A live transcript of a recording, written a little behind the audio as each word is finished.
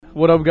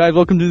What up, guys?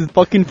 Welcome to the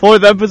fucking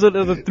 4th episode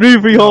of the Three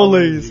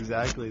Frijoles.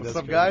 Exactly. What's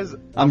up, guys?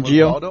 I'm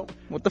Gio. Osvaldo.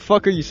 What the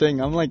fuck are you saying?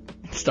 I'm like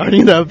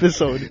starting the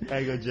episode. There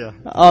you go, Gio.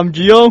 I'm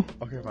Gio.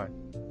 Okay, fine.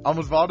 I'm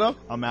Osvaldo.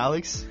 I'm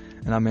Alex.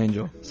 And I'm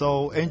Angel.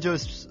 So Angel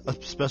is a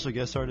special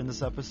guest star in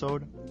this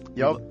episode.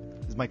 Yup.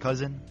 He's my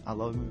cousin. I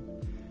love him.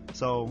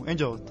 So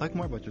Angel, talk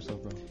more about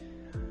yourself, bro.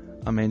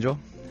 I'm Angel.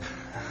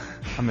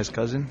 I'm his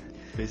cousin.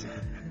 Basically.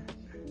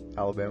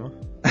 Alabama.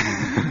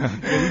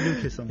 Yeah, we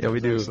do kiss sometimes. Yeah, we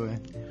do. Actually.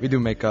 We do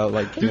make out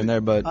like here and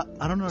there, but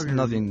I don't know. If it's you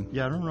nothing.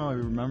 Yeah, I don't know. If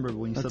you remember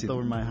when you Nothing. slept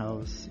over my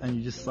house and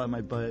you just slapped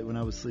my butt when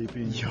I was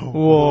sleeping.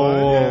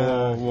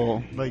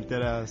 Whoa. Like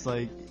that ass.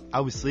 Like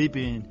I was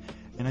sleeping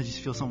and I just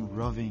feel someone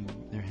rubbing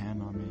their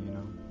hand on me. You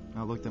know. And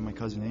I looked at my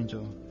cousin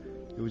Angel.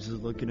 He was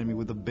just looking at me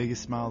with the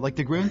biggest smile, like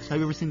the Grinch. Have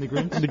you ever seen the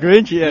Grinch? The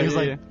Grinch? Yeah. He was yeah,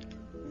 like- yeah.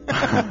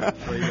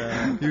 Like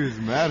that. He was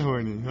mad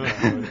horny.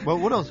 Well,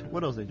 what else?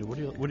 What else they do? What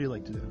do you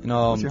like to do? You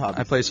know, What's your hobbies?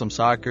 I play some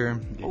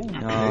soccer. Okay.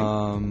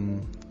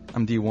 I'm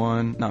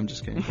D1. No, I'm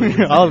just kidding.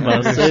 I was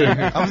about to say.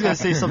 I was gonna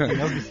say something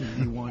else.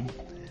 D1.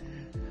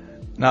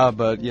 No,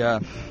 but yeah.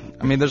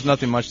 I mean, there's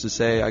nothing much to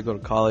say. I go to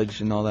college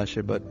and all that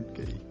shit, but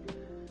Okay.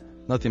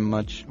 nothing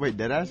much. Wait,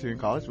 deadass? You're in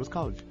college? What's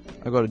college?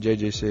 I go to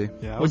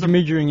JJC. Yeah. What you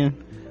majoring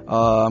in?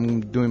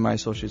 I'm doing my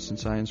associates in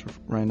science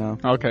right now.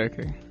 Okay.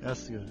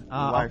 That's good.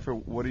 Why? For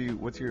what are you?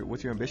 What's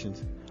your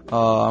ambitions?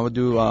 I would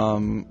do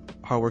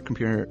hardware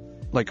computer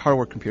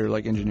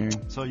like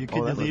engineering. So you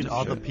can that's delete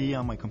all the shit. P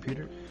on my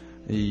computer.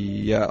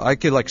 Yeah, I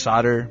could like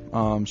solder,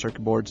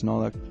 circuit boards and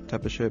all that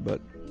type of shit,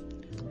 but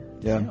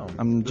yeah, Damn.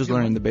 I'm just Look at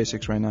learning my- the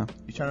basics right now.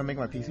 You trying to make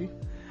my PC?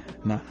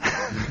 Nah.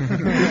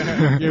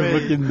 You're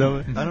Wait. fucking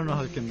dumb. I don't know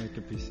how to make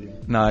a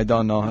PC. No, I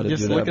don't know how to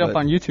Just do that. look it up but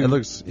on YouTube. It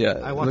looks, I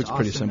it watch looks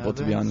pretty Austin simple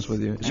to be Evans. honest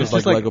with you. It's It's just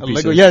Just like Lego a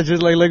pieces. Yeah,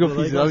 just like Lego The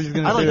pieces. I was just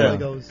Legos? gonna I say like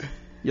that. Legos.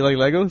 You like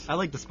Legos? I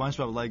like the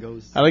SpongeBob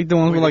Legos. I like the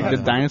ones with Wait, like the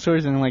yeah.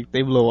 dinosaurs and like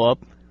they blow up.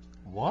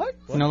 What?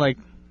 You know, like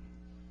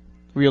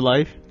real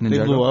life. They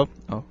Ninjago? blow up.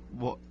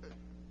 What?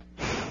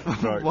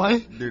 Sorry.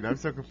 What? Dude, I'm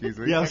so confused.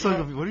 What are Yeah, you I'm so talking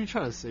confused. What are you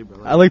trying to say,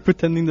 bro? I like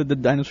pretending that the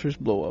dinosaurs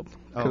blow up.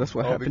 Because Oh. that's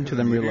what Oh, happened to because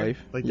them in of real meteor?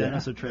 life. like Yeah.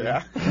 dinosaur train.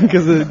 Yeah.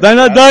 Because the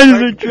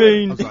dinosaur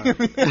train. I'm sorry.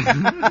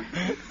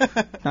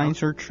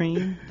 Dinosaur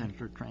train.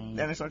 Dinosaur train.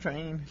 Dinosaur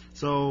train.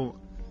 So,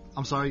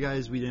 I'm sorry,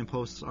 guys. We didn't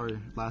post our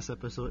last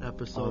episode.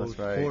 Oh, that's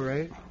right. 4,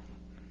 right?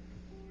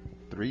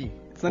 3.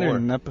 It's not even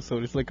an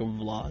episode. It's like a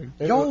vlog.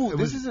 Yo, It this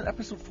was- isn't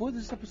episode 4.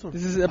 This is episode.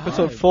 This is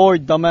episode 5. 4,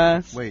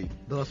 dumbass. Wait.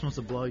 The last one's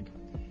a vlog.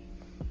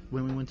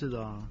 When we went to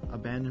the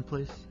abandoned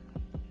place.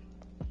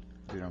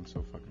 Dude, I'm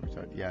so fucking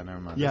retarded. Yeah, never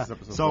mind. Yeah. This is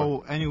episode 4.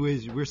 So,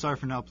 anyways, we're sorry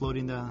for not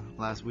uploading that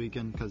last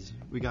weekend because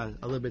we got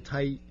a little bit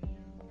tight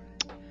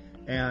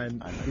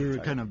and I know we you're were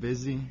tight. kind of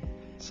busy.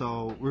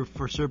 So we're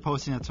for sure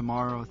posting it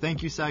tomorrow.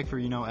 Thank you, Zach, for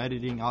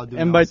editing. I'll do.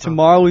 And all by the stuff.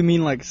 tomorrow, we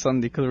mean like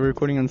Sunday, because we're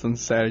recording on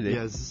Saturday.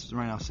 Yes, this is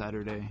right now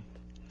Saturday.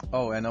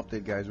 Oh, and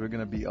update, guys. We're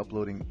gonna be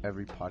uploading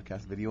every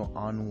podcast video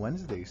on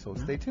Wednesday, so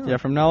stay tuned. Yeah,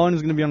 from now on,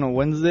 it's going to be on a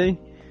Wednesday.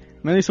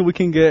 Mainly so we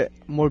can get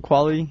more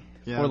quality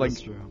Yeah, Or, like,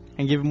 that's true.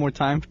 and give more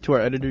time to our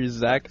editor,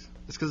 Zach.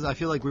 It's because I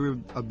feel like we were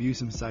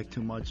abusing Zach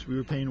too much. We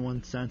were paying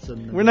 1 cent.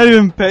 And We're not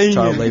even paying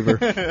Child him. labor.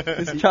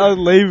 It's child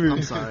labor.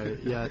 I'm sorry.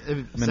 Yeah, if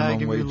Minimum Zach,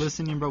 if you're wage.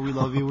 listening, bro, we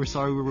love you. We're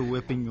sorry we were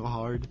whipping you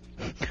hard.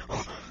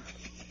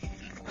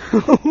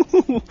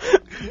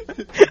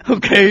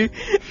 Okay.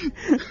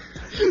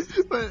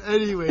 But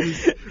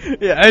anyways,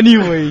 Yeah,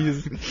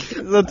 anyways.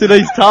 So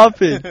today's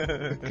topic.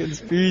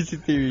 Conspiracy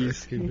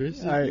theories.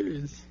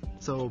 Alright.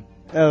 so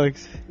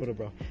Alex, what up,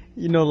 bro?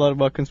 you know a lot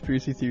about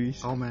conspiracy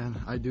theories. Oh man,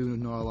 I do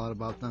know a lot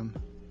about them,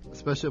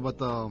 especially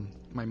about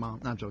my mom.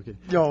 Not joking.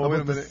 Yo, About wait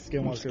a the minute.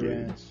 Skinwalker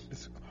scared. Ranch.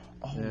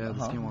 Oh, Yeah, the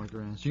uh-huh. Skinwalker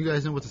Ranch. You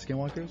guys know what the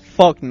Skinwalker is?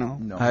 Fuck no.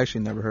 No. I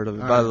actually never heard of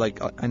it, Alright. but like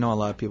I know a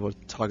lot of people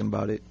talking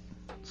about it.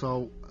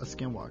 So a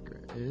Skinwalker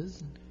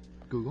is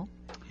Google.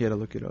 You had to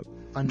look it up.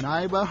 A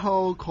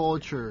Navajo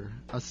culture.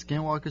 A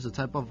Skinwalker is a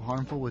type of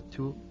harmful which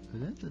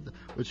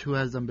who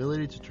has the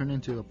ability to turn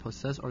into a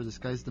possess or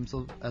disguise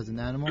themselves as an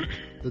animal.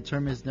 The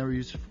term is never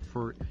used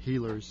for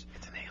healers.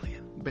 It's an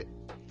alien. But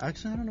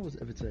actually, I don't know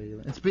if it's an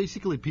alien. It's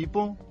basically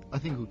people, I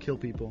think, who kill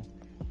people,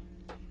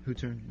 who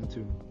turn into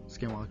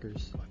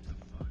Skinwalkers. What the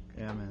fuck?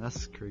 Yeah, man,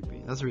 that's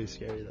creepy. That's really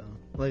scary, though.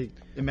 Like,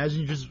 imagine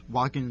you're just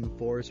walking in the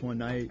forest one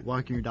night,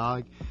 walking your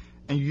dog,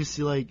 and you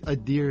see, like, a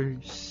deer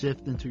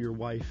shift into your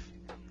wife.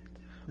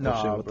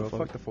 Nah, shit, what bro. the fuck?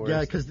 Fuck the forest.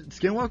 Yeah, because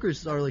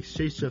Skinwalkers are, like,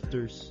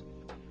 shapeshifters.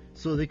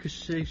 So they could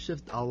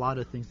shapeshift a lot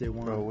of things they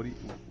want. Bro, what do you?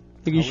 You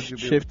How can would you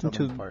be shift able to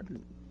tell into. them apart?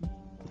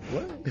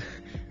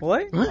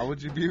 What? How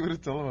would you be able to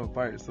tell them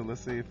apart? So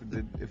let's say if it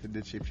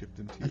did shapeshift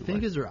into I your think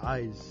wife. it's their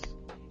eyes.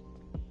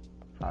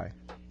 Hi.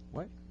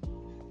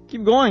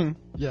 Keep going.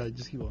 Yeah,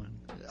 just keep going.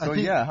 So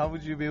yeah, how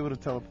would you be able to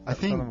tell I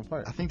think them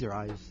apart? I think their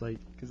eyes, like.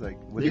 Because like,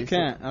 would You they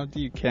can't. I don't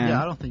think you can.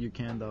 Yeah, I don't think you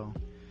can though.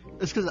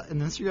 It's because in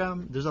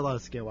Instagram, there's a lot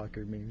of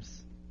Skinwalker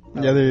memes.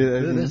 Yeah,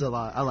 There's a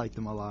lot. I like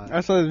them a lot. I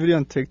saw this video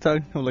on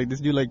TikTok of like this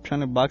dude like trying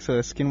to box a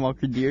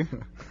skinwalker deer.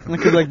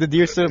 Because like the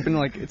deer stood up and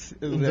like its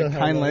like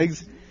hind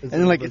legs, And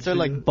then like it started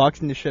like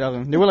boxing the shit out of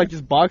them. They were like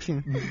just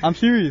boxing. I'm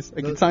serious.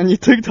 Like it's on your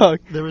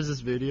TikTok. There was this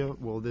video,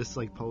 this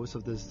like post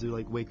of this dude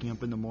like waking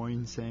up in the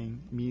morning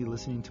saying, me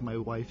listening to my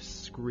wife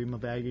scream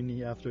of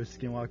agony after a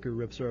skinwalker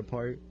rips her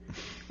apart.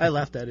 I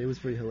laughed at it. It was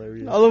pretty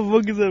hilarious. All the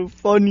fuck is that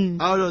funny?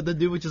 I don't know. The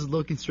dude was just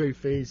looking straight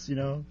face, you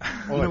know?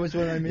 You know which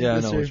one I mean? Yeah, I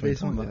The know straight which one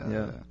face you're one? talking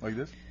about, yeah. Like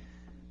this?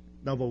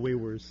 No, but way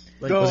worse.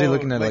 Like, No. Was he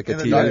looking at like like a in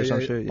the TV dark, or some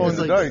yeah, shit? Oh, in it's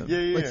the like, dark, yeah,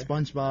 yeah. like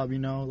SpongeBob, you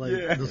know? Like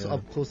Yeah. those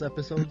up-close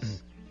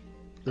episodes.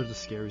 They're the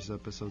scariest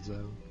episodes,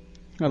 though.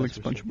 I like That's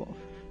for sure. SpongeBob.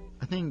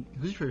 I think,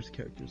 who's your favorite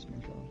character in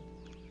SpongeBob?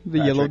 The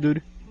yellow Patrick.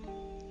 dude.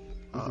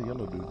 Who's the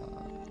yellow dude?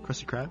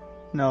 Krusty Krab?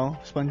 No,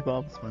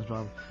 SpongeBob.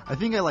 SpongeBob. I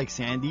think I like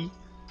Sandy.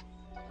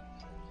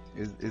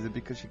 Is it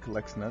because she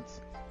collects nuts?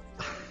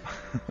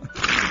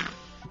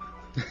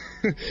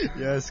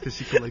 Yes, because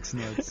she collects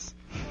nuts.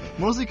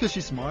 Mostly because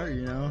she's smart,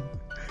 you know?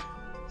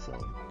 So,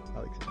 I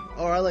like Sandy.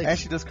 Or I like... And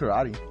she does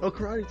karate. Oh,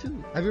 karate,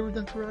 too. Have you ever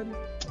done karate?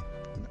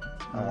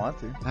 I want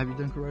to. Have you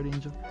done karate,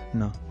 Angel?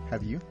 No.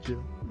 Have you?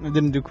 Jill? I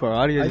didn't do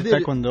karate. I I did did-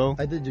 taekwondo.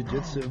 I did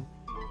jiu-jitsu.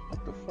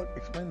 What the fuck?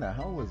 Explain that.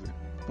 How was it?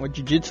 What,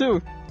 jiu-jitsu?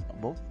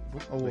 Both?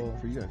 Oh, well,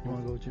 for you guys. you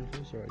want to go with you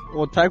first? Or I go?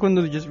 Well,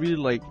 taekwondo is just really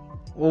like...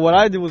 Well, what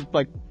I did was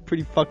like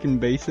pretty fucking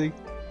basic.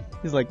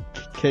 Just like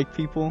kick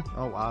people.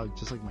 Oh, wow.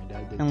 Just like my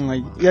dad did. And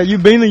like, Wow. yeah, you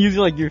mainly use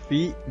like your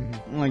feet.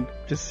 Mhm. And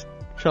like, just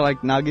try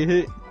like not get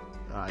hit.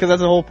 Ah, Because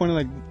that's the whole point of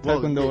like Well,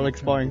 taekwondo yeah, or like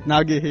sparring.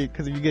 Not get hit.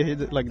 Because if you get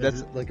hit, like Is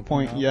that's it like a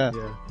point, out? yeah.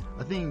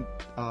 I think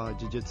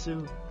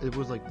jiu-jitsu, it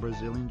was like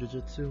Brazilian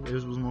jiu-jitsu. It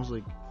was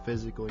mostly like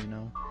physical, you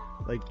know?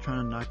 Like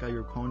trying to knock out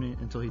your opponent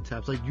until he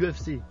taps. Like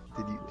UFC.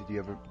 Did you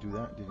ever do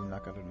that? Did you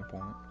knock out an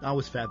opponent? I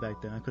was fat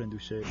back then. I couldn't do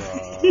shit.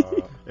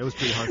 Uh, It was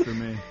pretty hard for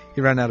me.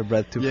 He ran out of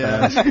breath too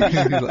Yeah. fast.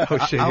 He's like, oh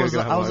shit, I you're was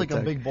gonna have I a was heart like a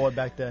attack. big boy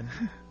back then.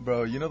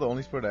 bro, you know the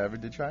only sport I ever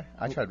did try?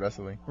 I tried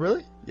wrestling.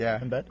 Really?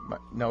 Yeah. In bed?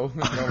 No,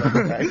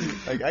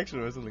 like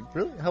actual wrestling.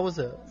 Really? How was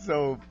it?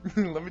 So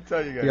let me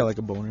tell you guys. He got like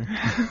a boner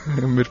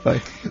mid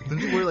fight. Didn't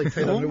you wear like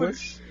tight so underwear?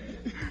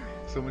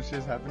 so much shit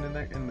has happened in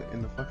there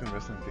in the fucking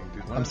wrestling thing,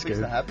 dude. One I'm of the things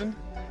scared. that happened,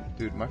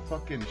 dude, my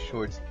fucking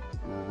shorts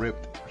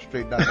ripped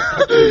straight down the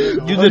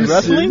fucking You middle. did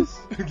wrestling?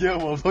 Yeah,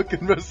 well,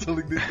 fucking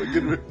wrestling, they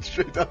fucking ripped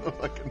straight down the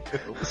fucking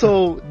middle.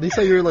 So they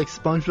saw you were like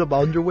SpongeBob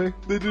underwear?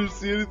 They didn't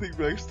see anything,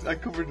 bro. I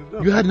covered it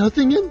up. You had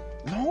nothing in?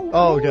 No.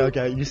 Oh, no.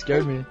 okay. You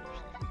scared me.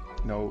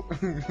 No,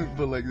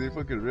 but like they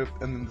fucking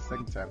ripped. And then the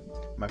second time,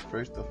 my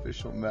first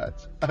official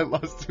match, I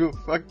lost to a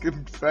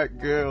fucking fat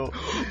girl.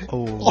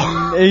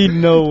 Oh. Ain't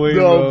no way,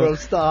 bro.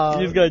 stop.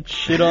 You just got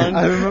shit on.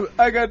 I remember.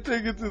 I got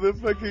taken to the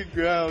fucking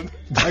ground.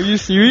 Are you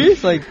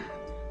serious? Like,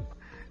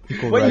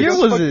 what I year got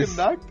was fucking this?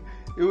 knocked.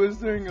 It was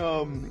during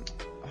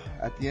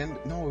at the end.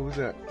 No, it was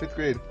at 5th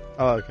grade.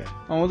 Oh, okay.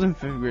 I wasn't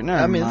 5th grade.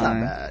 I mean, it's not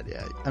bad.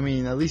 Yeah. I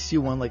mean, at least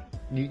you won. Like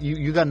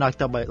you got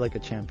knocked out by like a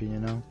champion. You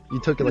know, you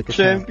took it like a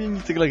champ. Champion?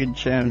 You took it like a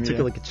champ. You took yeah.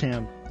 it like a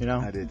champ. You know,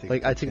 I did take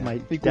like it I like a took my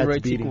Equal dad's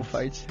rights, beating. equal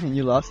fights, and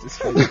you lost this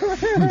fight.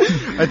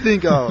 I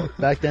think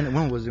back then,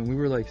 when was it? We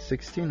were like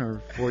 16 or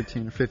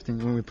 14 or 15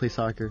 when we played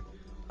soccer.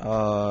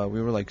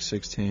 We were like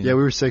 16. Yeah,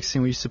 we were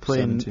 16. We used to play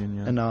 17,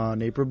 yeah. in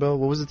Naperville.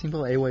 What was the team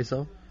called?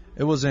 AYSL?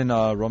 It was in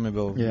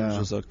Romeoville. Yeah. It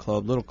was just a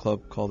little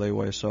club called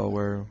AYSL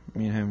where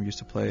me and him used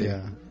to play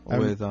Yeah.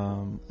 with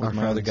our my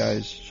other friends.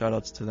 guys. Shout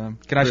outs to them.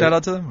 Can I Chris. shout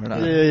out to them or not?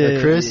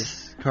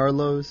 Chris,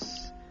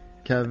 Carlos,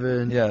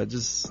 Kevin. Yeah,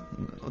 just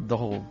the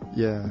whole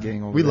Yeah.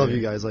 gang over We love there.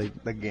 you guys.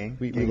 Like The gang.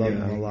 we Gang, love gang,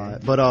 you a gang, lot. gang.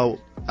 But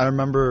I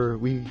remember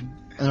in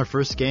our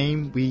first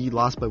game we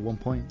lost by 1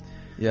 point.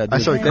 Yeah, I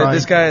dude, started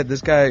crying.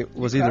 this guy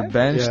was either cried?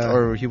 benched Yeah.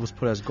 or he was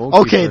put as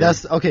goalkeeper.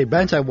 Okay.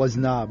 Bench I was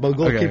not, but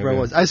goalkeeper I okay.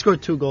 was. I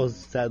scored 2 goals.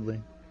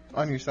 Sadly.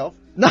 On yourself?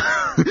 No,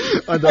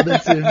 another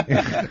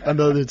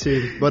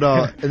team. But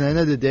at the end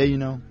of the day, you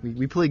know,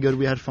 we played good.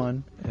 We had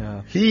fun.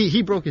 Yeah.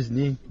 He broke his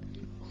knee.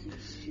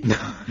 No.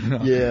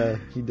 Yeah,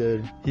 he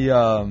did. He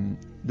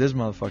this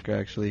motherfucker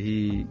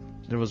actually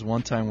there was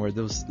one time where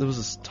there was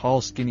this tall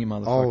skinny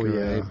motherfucker. Oh,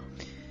 yeah. Right?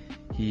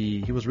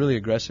 He was really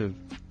aggressive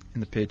in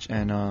the pitch,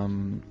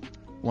 and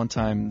one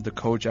time the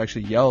coach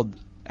actually yelled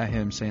at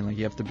him saying like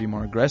you have to be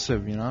more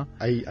aggressive, you know?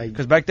 I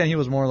Because back then he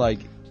was more like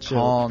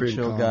calm, pretty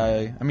chill calm.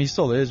 guy. I mean he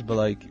still is, but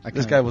like I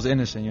this kinda- guy was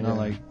innocent, you know? yeah.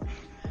 Like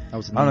I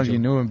was. I don't know if you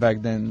knew him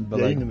back then, but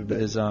Yeah, like you knew me back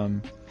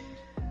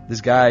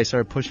this guy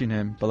started pushing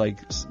him, but like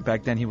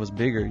back then he was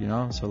bigger, you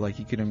know, so like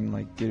he couldn't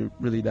like get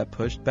really that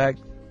pushed back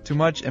too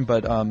much.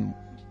 But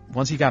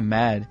once he got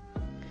mad,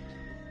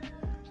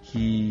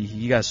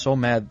 he got so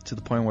mad to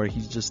the point where he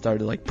just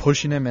started like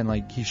pushing him and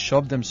like he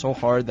shoved him so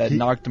hard that He-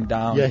 knocked him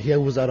down. Yeah, he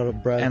was out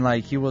of breath. And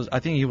like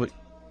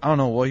I don't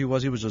know what he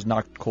was just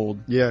knocked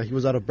cold. Yeah, he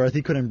was out of breath.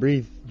 He couldn't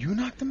breathe. You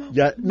knocked him out?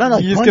 Yeah, no,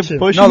 You just punch kept him.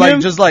 pushing No, like him?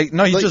 just like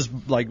no, he Like- just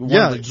like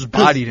Yeah, just 'cause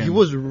bodied him. he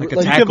was like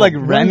like- You a kept like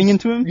tackle. ramming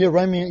into him? Yeah,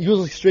 ramming. He was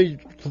like straight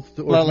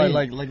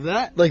Like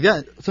that? Like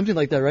that, something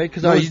like that, right?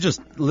 Because No, you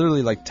just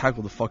literally like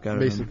tackled the fuck out of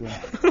basically.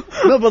 him.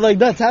 No, but like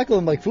that tackle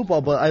him like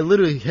football. But I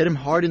literally hit him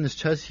hard in his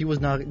chest. He was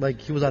not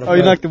like he was out of. Oh, you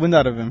breath. knocked the wind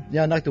out of him.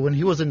 Yeah, I knocked the wind.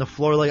 He was in the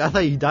floor. Like I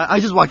thought he died. I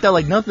just walked out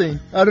like nothing.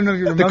 I don't know if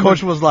you remember. The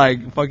coach was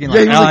like fucking Yeah,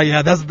 like, he was like-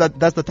 yeah,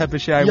 that's the type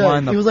of shit I Yeah, want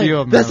in the he was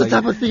field, like, that's man. the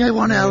type of thing I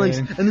want, Alex.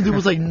 Yeah. And the dude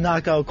was like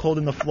knockout cold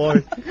in the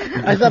floor.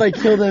 I thought I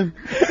killed him.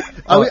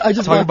 I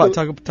just talk walked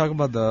about talk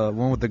about the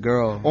one with the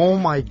girl. Oh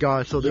my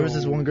gosh! So there was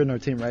this one girl in our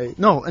team, right?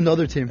 No, in the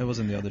other team. It was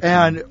in the other team.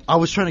 And I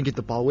was trying to get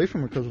the ball away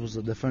from her because it was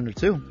a defender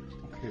too.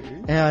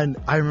 Okay. And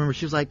I remember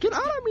she was like, "Get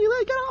out of me!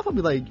 Like, get off of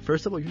me!" Like,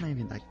 first of all, you're not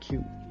even that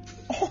cute.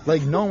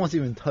 Like, no one wants to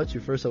even touch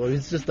you. First of all,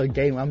 it's just a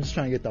game. I'm just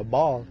trying to get the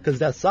ball because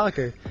that's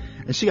soccer.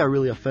 And she got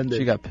really offended.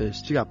 She got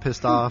pissed. She got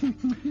pissed off.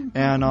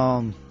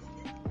 And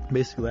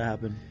basically that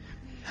happened.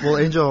 Well,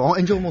 Angel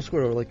almost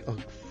scored like a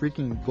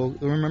freaking goal.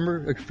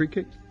 Remember a free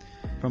kick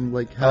from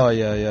like. Oh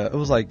yeah. It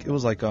was like it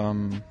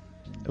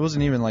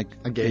wasn't even like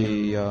A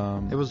game.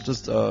 it was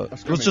just scrimmage.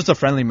 it was just a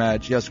friendly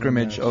match. Yeah,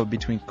 scrimmage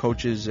between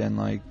coaches and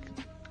like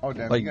Oh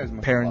damn, like you guys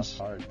must parents. have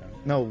lost hard, then.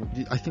 No,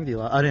 I think they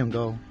lost. I didn't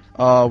go.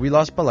 We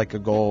lost by like a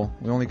goal.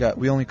 We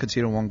only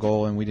conceded one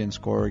goal and we didn't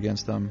score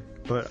against them.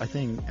 But I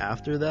think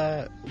after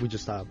that we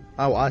just stopped.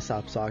 I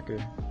stopped soccer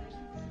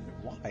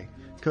Why?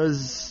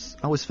 because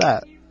I was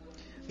fat.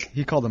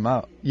 He called them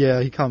out.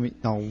 Yeah, he called me.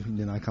 No, he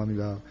did not call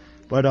me out.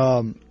 But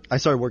I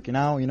started working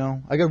out. You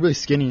know, I got really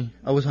skinny.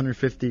 I was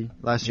 150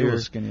 last He year.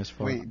 was skinny as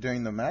fuck. Wait,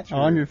 during the match? or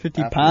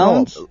 150 after?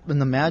 pounds? In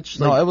the match,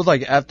 No, like, it was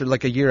like after,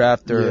 like a year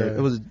after. Yeah.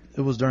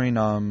 It was during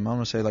I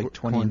want to say like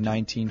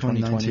 2019,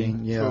 2020.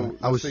 Yeah, So,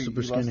 I was let's say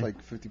super you skinny. lost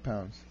like 50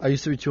 pounds. I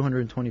used to be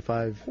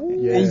 225. Ooh.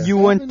 Yeah. And you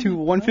went to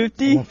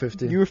 150?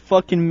 150. You were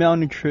fucking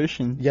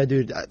malnutrition. Yeah,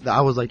 dude,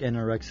 I was like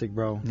anorexic,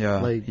 bro. Yeah,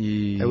 like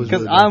he it was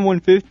Because really bad. I'm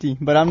 150,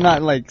 but I'm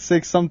not like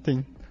 6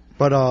 something.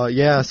 But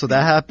yeah, so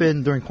that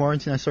happened during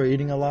quarantine. I started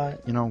eating a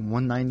lot. You know,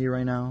 190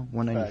 right now,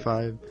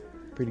 195,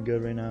 pretty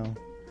good right now.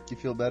 You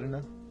feel better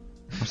now?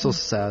 I'm so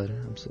sad.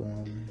 I'm so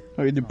lonely.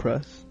 Are you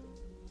depressed?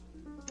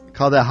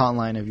 Call that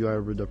hotline if you are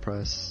ever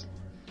depressed.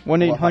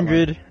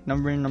 1-800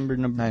 number.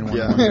 911.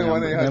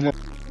 Yeah.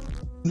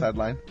 1-800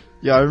 sideline.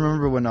 Yeah, I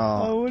remember when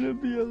I wanna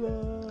be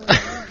alive.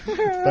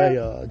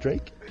 by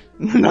Drake.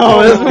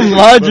 No, that's from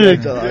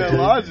Logic. Yeah, Yeah,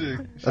 Logic.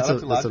 That's Shout a out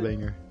to that's a Logic.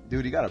 banger.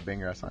 Dude, you got a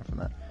banger aside from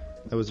that.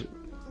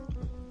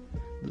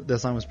 That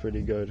song was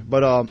pretty good.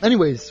 But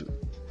anyways,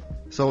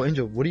 so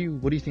Angel, what do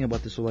you think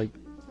about this? So like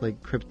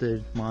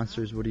cryptid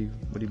monsters. What do you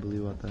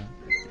believe about that?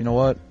 You know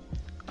what?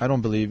 I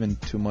don't believe in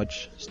too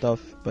much stuff,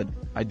 but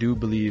I do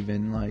believe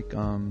in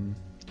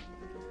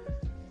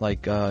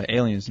like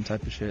aliens and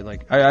type of shit.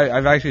 Like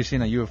I've actually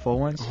seen a UFO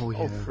once. Oh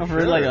yeah. for I've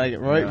heard sure. right,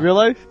 Yeah. real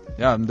life?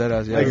 Yeah, I'm dead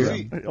ass. Yeah, Like, yeah.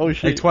 see, Oh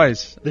shit. Like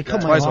twice. They come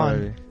Twice on.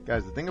 already.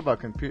 guys, the thing about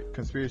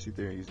conspiracy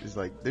theories is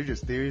like they're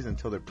just theories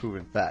until they're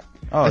proven fact.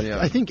 Oh I, yeah.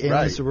 I think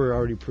aliens Right. were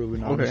already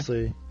proven, Okay.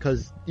 honestly,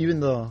 because even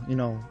the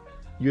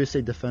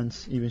USA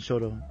Defense even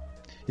showed a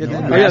Yeah, No,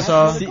 didn't Oh yeah,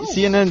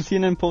 NASA-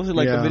 CNN posted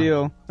like Yeah. a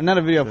video, not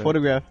a video, a Yeah.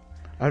 photograph.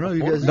 I don't know if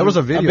you guys. There was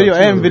a video. video too.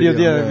 and video, yeah,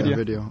 yeah, video.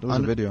 video. There was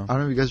a video. I don't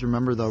know if you guys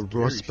remember the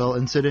Scary Roosevelt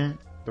incident.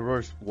 The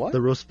Royce, what?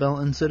 The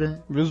Roosevelt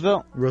incident.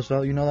 Roosevelt?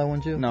 Roosevelt, you know that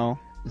one too? No.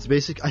 It's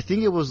basic. I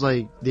think it was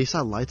like they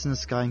saw lights in the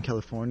sky in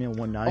California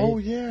one night. Oh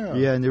yeah.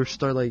 Yeah, and they were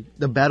start like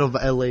the Battle of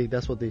LA.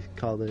 That's what they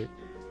called it,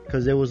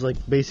 because it was like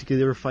basically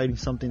they were fighting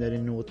something that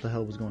didn't know what the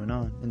hell was going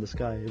on in the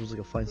sky. It was like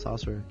a flying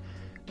saucer.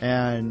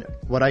 And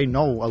what I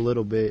know a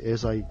little bit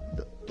is like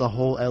the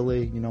whole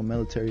LA,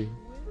 military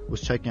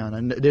was checking on it,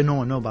 and didn't no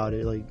one know about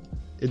it. Like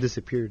it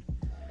disappeared.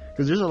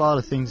 Because there's a lot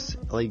of things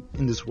like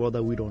in this world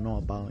that we don't know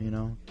about.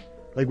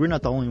 Like we're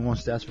not the only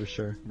ones. That's for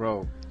sure.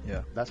 Bro.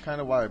 Yeah. That's kind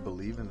of why I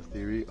believe in the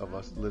theory of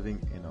us living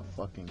in a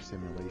fucking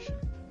simulation.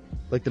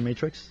 Like the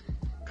Matrix.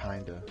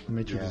 Kinda. The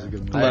Matrix is a good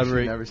movie. I actually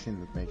Elaborate. never seen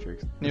the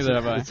Matrix. Neither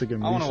have I. It's a good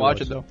I want movie, to watch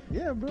so it though.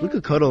 Yeah, bro. We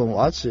could cuddle and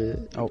watch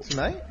it. Oh.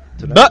 Tonight?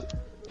 Tonight.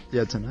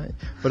 Yeah, tonight.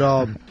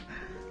 But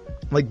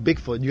like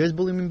Bigfoot. You guys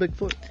believe in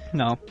Bigfoot?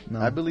 No. No.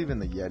 I believe in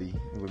the Yeti,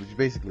 which is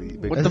basically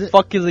Bigfoot. What Is the it-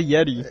 fuck is a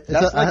Yeti? It's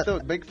That's a- like the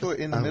Bigfoot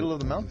in the middle of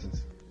the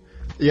mountains.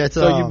 Yeah, it's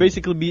So you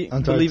basically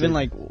Antarctic. believe in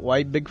like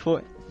white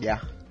Bigfoot? Yeah.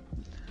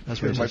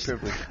 That's White racist.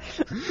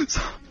 privilege.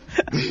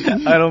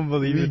 I don't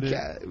believe we in it.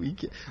 can't. We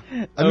can't.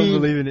 I I don't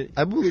mean, believe in it.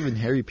 I believe in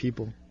hairy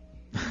people.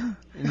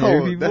 In hairy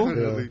Oh, people?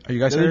 definitely. Are you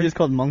guys They're hairy? just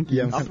called monkeys.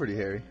 Yeah, I'm pretty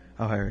hairy.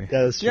 Oh, hairy.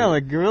 Yeah, that's true. Yeah,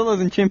 like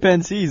gorillas and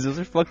chimpanzees. Those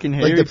are fucking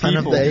hairy the Planet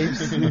of people. the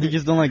Apes? They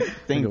just don't like Like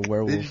think. a They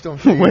werewolf. just don't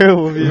shave.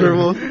 Werewolf. Yeah.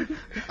 werewolf.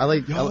 I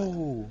like.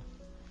 Yo.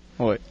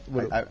 What?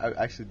 I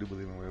actually do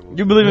believe in werewolves.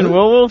 You believe in Really?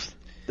 werewolves?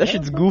 That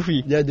shit's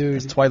goofy. Yeah, dude.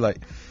 It's Twilight.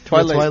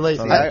 Twilight. Twilight.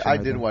 See, I, I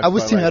did watch I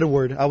was Team Twilight.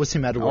 Edward. I was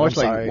Team I Edward. watched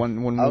I'm like sorry. one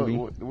movie.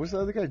 What's the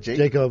other guy?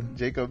 Jacob.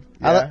 Jacob.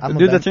 I- Yeah. I'm The a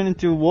dude va- that turned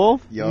into a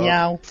wolf? Yo.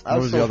 Meow. That What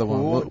was so the other one?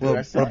 cool. What, Dude, I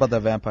what saw- about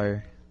that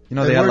vampire? You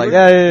know, The they had like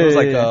werewolf? Yeah, it was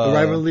like yeah. The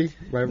rivalry.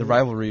 the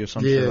rivalry or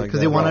something Yeah, like because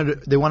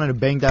that. they wanted to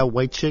bang that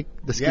white chick,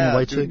 the skinny Yeah,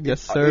 white dude, chick.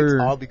 Yes, It's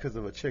sir. all because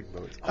of a chick,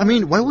 bro. It's I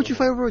mean, why all would you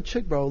because fight over a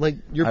chick, bro? Like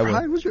your I would.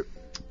 pride was your.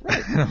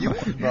 You,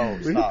 bro,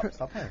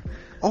 stop playing.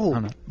 Oh,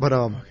 don't know. but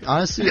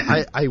honestly,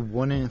 I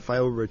wouldn't fight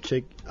over a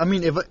chick. I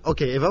mean, if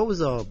I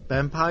was a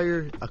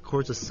vampire, of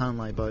course the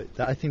sunlight, but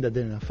I think that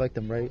didn't affect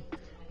them, right?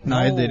 No,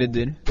 it did. It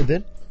did. It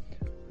did.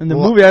 In the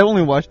Well- movie, I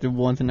only watched it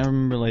once, and I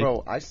remember like.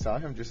 Bro, I saw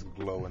him just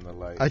glow in the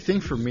light. I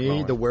think for He was me,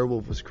 glowing. the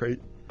werewolf was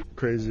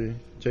crazy.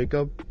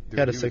 Jacob, he Dude,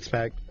 had a he was-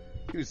 6-pack.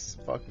 He was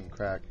fucking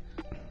crack.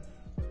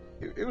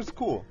 It was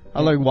cool.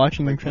 I like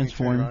watching him Like, when he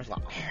turned around,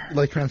 transform. it's like,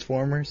 Like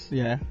Transformers.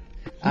 Yeah.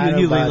 I He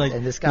know, was but like, in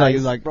he's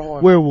disguise. like Bro.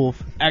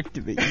 werewolf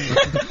activate.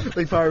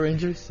 Like Power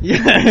Rangers.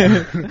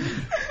 Yeah.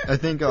 I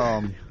think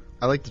I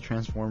like the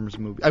Transformers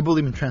movie. I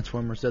believe in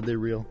Transformers, that they're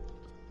real.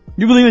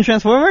 You believe in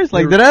Transformers?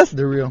 Like they're, that?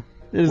 They're real.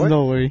 There's What?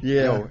 no way.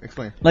 Yeah. Yo,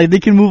 explain. Like they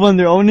can move on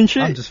their own and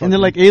shit, I'm just and they're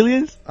fucking- like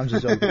aliens. I'm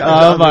just joking.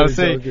 I'm about to really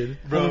say. joking.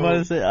 I was about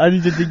to say, I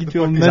need to take you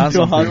to a He's on mental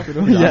something.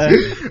 hospital. He's on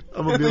Yeah.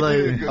 I'm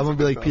gonna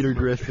be like Peter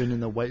Griffin in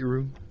the White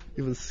Room.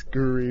 He was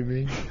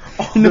screaming.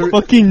 In the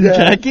fucking Yeah.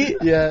 jacket.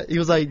 Yeah, he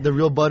was like the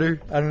real butter.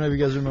 I don't know if you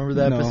guys remember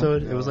that No.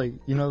 episode. It No. was like,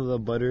 you know, the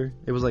butter.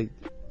 It was like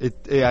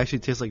it actually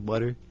tastes like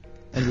butter,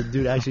 and the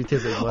dude actually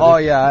tastes like butter. Oh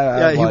yeah, I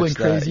Yeah, he watched went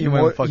that. crazy. He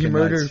went He fucking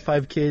murdered nuts.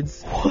 5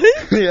 kids.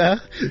 What? Yeah,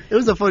 it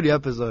was a funny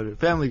episode.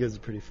 Family Guy's a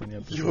pretty funny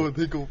episode. Yo,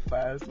 they go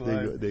fast.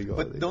 They go.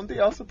 But don't they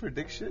also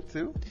predict shit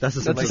too? That's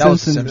the That's Simpsons. the that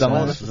was Simpsons, Simpsons.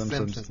 dumbass. That's the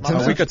Simpsons. My Oh,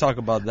 bad. we could talk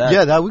about that.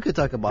 Yeah, that we could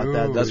talk about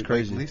that. Dude, That's like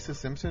crazy. Lisa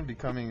Simpson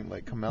becoming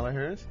like Kamala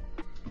Harris.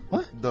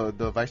 What? The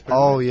vice president.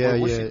 Oh, yeah, Or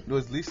was yeah.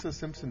 Was Lisa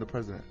Simpson the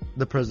president?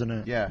 The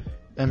president. Yeah.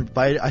 And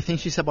Biden. I think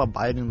she said about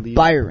Biden leaving.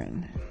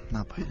 Byron.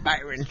 Not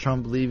Biden.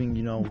 Trump leaving.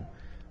 You know,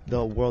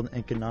 the world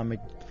economic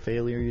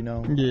failure. You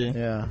know. Yeah.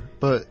 Yeah.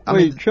 But I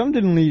Wait, mean, Trump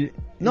didn't lead.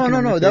 no.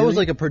 economic That was failure?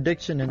 like a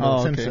prediction in The Oh,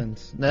 okay.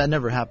 Simpsons. That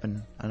never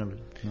happened. I never.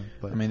 No,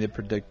 but I mean, they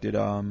predicted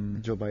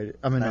Joe Biden.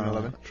 I mean,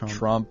 9/11?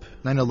 Trump,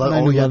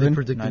 9/11. Oh yeah, they 9/11.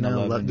 predicted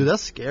 9/11. 9/11. Dude,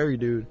 that's scary,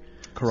 dude.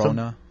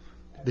 Corona.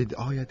 They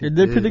yeah, They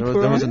did predict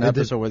There was an They did.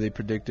 episode where they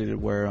predicted it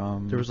where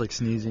There was like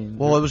sneezing.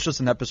 well, it was just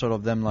an episode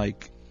of them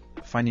like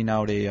finding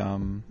out a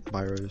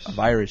virus.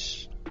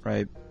 virus,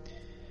 right?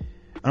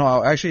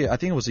 No, actually, I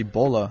think it was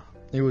Ebola.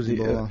 It was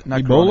Ebola. Not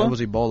Ebola? Corona, it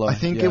was Ebola. I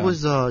think yeah. it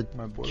was My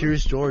boy.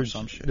 Curious George.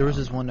 some shit, There was I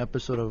don't this one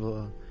episode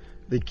of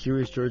the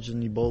Curious George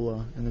and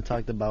Ebola, and they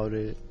talked about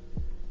it.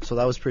 So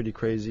that was pretty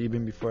crazy,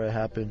 even before it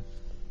happened.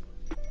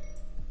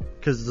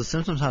 Because The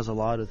Simpsons has a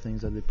lot of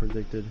things that they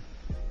predicted.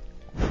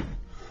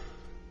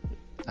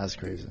 That's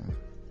crazy.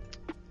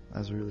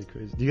 That's really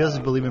crazy. Do you guys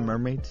believe in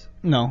mermaids?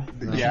 No.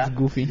 Yeah. It's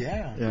goofy.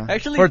 Yeah. Yeah.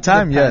 Actually, For a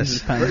time, depends,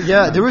 yes. depends.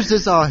 Yeah, there was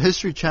this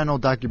History Channel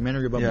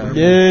documentary about Yeah. mermaids.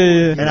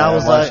 Yeah. And Yeah, I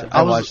was I watched- like,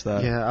 I watched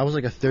that. Yeah, I was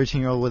like a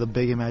 13-year-old with a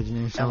big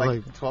imagination. I At was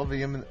like like, 12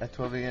 a.m. at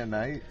 12 a.m. at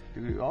night,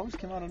 dude, it always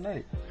came out at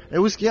night. it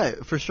was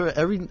for sure.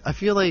 I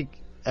feel like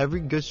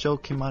every good show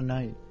came out at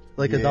night,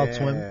 like Adult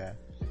Swim.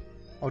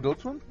 Oh, Adult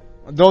Swim?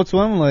 Adult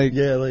Swim, like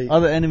Yeah, like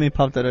all the anime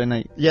popped out at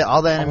night. yeah,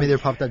 all the anime there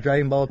popped out.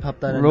 Dragon Ball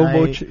popped out at Robot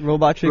night.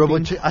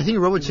 Chicken. I think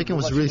Robo Chicken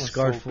was Robot really Chicken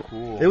scarred. was so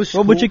cool. It was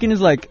Robot cool. Chicken is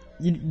like.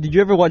 Did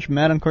you ever watch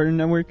Mad on Cartoon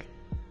Network?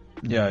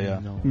 Yeah, yeah.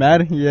 No.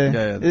 Mad, yeah. Yeah,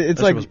 yeah, It's that shit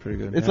like was pretty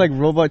good. it's Yeah. like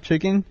Robot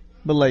Chicken,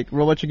 but like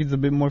Robot Chicken's a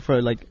bit more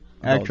for like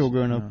actual Adults,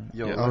 grown up.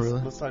 Yo, Yeah. Oh,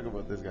 really? let's talk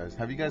about this, guys.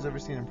 Have you guys ever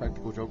seen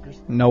Impractical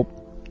Jokers?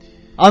 Nope.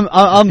 I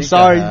I'm think I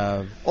sorry.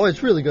 have. Oh,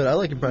 it's really good. I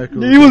like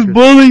Impractical. He was Jokers.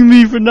 bullying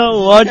me for not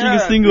watching Yeah,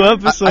 a single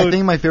episode. I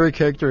think my favorite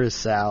character is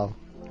Sal,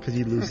 because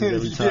he loses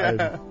every time.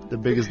 Yeah. The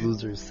biggest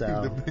loser is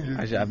Sal.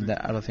 Actually,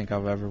 I don't think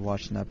I've ever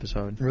watched an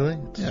episode. Really?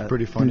 It's Yeah.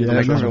 pretty funny. Yeah, Don't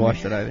I've trust never me.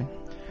 watched it either.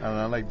 I don't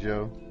know, I like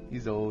Joe.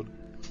 He's old.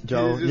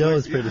 Joe. He's Joe like-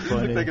 is pretty He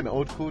funny. looks like an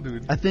old cool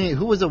dude. I think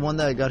who was the one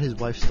that got his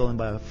wife stolen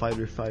by a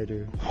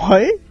fighter?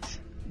 What?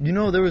 You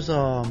know, there's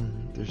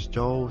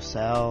Joe,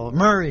 Sal,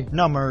 Murray.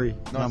 No, Murray.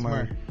 No, Not it's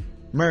Murray.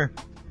 Murr.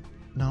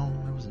 No,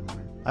 it wasn't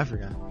Murray. I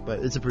forgot. But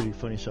it's a pretty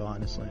funny show,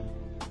 honestly.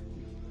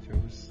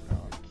 Joe's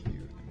so cute.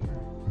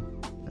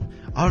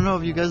 I don't know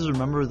if you guys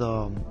remember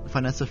the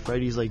Finesse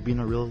Freddy's like being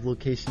a real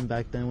location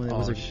back then when it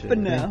was Oh, a shit. But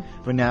now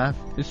FNAF.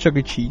 it's Chuck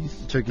E.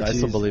 Cheese. Chuck E. I Cheese.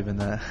 still believe in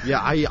that. Yeah,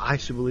 I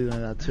actually believe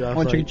in that too. I was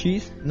Want Chuck E. like,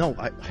 Cheese? no,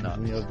 I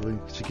don't believe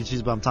Chuck E.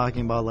 Cheese, but I'm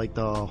talking about like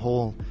the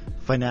whole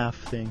FNAF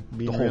thing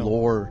being The whole real.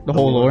 lore. The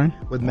whole lore.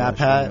 With Oh, Matt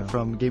sure, Pat yeah.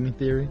 from Gaming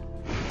Theory.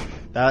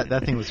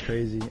 That thing was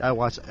crazy. I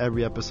watched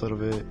every episode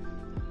of it,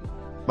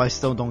 but I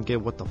still don't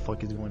get what the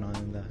fuck is going on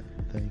in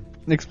that thing.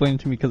 Explain it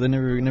to me because I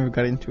never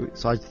got into it.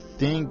 So I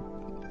think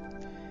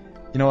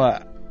You know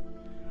what?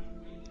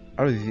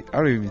 I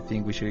don't even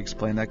think we should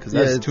explain that because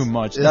Yeah, that's it's- too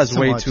much. it's That's too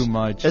way much. too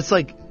much. it's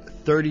like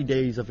 30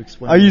 days of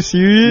explaining. Are you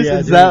serious? Yeah,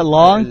 Is dude. that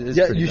long? It's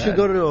Yeah, pretty you should bad.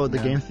 go to the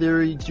Yeah. Game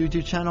Theory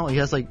YouTube channel. He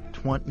has like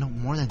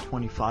more than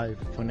 25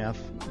 FNAF.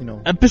 You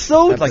know.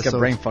 Episode? It's like a episodes.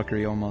 brain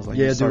fuckery almost. Like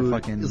Yeah, you start dude.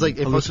 fucking It's like it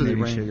fucks with your hallucinating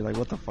brain. shit. You're like,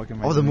 what the fuck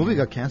am I Oh, the doing movie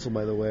here? got canceled,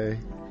 by the way.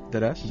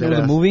 Deadass? There was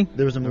a movie?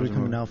 There was a movie was a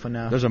coming movie. out for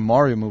now. There's a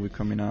Mario movie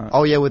coming out.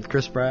 Oh yeah, with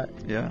Chris Pratt.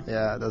 Yeah.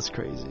 Yeah, that's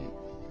crazy.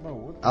 Bro,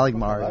 what I like the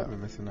fuck Mario. have I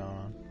been missing out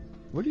on?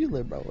 Where do you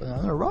live, bro?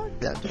 On a rock,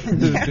 that.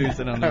 This dude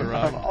said on the I'm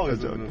rock. always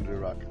living under a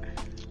rock.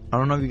 I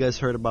don't know if you guys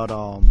heard about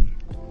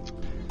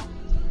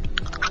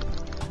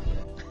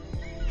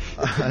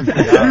I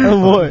forgot.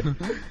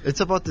 What? It's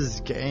about this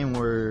game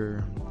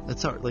where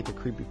it's like a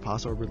creepy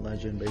pasta urban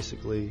legend,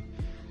 basically.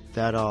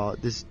 That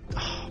this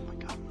oh my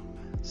god,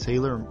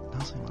 Sailor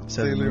not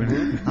Sailor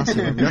Moon. Not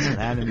Sailor Moon. That's an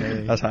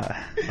anime. That's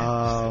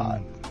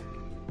hot.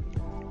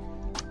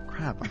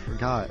 Crap, I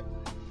forgot.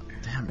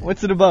 Damn it.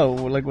 What's it about?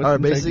 Like, what's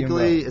Alright, the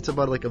basically, about? it's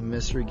about like a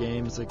mystery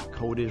game. It's like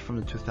coded from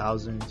the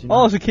 2000s. You know?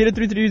 Oh, Cicada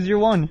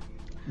 3301.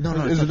 no,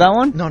 is it's it not that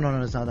one?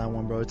 No, it's not that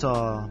one, bro. It's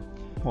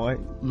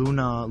What?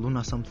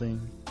 Luna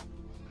something.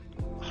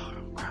 Oh,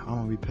 crap, I'm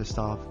gonna be pissed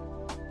off.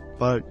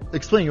 But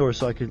explain yours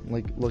so I could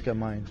like look at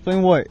mine.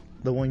 Explain what?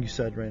 The one you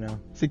said right now.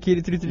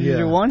 Cicada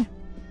 3301?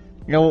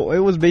 Yeah, well, it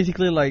was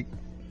basically like,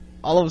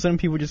 all of a sudden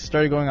people just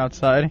started going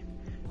outside,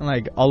 and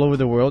like, all over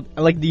the world,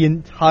 like the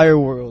entire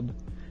world.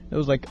 It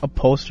was like a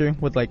poster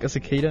with like a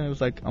cicada, it was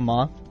like a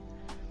moth.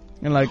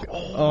 And like,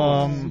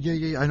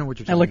 yeah, I know what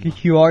you're talking and like a about.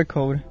 QR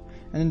code.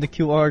 And then the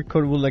QR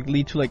code will like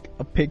lead to like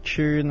a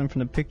picture, and then from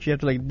the picture you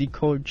have to like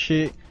decode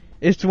shit.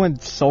 It just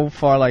went so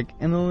far, like,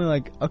 and only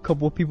like a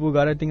couple of people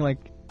got it, I think like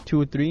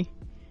 2 or 3.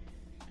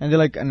 And they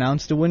like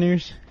announced the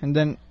winners, and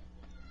then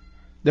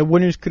the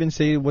winners couldn't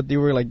say what they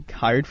were like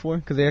hired for,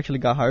 because they actually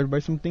got hired by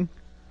something,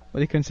 but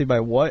they couldn't say by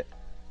what.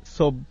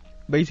 So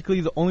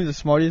basically, only the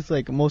smartest,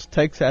 like most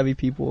tech savvy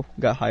people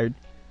got hired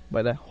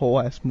by that whole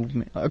ass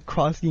movement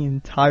across the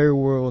entire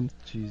world.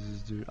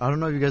 Jesus, dude. I don't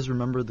know if you guys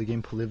remember the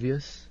game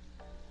Polybius.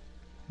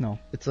 No.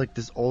 It's like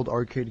this old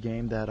arcade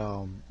game that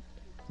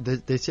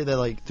they say that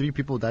like 3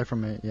 people die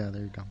from it. Yeah,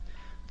 there you go.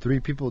 3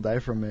 people die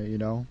from it, you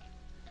know,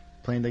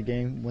 playing the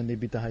game when they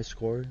beat the high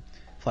score.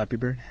 Flappy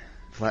Bird.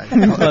 Flappy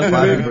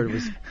Bird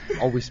was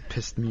always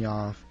pissed me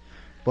off.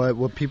 But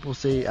what people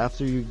say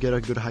after you get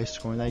a good high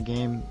score in that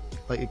game,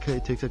 like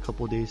it takes a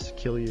couple days to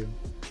kill you.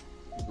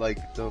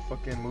 Like the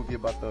fucking movie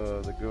about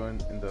the girl in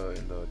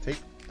the tape.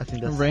 I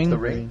think that's Ring? The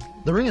Ring.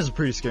 The Ring is a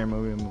pretty scary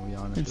movie, I'm gonna be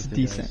honest. It's with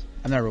you decent. guys.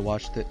 I've never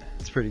watched it.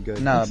 It's pretty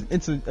good. Nah,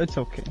 It's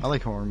okay. I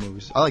like horror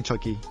movies. I like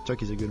Chucky.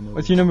 Chucky's a good movie.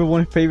 What's your number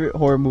 1 favorite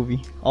horror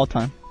movie all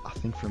time? I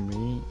think for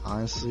me,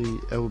 honestly,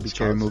 it would be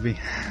scary Child's movie.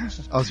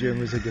 Oh, Scary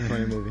Movie's a good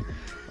funny movie.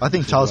 I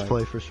think Child's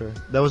Play for sure.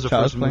 That was the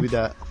Child's first Play? movie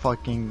that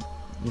fucking.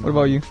 You know, What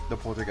about you? The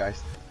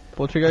Poltergeist. I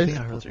Poltergeist? think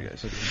I heard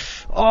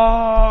Poltergeist.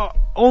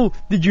 Oh,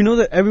 did you know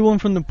that everyone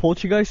from the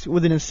Poltergeist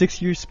within a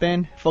 6-year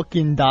span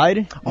fucking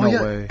died? Oh No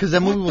yeah, way. because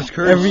that movie was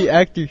cursed. Every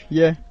actor,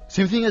 yeah.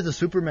 Same thing as the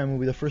Superman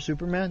movie. The first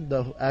Superman,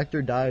 the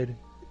actor died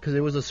because it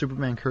was a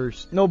Superman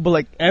curse. No, but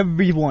like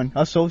everyone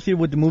associated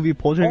with the movie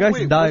Poltergeist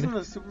wait, died.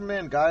 wasn't a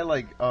Superman guy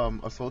like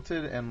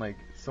assaulted and like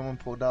someone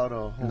pulled out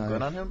a whole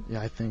gun on him?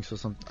 Yeah, I think so.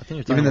 I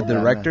think you're Even the talking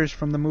about directors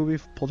from the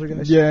movie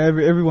Poltergeist. Yeah,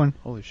 everyone.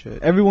 Holy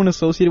shit. Everyone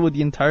associated with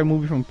the entire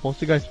movie from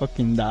Poltergeist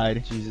fucking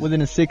died Jesus.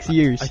 within a 6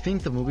 years. Batman. I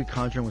think the movie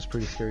Conjuring was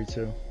pretty scary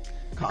too.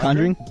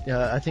 Conjuring?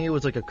 Yeah, I think it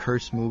was like a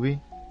cursed movie.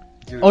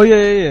 Dude, Oh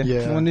yeah.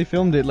 Yeah. When they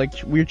filmed it, like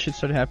weird shit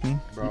started happening.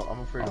 bro,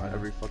 I'm afraid of Oh, yeah.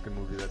 every fucking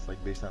movie that's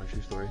like based on a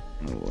true story.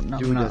 No, not,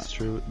 Dude, not. that's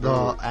true. The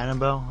Bro.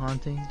 Annabelle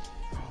haunting.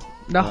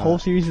 That whole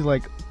series is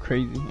like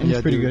crazy, and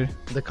it's pretty dude.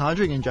 good. The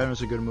Conjuring in general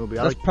is a good movie.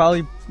 I That's like.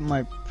 probably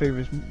my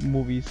favorite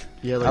movies.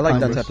 Yeah, I like that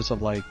Conjuring. type of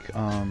stuff,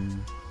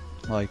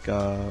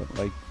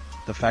 like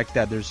the fact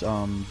that there's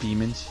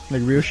demons,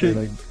 Like real shit.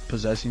 like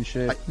possessing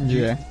shit.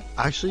 Yeah.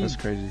 Actually, That's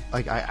crazy.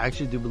 like I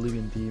actually do believe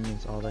in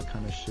demons, all that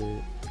kind of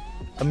shit.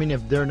 I mean,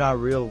 if they're not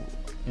real,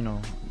 you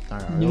know, they're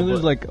not You real, know, there's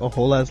but- like a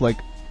whole ass like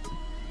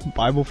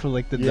Bible for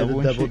like the yeah, devil the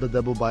and devil, shit. the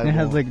devil Bible. And it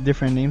has like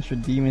different names for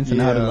demons and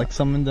how to Yeah. like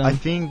summon them. I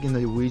think in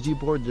the Ouija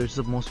board, there's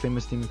the most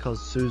famous demon called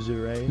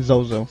Suzu, right?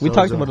 Zozo. We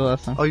talked Zozo. about it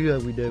last time. Oh yeah,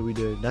 we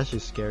did. That's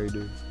just scary,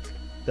 dude.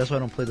 That's why I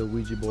don't play the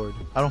Ouija board.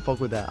 I don't fuck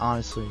with that,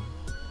 honestly.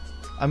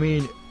 I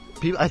mean,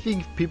 I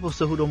think people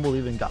still who don't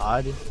believe in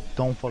God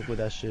don't fuck with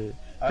that shit.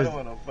 I don't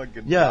want to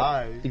fucking Yeah,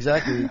 die.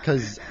 exactly.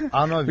 Because I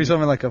don't know if Be you,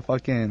 something like a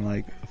fucking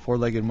like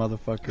four-legged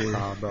motherfucker.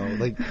 nah, bro.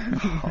 Like,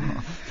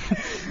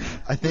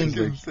 I think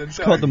It's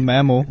called the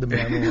mammal. the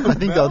mammal. I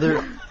think the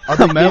other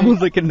The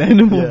mammal's like an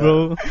animal, Yeah.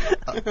 bro.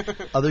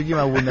 other game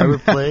I will never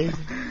play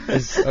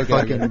is fucking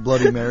okay.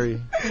 Bloody Mary.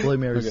 Bloody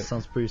Mary Okay.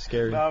 sounds pretty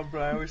scary. Nah,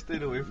 bro, I always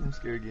stayed away from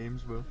scary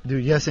games, bro.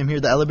 Dude, yeah, same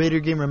here. The elevator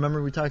game.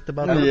 Remember we talked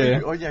about it?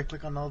 Yeah. Oh yeah,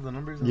 click on all the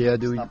numbers. And Yeah,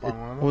 dude, Stop on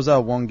one of What them. was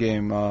that one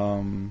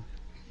game?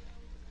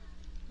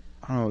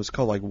 I don't know. It's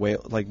called like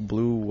whale, like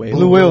Blue Whale.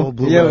 Blue whale.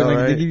 Blue yeah, whale, like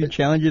they right? give you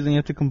challenges and you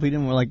have to complete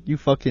them, or like you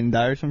fucking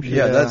die or some shit.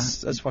 Yeah, Yeah.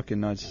 that's fucking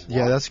nuts.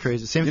 Yeah, that's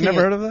crazy. Same You thing.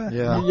 never heard of that?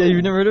 Yeah. Yeah,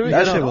 you've never heard of it?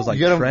 That shit was like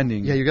You gotta-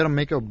 trending. Yeah, you gotta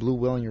make a blue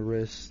whale on your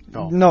wrist.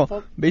 Oh, No,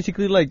 fuck.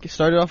 basically like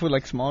started off with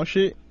like small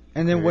shit,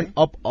 and then Okay. went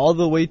up all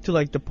the way to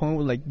like the point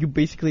where like you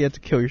basically had to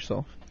kill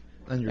yourself.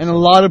 And, And a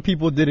lot of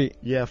people did it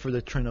Yeah, for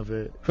the trend of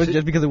it.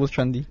 just because it was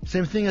trendy.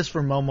 Same thing as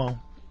for Momo.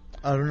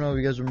 I don't know if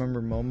you guys remember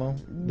Momo.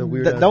 The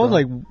weird. That ass was dog.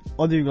 like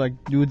other like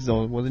dudes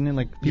though, wasn't it?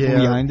 Like people Yeah.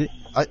 behind it,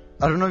 I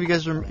don't know if you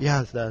guys remember.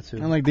 Yeah, it's that too.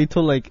 and like they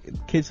told like kids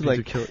to Kids like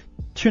would kill-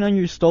 turn on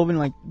your stove and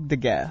like the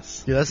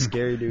gas, Yeah, that's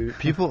scary, dude.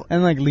 People.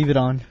 and like leave it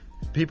on.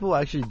 people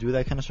actually do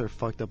that kind of stuff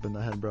fucked up in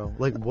the head, bro.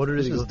 Like, what are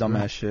This they is go through?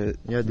 dumbass shit.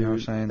 Yeah, dude. You know what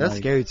I'm saying? That's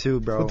Like, scary too,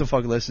 bro. Who the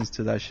fuck listens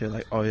to that shit?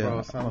 Like, oh yeah, Bro, I'm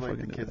it sounds like the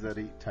fucking kids that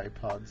eat Tide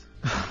Pods.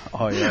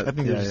 Oh yeah, I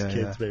think yeah, they're just yeah,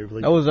 kids, yeah. baby.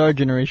 Like, That was our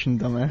generation,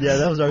 dumbass. yeah,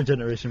 that was our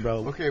generation,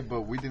 bro. Okay,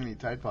 but we didn't eat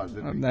Tide Pods,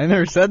 did we? I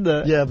never said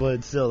that. Yeah,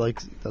 but still, like,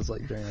 that's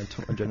like during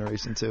our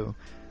generation too.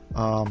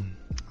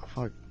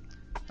 Fuck.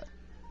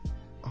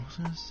 I was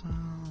gonna say,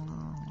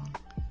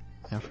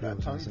 yeah, I forgot what I That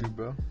was tongue, gonna say. dude,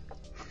 bro.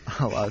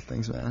 A lot of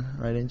things, man.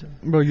 Right, Angel?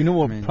 Bro, you know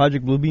what I mean-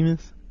 Project Bluebeam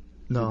is?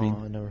 No, Bean.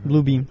 I never heard.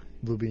 Blue beam.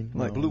 Blue bean.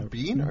 Like No, Blue never.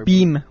 bean or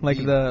Beam, like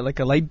Beam. like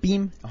a light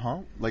beam. Uh huh.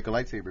 Like a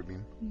lightsaber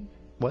beam.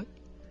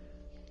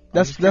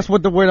 That's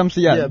what the word I'm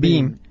saying. Yeah,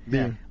 beam.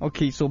 Beam.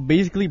 Okay, so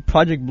basically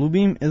Project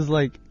Bluebeam is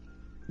like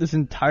this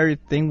entire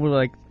thing where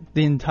like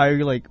the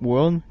entire like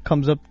world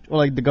comes up, or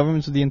like the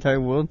governments of the entire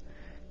world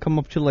come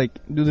up to like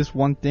do this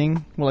one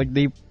thing where like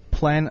they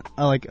plan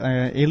like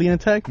an alien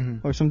attack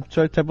Mhm. or some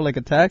sort of type of like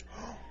attack,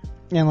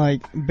 and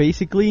like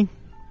basically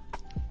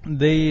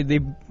they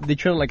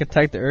try to like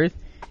attack the Earth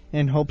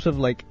in hopes of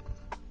like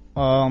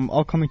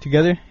all coming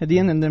together at the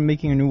end and then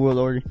making a new world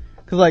order.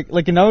 Cause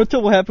like in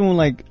Naruto, what happened when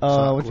like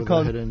So, what's it with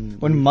called? the hidden-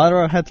 When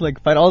Madara had to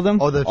like fight all of them,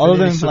 Oh, the all of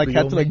them Infinity like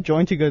had to Tsukuyomi? like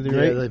join together, Yeah,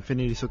 right? the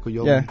Infinity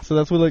Tsukuyomi. Yeah, so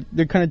that's what like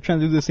they're kind of trying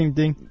to do the same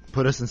thing.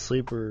 Put us in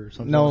sleep or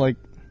something. No, like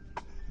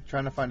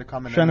Trying to find a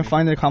common trying to enemy.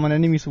 find a common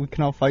enemy so we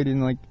can all fight it.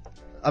 And like,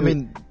 I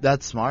mean,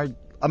 that's smart.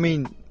 I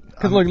mean,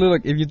 cause like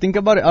look, if you think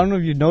about it, I don't know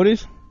if you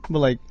noticed, but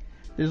like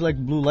there's like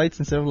blue lights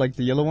instead of like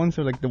the yellow ones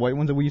or like the white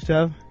ones that we used to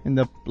have in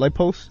the light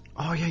posts.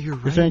 oh yeah, you're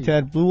We're starting right. to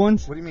add blue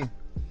ones. What do you mean?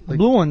 Like-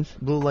 Blue ones.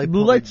 Blue light.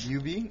 Blue pulse. lights.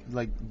 Like UV?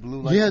 Like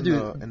blue lights Yeah, in,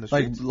 dude. in the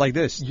Like streets?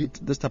 this, You-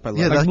 this type of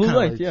Yeah, light. Like that's blue kinda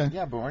lights, like- yeah.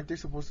 Yeah, but aren't they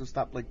supposed to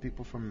stop like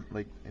people from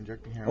like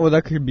injecting heroin? Oh,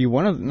 that could be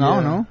one of them. I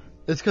don't Yeah. know.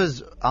 It's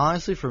because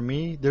honestly, for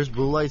me, there's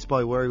blue lights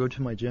by where I go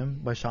to my gym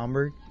by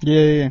Schaumburg.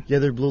 Yeah. Yeah,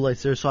 there are blue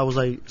lights there. So I was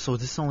like, so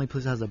this is the only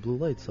place that has a blue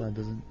light. So it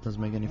doesn't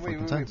make any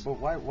fucking sense. But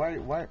why,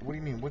 what do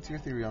you mean? What's your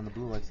theory on the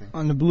blue lights thing?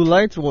 On the blue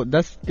lights, well,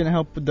 that's gonna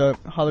help with the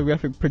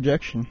holographic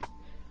projection.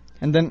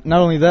 And then not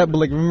only that, but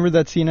like remember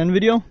that CNN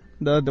video,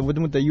 the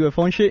one with the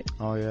UFO and shit.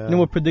 Oh yeah. You know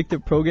what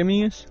predictive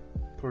programming is?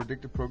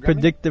 Predictive programming?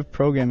 Predictive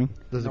programming.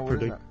 Does No, it what is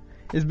predict?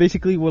 that? It's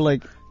basically where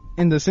like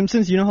in The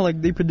Simpsons, you know how like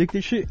they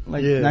predicted shit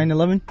like Yeah.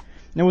 9/11.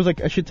 There was like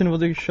a shit ton of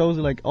other shows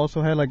that like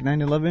also had like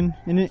 9/11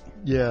 in it.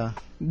 Yeah.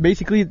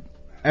 Basically,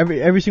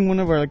 every single one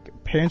of our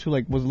like parents who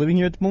like was living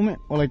here at the moment,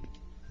 or like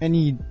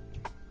any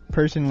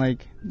person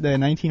like the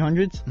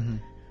 1900s, Mhm.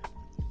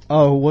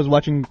 who was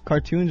watching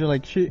cartoons or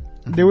like shit,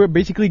 they Mhm. were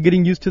basically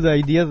getting used to the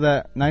idea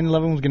that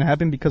 9/11 was gonna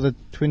happen because the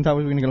twin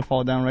towers were gonna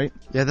fall down, right?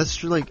 Yeah, that's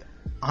true. Like,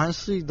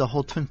 honestly, the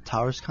whole Twin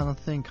Towers kind of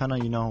thing, kind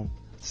of,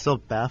 still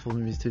baffles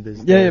me to this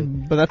Yeah, day.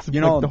 but that's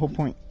You like, know, the whole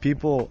point.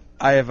 People,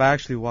 I have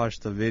actually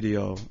watched a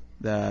video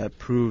that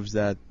proves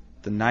that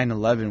the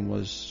 9/11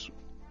 was,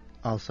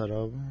 I'll set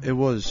up. it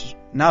was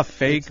not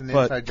fake, It's an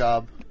but inside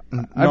job. I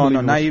no, believe no,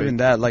 it not was even fake.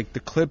 that. Like the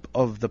clip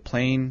of the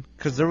plane,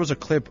 because there was a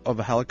clip of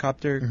a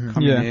helicopter Mhm.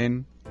 coming Yeah.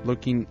 in,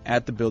 looking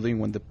at the building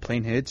when the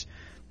plane hits.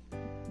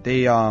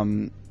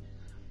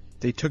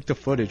 They took the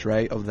footage,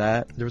 right, of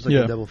that. There was like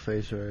Yeah. a double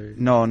face, right?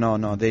 No.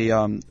 They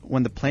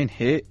when the plane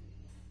hit,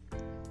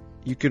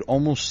 you could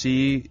almost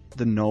see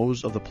the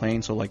nose of the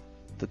plane, so like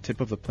the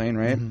tip of the plane,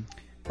 right, Mhm.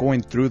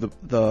 going through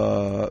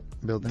the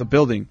Building. the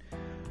building.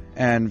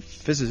 And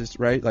physicists,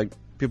 right, like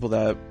people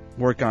that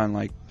work on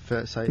like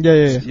Site.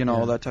 Yeah. you know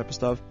all that type of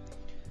stuff.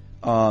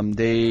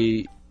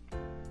 They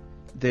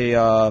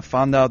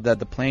found out that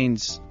the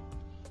planes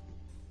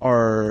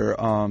are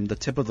the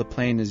tip of the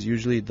plane is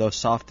usually the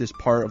softest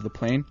part of the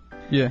plane,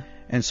 Yeah.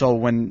 and so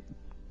when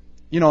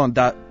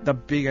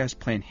that big ass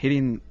plane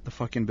hitting the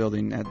fucking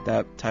building at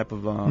that type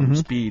of Mhm.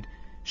 speed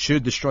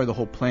should destroy the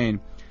whole plane.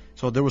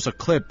 So there was a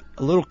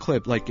little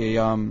clip, like a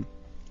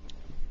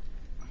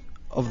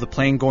of the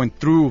plane going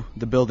through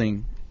the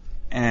building,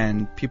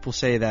 and people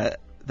say that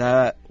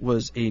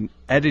was an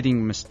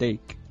editing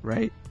mistake,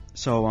 right?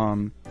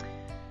 So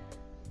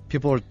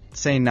people are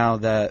saying now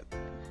that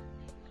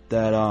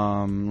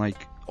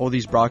like all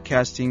these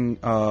broadcasting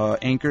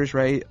anchors,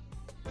 right,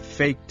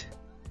 faked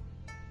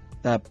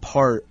that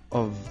part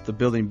of the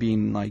building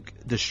being like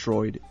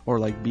destroyed or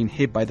like being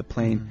hit by the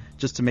plane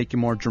just to make it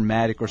more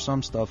dramatic or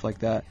some stuff like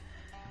that.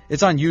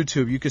 It's on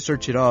YouTube. You could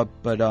search it up,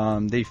 but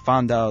they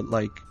found out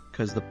like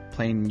because the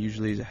plane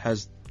usually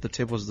has the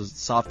tip was the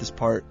softest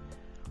part,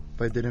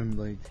 But it didn't,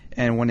 like...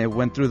 and when it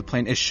went through the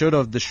plane, it should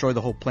have destroyed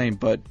the whole plane,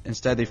 but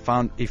instead they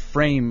found a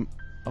frame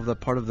of the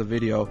part of the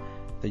video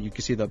that you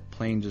could see the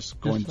plane just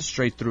going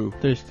straight through.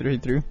 There's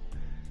straight through.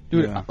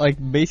 Dude, Yeah. like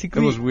It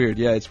basically, was weird.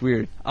 Yeah, it's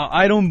weird.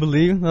 I don't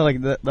believe that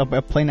like that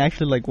a plane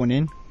actually like went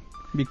in,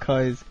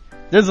 because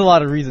there's a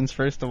lot of reasons.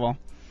 First of all,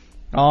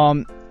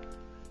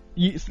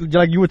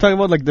 you were talking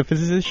about like the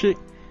physicist shit.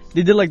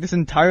 They did like this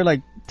entire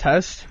like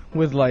test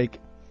with like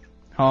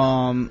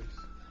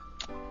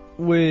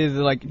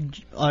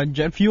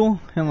jet fuel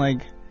and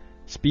like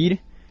speed.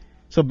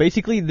 So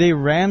basically, they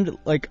rammed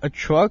like a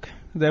truck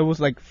that was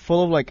like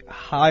full of like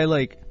high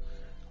like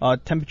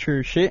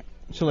temperature shit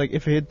So like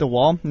if it hit the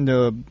wall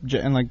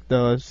and like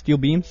the steel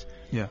beams,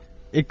 Yeah.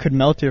 it could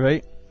melt it,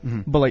 right?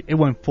 Mhm. But like it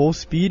went full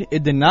speed.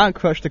 It did not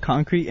crush the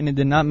concrete and it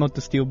did not melt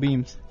the steel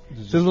beams.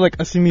 So it was like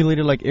a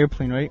simulated like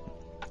airplane, right?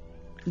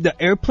 The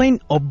airplane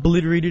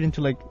obliterated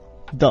into like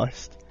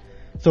dust.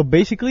 So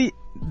basically,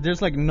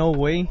 there's like no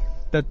way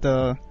that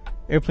the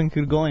airplane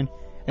could go in.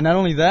 And not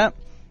only that,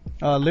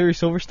 Larry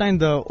Silverstein,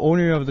 the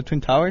owner of the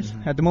Twin Towers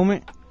at the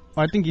moment,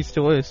 I think he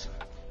still is.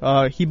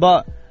 He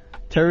bought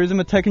terrorism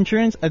attack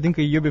insurance, I think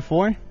a year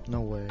before.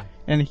 No way.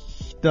 And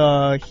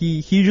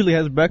he usually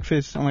has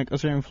breakfast on like a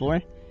certain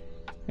floor,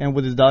 and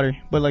with his daughter.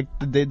 But like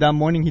that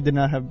morning, he did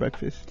not have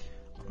breakfast.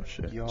 Oh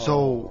shit. Yo.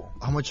 So,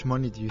 how much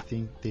money do you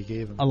think they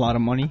gave him? A lot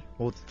of money.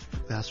 Well,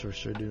 that's for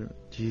sure, dude.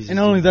 Jesus. And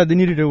not only that, they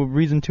needed a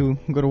reason to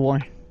go to war.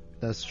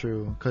 That's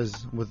true.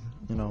 Because with,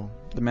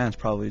 The man's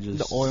probably just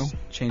The oil.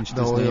 changed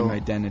The his name, oil.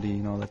 identity,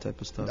 and all that type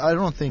of stuff. I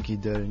don't think he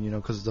did,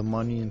 because the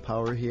money and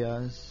power he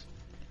has.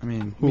 I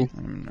mean, Who?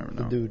 I never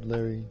The know. dude,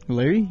 Larry.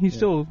 Larry, he's Yeah.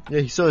 still. Yeah,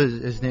 he still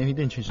his name. He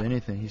didn't change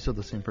anything. He's still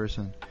the same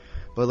person.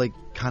 But like,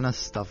 kind of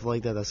stuff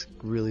like that's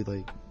really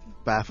like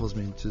baffles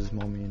me to this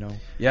moment.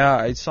 Yeah,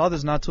 I saw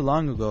this not too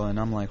long ago, and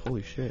I'm like,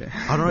 holy shit.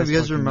 I don't know if That's you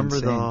guys fucking remember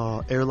insane.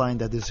 the airline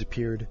that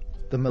disappeared,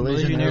 the Malaysian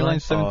Malaysian airline.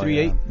 Airlines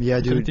 738. Yeah,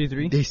 dude.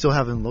 733. They still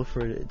haven't looked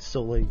for it. It's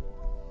still like,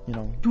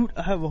 Dude,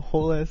 I have a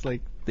whole ass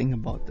like thing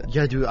about that.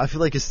 Yeah, dude. I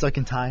feel like it's stuck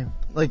in time.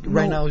 Like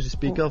right No. now, as you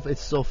speak of,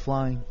 it's still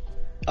flying.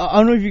 I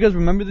don't know if you guys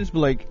remember this, but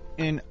like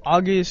in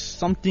August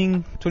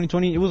something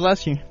 2020, it was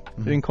last year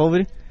during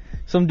COVID.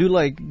 Some dude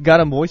like got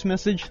a voice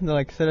message that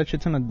like said a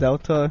shit ton of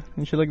Delta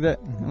and shit like that,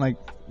 and like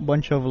a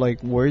bunch of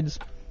like words,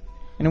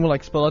 and it would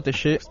like spell out the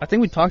shit. I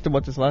think we talked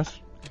about this last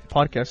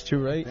podcast too,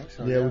 right?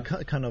 Yeah, we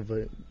kind of.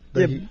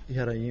 Yeah. He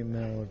had an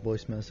email or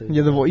voice message.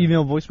 Yeah, the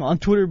email voicemail on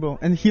Twitter, bro.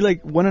 And he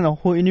like went on a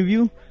whole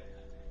interview,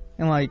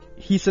 and like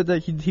he said that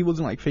he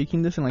wasn't like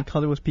faking this, and like how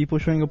there was people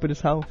showing up at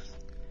his house,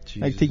 like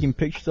Jesus. taking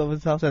pictures of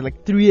his house at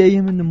like 3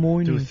 a.m. in the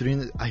morning.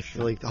 Dude, I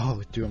feel like,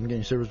 dude, I'm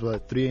getting shivers,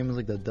 but 3 a.m. is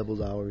like the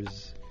devil's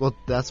hours. Well,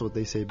 that's what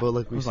they say, but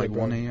like It we was said, like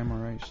bro, 1 a.m.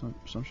 alright,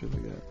 some shit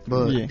like that.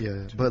 But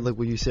Yeah. but like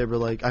what you said, bro,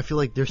 like I feel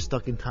like they're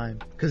stuck in time,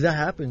 cause that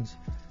happens.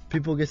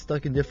 People get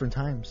stuck in different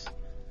times.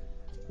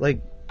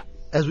 Like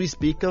as we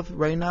speak of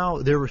right now,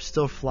 they were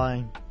still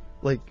flying.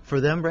 Like for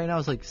them right now,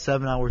 it's like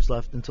 7 hours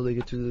left until they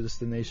get to the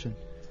destination.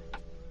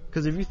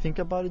 Cause if you think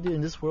about it, dude,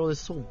 in this world, it's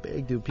so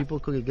big, dude. People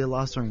could get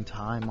lost during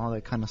time, all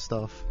that kind of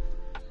stuff.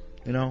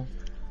 It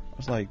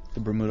was like the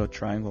Bermuda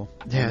Triangle.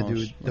 Yeah, almost,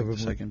 dude, like the the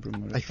second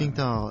Bermuda. I think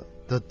Triangle.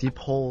 the deep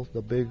hole,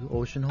 the big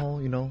ocean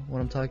hole, you know what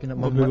I'm talking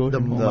about? The big The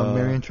ocean hole.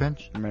 Mariana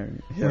Trench?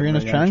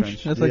 Mariana's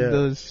Trench. That's like Yeah.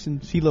 the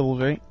sea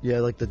levels, right? Yeah,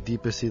 like the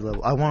deepest sea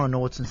level. I want to know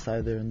what's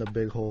inside there in the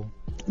big hole.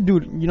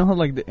 Dude, you know how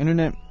like the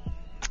internet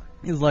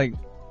is like,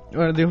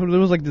 there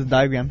was like this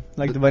diagram,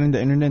 like dividing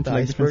the internet into the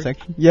like different iceberg?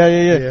 sections. Yeah.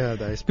 Yeah,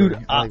 the iceberg.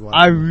 Dude, like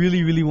I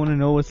really want to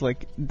know what's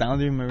like down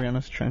there in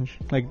Mariana's Trench,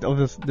 like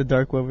the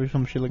dark web or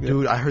some shit like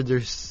Dude, I heard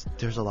there's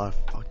a lot of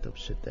fucked up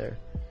shit there.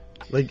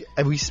 Like,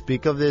 if we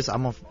speak of this,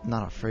 I'm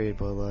not afraid,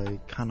 but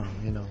like, kind of,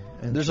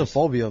 And There's a just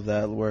phobia of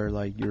that where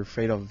like you're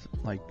afraid of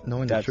like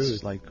knowing the that's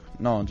truth. like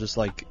no, just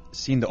like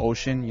seeing the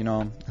ocean.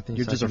 I think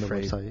you're just it's like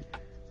afraid. the website.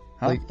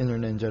 Huh? Like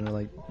internet in general,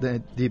 like the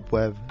deep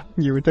web. that.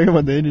 Yeah, we're talking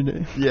about the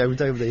internet. Yeah, we're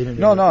talking about the internet.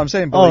 No, I'm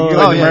saying, but Oh, like, oh,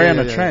 like the yeah,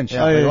 Mariana yeah. Trench,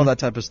 Yeah. like, Oh, yeah. all that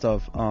type of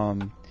stuff.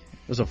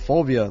 There's a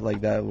phobia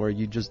like that where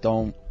you just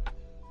don't.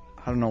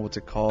 I don't know what's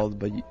it called,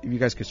 but you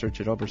guys could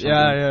search it up or something.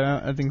 Yeah,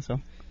 I think so.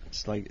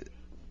 It's like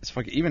it's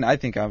fucking. Even I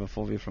think I have a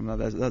phobia from that.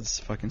 That's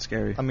fucking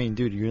scary. I mean,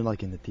 dude, you're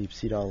like in the deep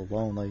sea all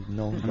alone, like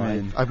no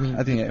life. I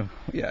think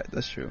yeah,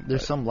 that's true.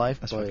 there's but some life,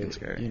 that's but fucking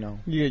scary.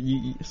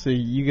 So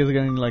you guys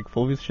got any like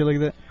phobias, shit like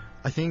that?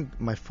 I think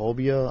my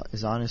phobia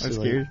is honestly Are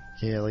like, scared?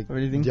 yeah, like Or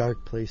anything?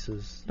 dark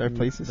places. Dark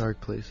places? Dark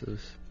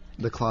places.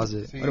 The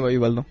closet. See, What about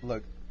you, Waldo?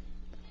 Look,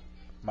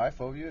 my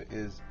phobia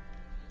is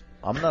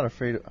I'm not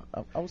afraid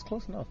of, I was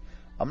close enough.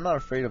 I'm not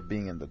afraid of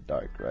being in the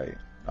dark, right?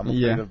 I'm afraid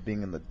Yeah. of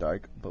being in the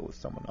dark, but with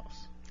someone else.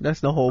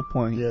 That's the whole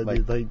point. Yeah, Like-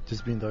 dude, like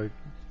just being dark.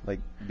 Like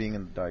being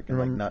in the dark and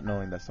like Remember- not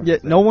knowing that Yeah,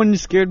 someone's no there. one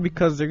is scared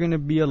because they're gonna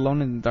be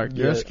alone in the dark.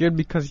 You're Yeah. scared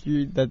because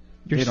you're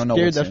They don't know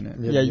scared what's that in it.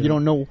 Yeah, yeah, yeah. you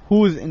don't know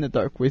who's in the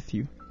dark with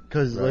you.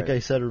 Cause like Right. I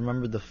said,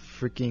 remember the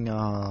freaking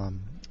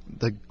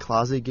the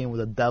closet game with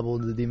the devil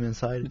and the demon The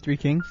inside? Three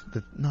Kings.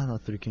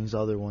 Not Three Kings, the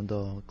other one,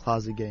 the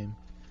closet game.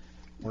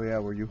 Oh yeah,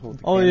 where you hold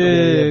the Oh, candle.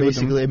 yeah, with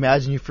basically,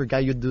 imagine you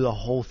forgot you do the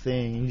whole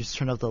thing and you just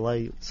turn off the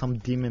light. Some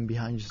demon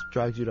behind you just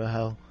drags you to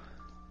hell.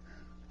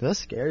 That's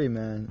scary,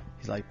 man.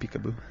 He's like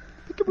peekaboo.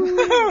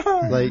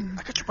 Like,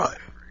 I got your butt.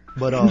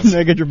 but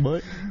I got your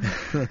butt.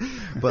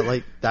 but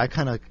like that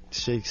kind of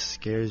shit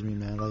scares me,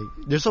 man. Like,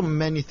 there's so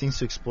many things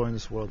to explore in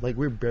this world. Like,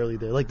 we're barely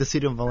there. Like the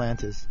city of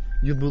Atlantis.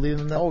 You believe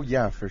in that? Oh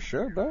yeah, for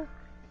sure, bro.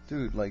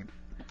 Dude, like,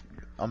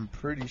 I'm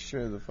pretty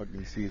sure the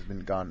fucking sea has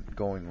been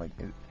going like,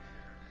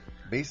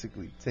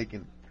 basically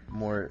taking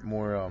more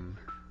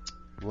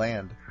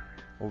land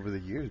over the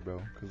years,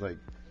 bro. Cause like,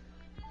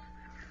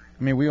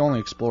 I mean, we only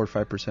explored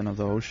 5% of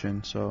the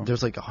ocean, so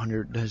There's like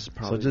 100. There's so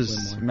probably just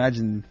way more.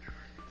 imagine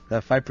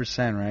that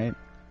 5%, right?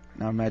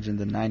 Now imagine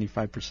the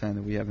 95%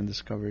 that we haven't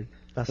discovered.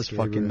 That's scary,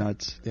 fucking bro.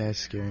 nuts. Yeah, it's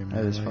scary, man.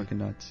 That is Like, fucking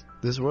nuts.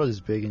 this world is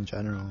big in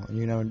general. And,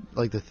 you know,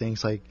 like the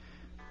things like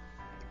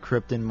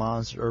cryptid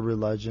monsters, urban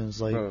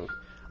legends. Like, Bro,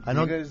 I do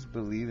know you guys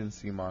believe in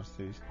sea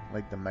monsters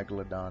like the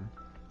megalodon?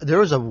 there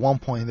was at one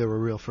point they were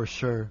real for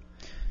sure.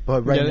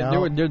 But right yeah,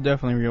 now. they're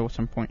definitely real at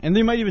some point, and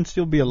they might even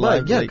still be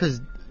alive. But, yeah, like-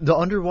 because the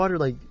underwater,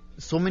 like,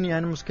 so many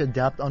animals could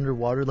adapt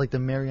underwater, like the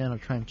Mariana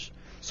Trench.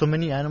 So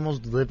many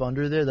animals live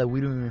under there that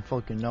we don't even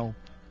fucking know.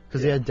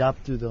 Because they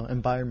adapt to the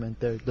environment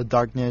there, the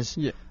darkness,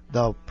 Yeah.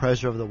 the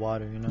pressure of the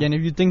water, you know? Yeah, and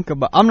if you think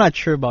about, I'm not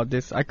sure about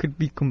this. I could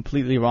be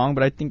completely wrong,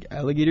 but I think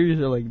alligators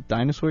are like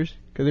dinosaurs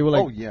because they were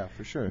like Oh yeah,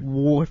 for sure.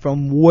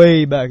 from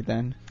way back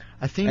then,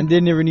 I think and they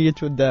never needed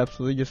to adapt,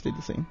 so they just stayed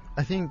the same.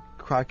 I think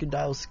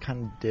crocodiles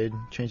kind of did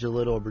change a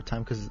little over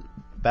time because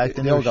back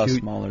then They they all were got huge.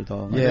 smaller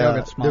though. they all Yeah,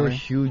 got they smaller. were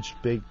huge,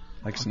 big.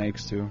 Like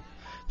snakes too.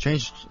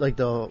 Changed like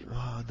the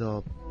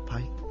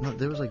no,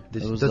 there was like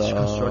this It was, Dutch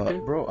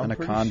constructed. Bro, I'm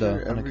Anaconda.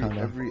 pretty sure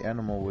Anaconda. every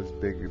animal was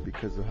bigger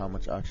because of how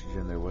much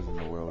oxygen there was in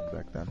the world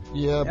back then.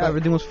 Yeah, Yeah,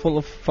 everything was full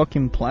of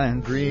fucking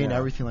plants. green, Yeah.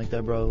 everything like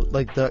that, bro.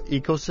 Like the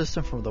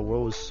ecosystem from the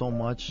world was so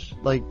much.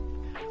 Like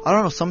I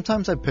don't know.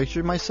 Sometimes I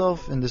picture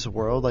myself in this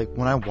world. Like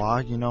when I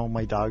walk, you know,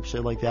 my dog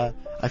shit like that.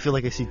 I feel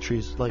like I see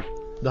trees. Like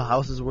the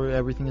houses where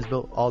everything is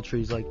built, all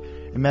trees. Like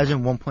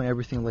imagine one point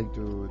everything like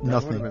Dude, that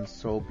Nothing. would have been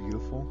so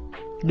beautiful.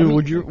 Dude, I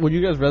mean- would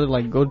you guys rather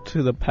like go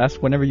to the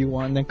past whenever you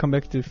want, and then come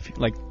back to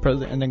like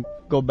present, and then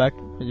go back?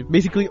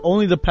 Basically,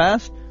 only the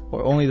past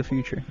or only the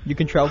future. You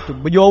can travel to,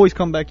 but you always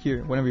come back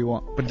here whenever you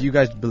want. But do you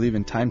guys believe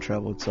in time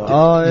travel itself?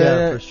 Oh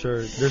yeah, for sure.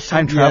 There's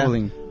time some,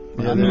 traveling.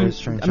 Yeah, I there mean, is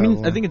time I mean,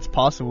 travel. I think it's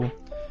possible,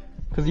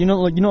 because you know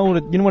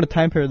what a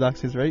time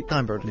paradox is, right?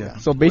 time bird. Yeah. Yeah.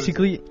 So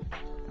basically,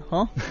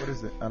 huh? What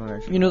is it? I don't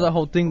actually. You know that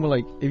whole thing where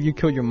like if you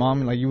killed your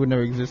mom, like you would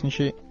never exist and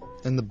shit.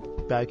 In the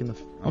back in the.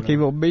 Okay,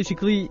 well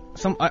basically,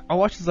 I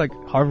watched this like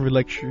Harvard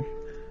lecture,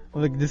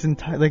 of, like this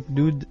entire like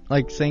dude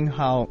like saying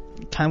how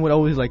time would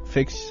always like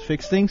fix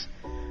things.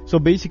 So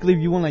basically, if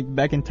you went like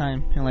back in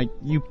time and like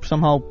you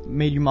somehow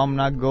made your mom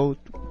not go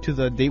to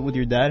the date with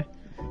your dad,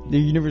 the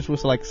universe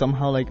was like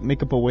somehow like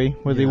make up a way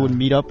where they Yeah. would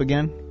meet up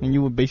again, and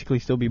you would basically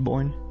still be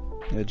born.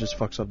 It just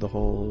fucks up the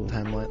whole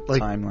timeline.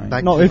 Like timeline.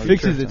 back No, to it the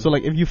fixes future. it. So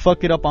like if you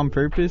fuck it up on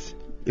purpose,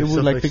 it It would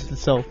still like fixes fix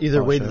itself.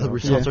 Either Oh, way, shit. the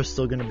results Yeah. are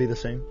still gonna be the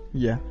same.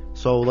 Yeah.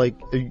 So like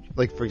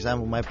for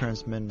example, my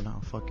parents met in a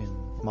fucking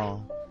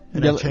mall,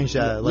 and Yeah, I changed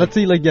that. let's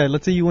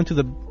say you went to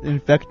the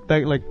back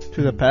like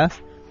to the past,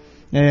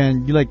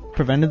 and you like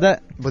prevented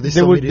that. but They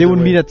still would either way.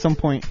 meet at some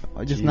point,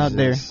 just not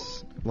there.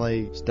 Jesus.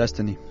 Like it's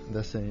destiny.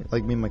 that's it.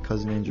 Like me and my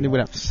cousin Angel. They would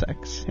have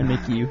sex and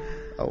make you.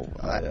 Oh,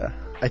 Yeah.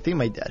 I think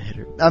my dad hit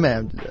her. I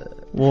mean,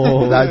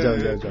 Whoa. that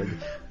joke.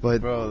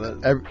 But Bro,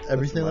 that,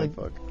 everything that's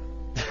like. fuck.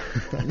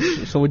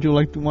 So would you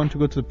want to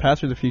go to the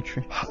past or the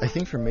future? I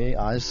think for me,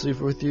 honestly,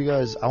 with you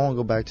guys, I want to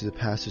go back to the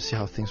past to see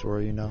how things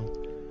were. You know,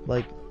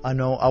 like I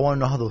want to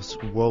know how this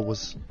world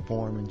was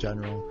formed in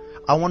general.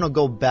 I want to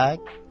go back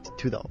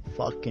to the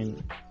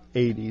fucking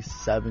 80s,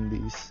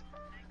 70s.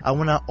 I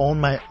want to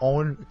own my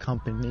own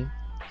company.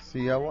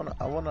 See, I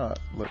wanna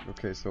look.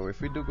 Okay, so if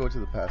we do go to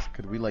the past,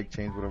 could we like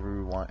change whatever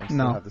we want and still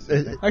No. have the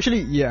same thing?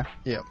 Actually, yeah.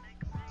 Yeah.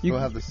 You, Still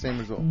have the same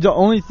result. the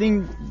only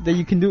thing that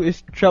you can do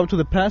is travel to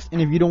the past, and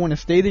if you don't want to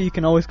stay there, you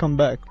can always come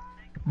back.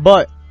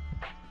 But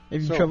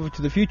if you So- travel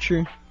to the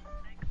future,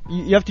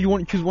 you have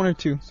to choose one or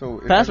two. So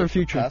if Past I or go to the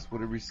future? Past,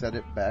 would it reset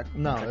it back?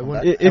 No, once I it come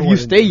wouldn't. back? If you wouldn't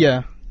stay, do-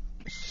 yeah.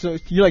 So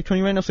you're like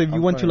 20 right now. So if you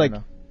I'm went to 20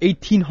 like right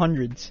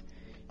 1800s,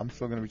 I'm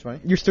still gonna be 20.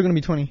 you're still gonna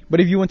be 20.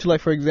 But if you went to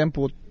like, for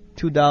example,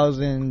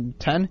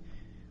 2010,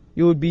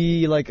 you would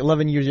be like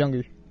 11 years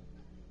younger.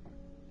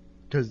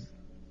 Cause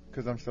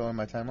Because I'm still in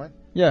my timeline.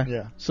 Yeah.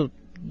 yeah. So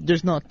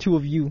there's not two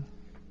of you.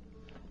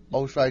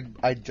 Oh, so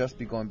I'd just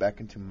be going back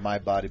into my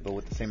body, but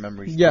with the same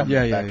memories. Yeah. from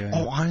Yeah, back yeah, then. yeah.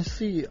 Oh,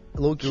 honestly,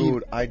 low key.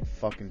 Dude, I'd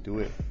fucking do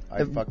it.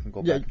 I'd Uh, fucking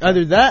go Yeah, back.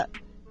 either that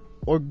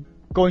or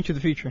going to the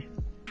future.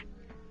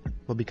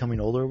 But becoming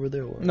older over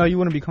there. Or? No, you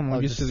wouldn't become Oh,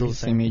 like just just still the the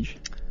same same. age.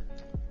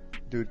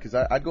 Dude, because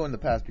I'd go in the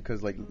past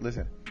because like,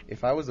 listen,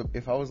 if I was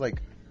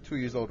like 2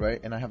 years old, right,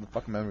 and I have the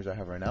fucking memories I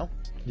have right now,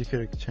 You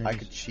could change. I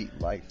could cheat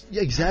life.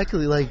 Yeah,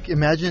 exactly. Like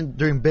imagine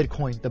during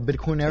Bitcoin, the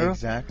Bitcoin era.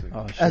 Exactly.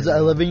 Oh, shit. As an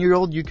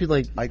 11-year-old, you could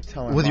like. I'd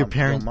tell my With your mom,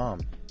 parent- "Yo, mom,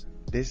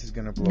 this is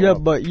gonna blow Yeah,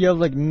 up." but you have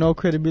like no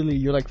credibility.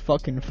 You're like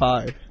fucking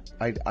 5.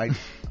 I'd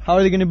How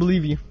are they gonna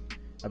believe you?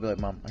 be like,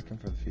 "Mom, I come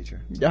from the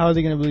future." How are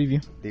they gonna believe you?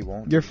 They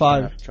won't. You're They're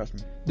gonna 5. have to trust me.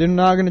 They're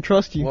not gonna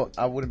trust you. Well,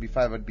 I wouldn't be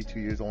 5. I'd be 2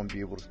 years old and be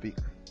able to speak.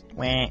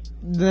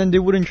 Then they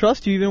wouldn't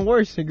trust you even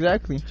worse.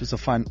 Exactly. Just to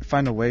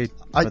find a way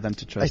I- for them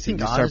to trust think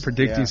you. You start honest-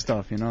 predicting yeah.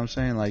 stuff. You know what I'm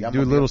saying? Like Yeah, I'm do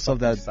gonna be little a stuff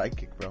fucking that.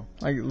 psychic, bro.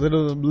 Like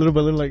little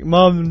by little, like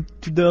Mom,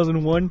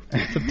 2001,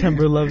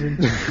 September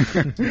 11th.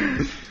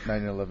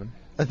 9/11.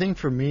 I think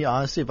for me,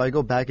 honestly, if I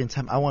go back in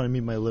time, I want to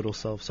meet my little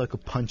self so I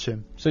could punch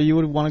him. So you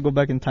would want to go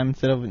back in time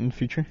instead of in the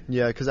future?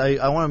 Yeah, because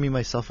I want to meet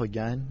myself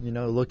again. You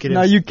know, look at him.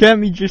 No, you can't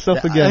meet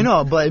yourself again. I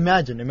know, but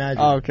imagine.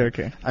 Oh,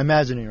 okay. I'm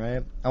imagining,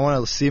 right? I want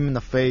to see him in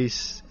the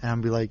face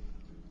and be like,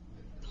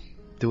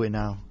 do it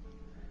now.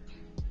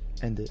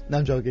 end it. No,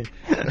 I'm joking.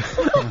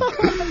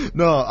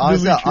 No,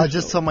 honestly, Delete I'll yourself.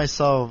 just tell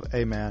myself,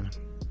 hey man,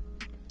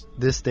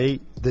 this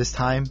date, this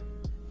time,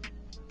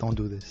 don't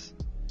do this.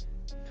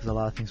 Because a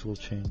lot of things will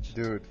change.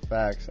 Dude,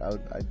 facts.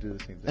 I'd do the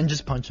same thing. And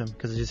just punch him,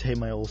 because I just hate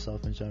my old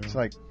self in general. It's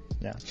like,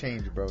 Yeah.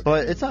 change, bro.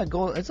 But it's not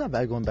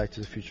bad going back to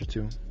the future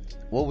too.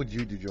 What would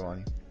you do,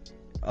 Giovanni?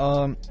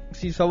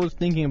 See, so I was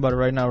thinking about it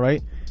right now,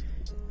 right?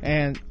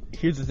 And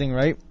here's the thing,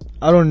 right?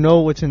 I don't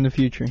know what's in the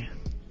future.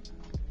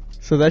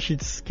 So that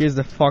shit scares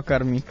the fuck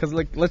out of me. Cause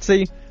like, let's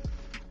say,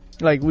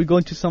 like we go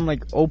into some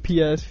like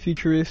OPS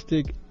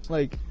futuristic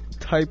like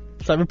type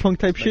cyberpunk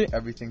type Like shit.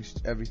 everything's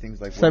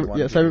like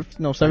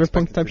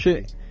Cyberpunk type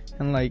shit.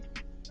 And like,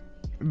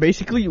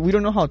 basically, we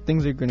don't know how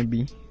things are gonna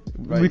be.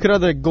 Right. We could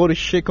either go to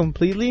shit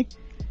completely.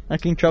 I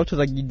can travel to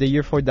like the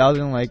year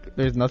 4000, like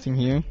there's nothing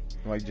here,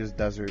 Like just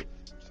desert.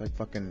 It's like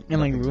fucking.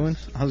 and like nothing.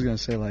 ruins. I was gonna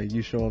say like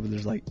you show up and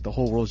there's like the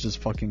whole world's just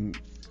fucking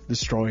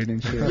destroyed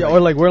and shit. Yeah, or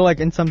like we're like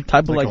in some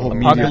type of Like like a whole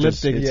media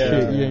apocalyptic just-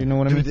 shit. Yeah, you know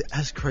what I mean? Dude,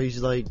 that's crazy.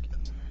 Like,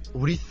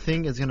 what do you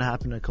think is gonna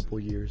happen in a couple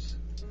of years?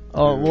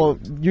 Oh well,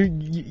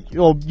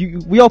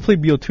 we all play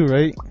BO2,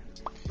 right?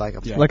 Like,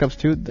 Yeah. Black Ops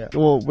 2. Yeah.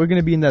 Well, we're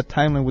gonna be in that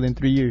timeline within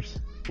 3 years.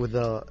 with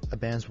the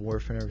advanced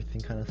warfare and everything,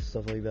 kind of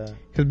stuff like that.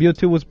 Because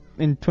BO2 was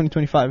in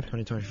 2025.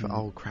 2025.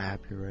 Oh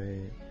crap, you're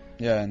right.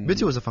 Yeah, and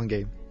BO2 was a fun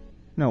game.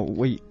 No,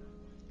 wait.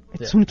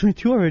 It's Yeah.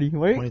 2022 already,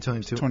 right?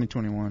 2022.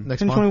 2021.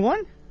 Next month.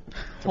 2021?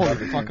 Holy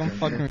Probably fuck, I'm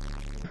 2022.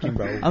 fucking...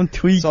 Bro. I'm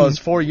tweaking. So it's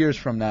 4 years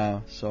from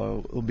now,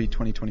 so it'll be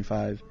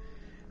 2025.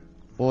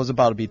 Well, it's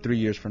about to be 3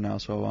 years from now,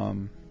 so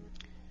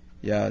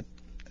yeah,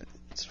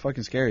 it's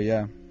fucking scary.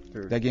 Yeah,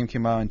 Dude. that game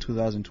came out in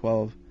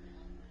 2012.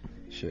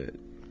 Shit,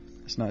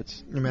 it's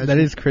nuts. Imagine, That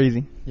is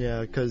crazy.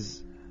 Yeah,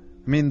 because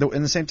I mean,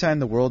 in the same time,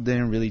 the world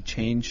didn't really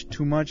change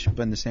too much,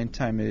 but in the same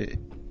time,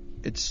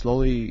 it's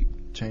slowly.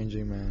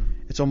 changing, man.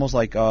 It's almost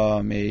like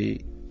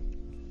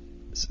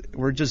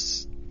we're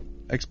just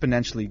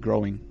exponentially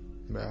growing,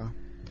 Yeah.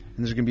 and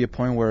there's gonna be a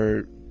point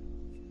where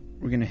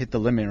we're gonna hit the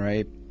limit,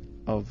 right,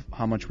 of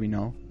how much we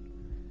know,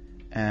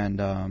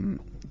 and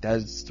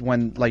that's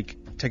when like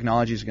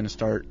technology is gonna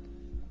start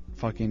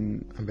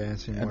fucking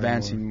Advancing. more and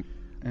advancing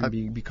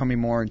and becoming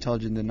more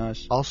intelligent than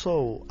us, more.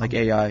 Also, like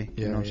AI. yeah,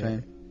 You know what I'm yeah.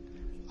 saying?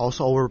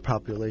 Also,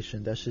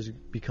 overpopulation. That's just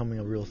becoming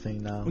a real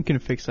thing now. We can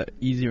fix that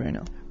easy right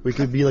now. We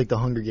could be like the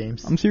Hunger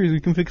Games. I'm serious, we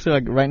can fix it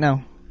like right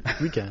now.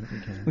 We can.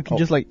 We can Oh.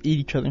 just like eat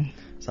each other.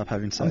 Stop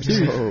having I'm sex.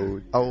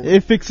 serious. Oh,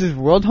 It fixes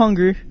world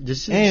hunger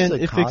just and a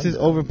it fixes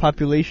condom.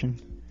 overpopulation.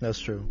 That's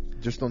true.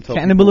 Just don't tell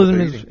Cannibalism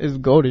people what is, they're is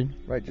goaded.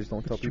 eating. Right. Just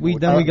don't tell people. We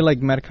what then they're we get like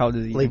mad cow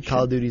disease. Like and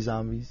Call of shit. Duty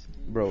Zombies.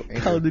 Bro,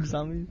 Call of Duty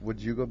zombies. would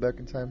you go back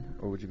in time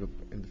or would you go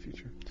in the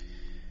future?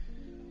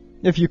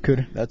 If you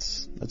could.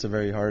 That's a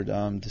very hard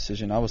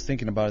decision. I was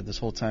thinking about it this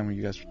whole time when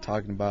you guys were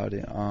talking about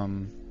it.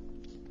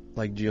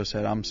 Like Gio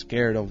said, I'm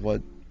scared of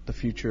what the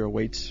future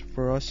awaits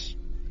for us.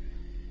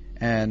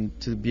 And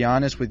to be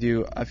honest with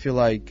you, I feel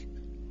like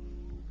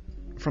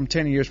from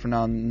 10 years from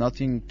now,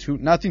 nothing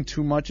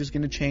too much is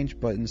going to change.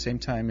 But in the same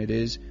time, it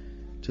is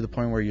to the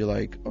point where you're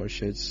like, oh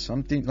shit,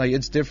 something like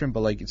it's different,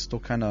 but like it's still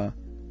kind of,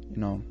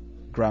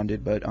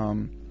 grounded. But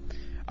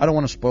I don't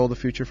want to spoil the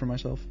future for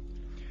myself.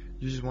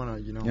 You just wanna,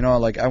 you know.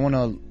 Like I want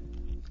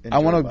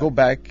to go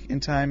back in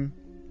time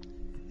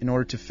in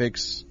order to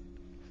fix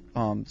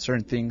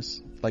certain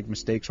things like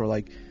mistakes or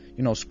like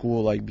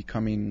school, like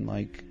becoming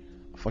like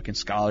a fucking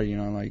scholar,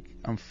 like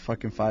I'm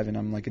fucking 5 and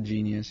I'm like a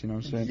genius, you know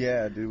what I'm saying?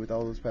 Yeah, dude, with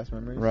all those past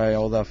memories. Right,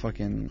 all that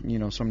fucking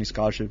so many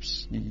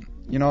scholarships,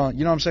 you know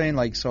what I'm saying?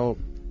 Like, so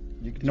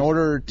You could in just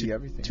order be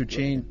everything. to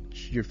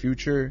change your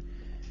future,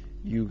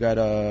 you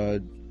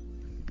gotta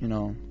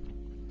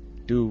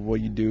do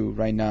what you do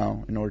right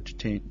now in order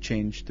to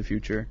change the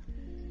future.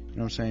 You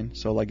know what I'm saying?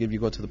 So like if you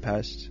go to the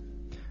past,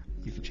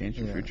 you can change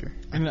your Yeah. future.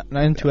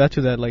 And to add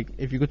to that, like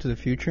if you go to the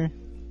future,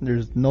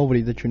 there's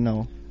nobody that you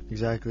know.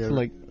 Exactly. So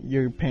like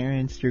your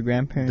parents, your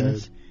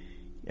grandparents,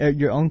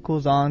 your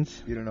uncles,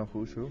 aunts. You don't know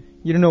who's who.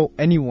 You don't know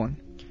anyone.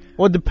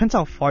 Well, it depends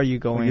how far you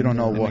go. Well, in you don't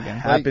know and what again.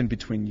 happened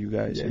between you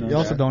guys. Yeah, you know You what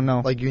also I'm don't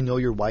know. like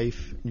your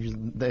wife, you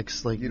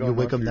next like You you, don't know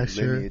wake if up your next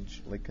year.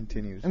 lineage like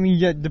continues. I mean,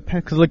 yeah, it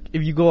depends. Cause like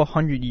if you go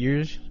 100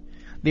 years,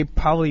 they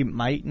probably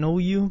might know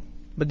you,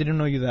 but they don't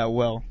know you that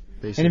well.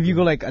 Basically. And if you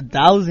go like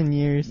 1,000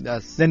 years,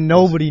 that's then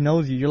nobody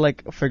knows you. You're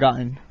like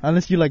forgotten,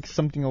 unless you like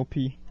something OP.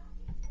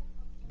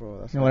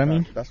 Bro, that's You know what I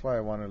mean? That's why I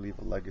want to leave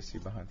a legacy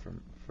behind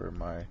for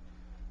my.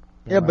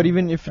 Yeah, but my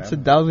even if it's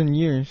family. 1,000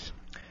 years,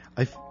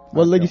 I f-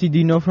 what Okay. legacy do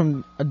you know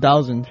from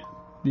 1,000?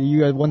 The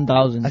year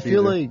 1,000. I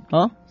feel Caesar. like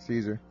Huh?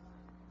 Caesar.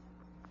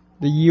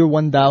 The year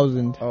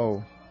 1,000.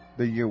 Oh,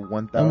 the year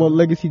 1000. And what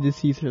legacy did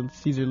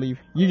Caesar leave?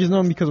 You just know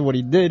him because of what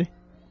he did,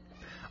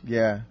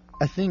 Yeah,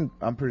 I think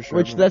I'm pretty sure.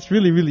 which everyone- that's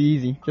really, really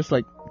easy. Just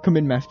like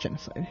commit mass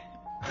genocide.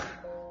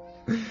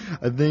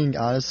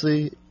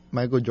 honestly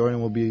Michael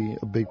Jordan will be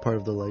a big part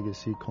of the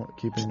legacy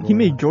keeping going. He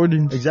made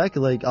Jordans.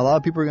 Exactly, like a lot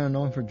of people are gonna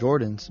know him for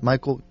Jordans.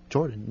 Michael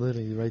Jordan,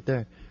 literally right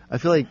there. I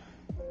feel like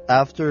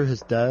after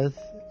his death,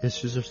 his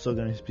shoes are still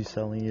gonna be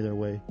selling either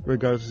way,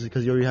 regardless,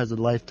 because he already has a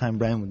lifetime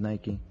brand with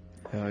Nike.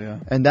 Hell yeah.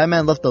 And that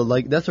man left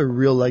that's a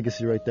real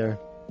legacy right there.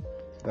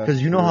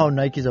 Because you know how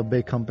Nike's a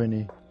big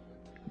company.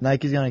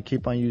 Nike's gonna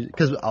keep on using.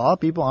 Because a lot of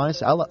people,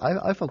 honestly,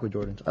 I fuck with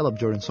Jordans. I love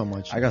Jordans so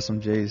much. I got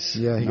some J's.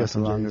 Yeah, he not got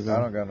some so long J's. ago. I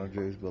don't got no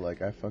J's, but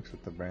like I fucks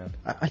with the brand.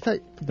 I thought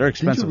They're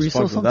expensive you as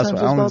fuck. resell Though. That's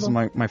sometimes why as well, was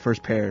though? my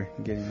first pair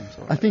getting them.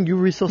 So I think you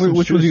resell Wait, some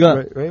which shoes, ones you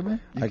got? right, man?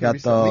 You I can got the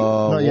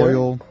resell me? yeah.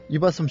 Royal You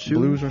bought some shoes.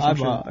 Blues or some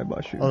shit. I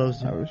bought shoes. Oh,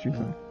 those- I was shoes.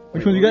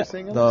 Which Wait, ones you what got? were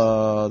saying,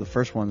 Alex? The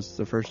first ones,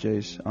 the first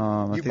J's.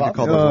 I You think they bought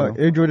called them? the Royal.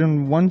 Air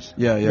Jordan ones.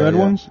 Yeah, yeah, Red yeah.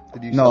 ones.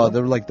 Did you No, sell them?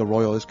 they're like the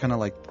Royal. It's kind of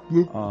like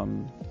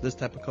this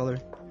type of color.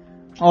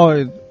 Oh,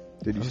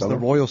 Did you It's sell the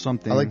them? Royal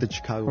something. I like the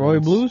Chicago Royal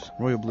ones. Blues.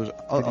 Royal Blues.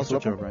 I'll you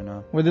switch flip it up right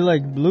now. Were they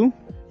like blue?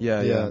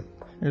 Yeah, Yeah.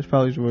 yeah. It's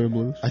probably Royal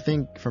Blues. I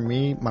think for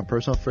me, my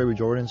personal favorite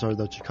Jordans are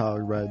the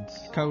Chicago Reds.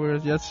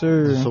 Cowboys, yes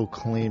They're sir. so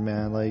clean,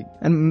 man. Like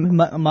And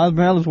Miles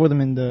Morales wore them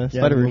in the yeah,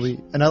 Spider-Verse. movie.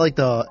 And I like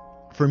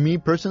for me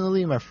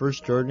personally, my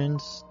first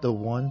Jordans, the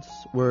ones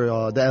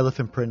were the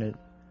elephant printed.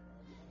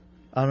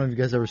 I don't know if you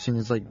guys ever seen.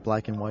 It's like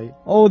black and white.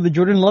 Oh, the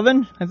Jordan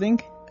 11, I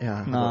think.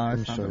 Yeah. Nah, let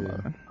me it's not show the you.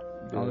 11.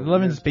 Yeah, Oh, you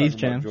 11 guys Space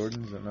talking about Jams.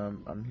 Jordans, and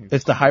I'm here.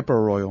 It's the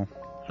Hyper Royal.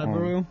 Hyper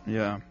Royal.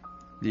 Yeah.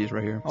 These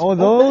right here. Oh,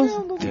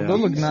 those? Yeah. Those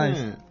look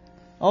nice.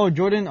 Oh,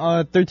 Jordan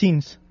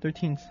 13s.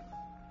 13s.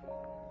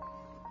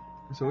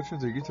 So which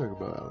ones are you talking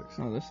about, Alex?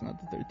 No, that's not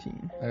the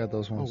 13. I got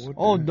those ones. what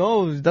Oh, the-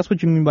 those. That's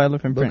what you mean by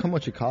elephant Look print. how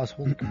much it costs.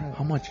 Holy crap.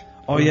 How much?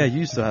 Oh yeah, you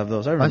used to have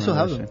those. I remember. I still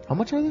have that them. shit. How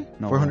much are they?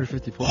 No,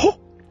 454.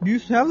 You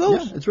used to have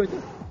those? Yeah, it's right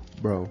there.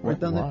 Bro, Right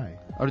down there. why?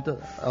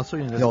 I'll show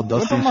you in this Yo, one. Whip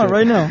Dusty them out shit.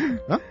 right now.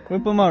 Huh?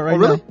 Whip them out right Oh,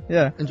 really? now.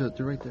 Yeah. Angela,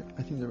 they're right there.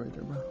 I think they're right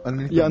there, bro.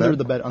 Underneath Yeah, the under bed?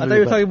 the bed. I Under thought you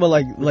were the talking bed.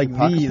 about like your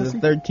pocket these, the pussy?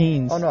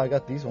 13s. Oh no, I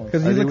got these ones.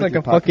 Because Are these they look with like a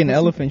your pocket fucking pussy?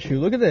 elephant shoe.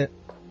 Look at that.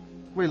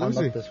 Wait, I let me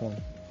love see. this one.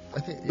 I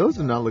think Those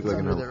do not look it's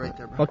like an under there elephant. right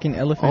there, bro. Fucking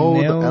elephant Oh,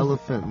 nails. the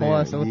elephant. Whole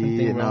ass elephant yeah,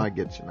 thing, bro. now I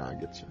get you. Now I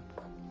get you.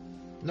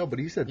 No, but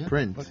he said Yeah,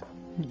 print. look.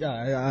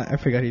 Yeah, I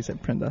forgot he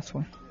said print. That's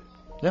why.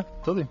 Yeah,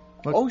 totally.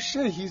 Look. Oh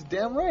shit, he's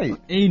damn right.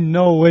 Ain't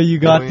no way you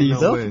got Ain't these.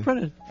 no They're way.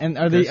 printed. And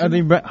are they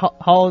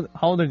how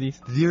old are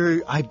these?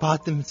 I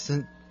bought them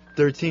since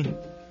 13.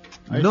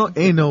 No,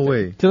 ain't no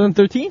way.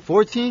 2013?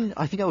 14?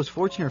 I think I was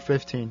 14 or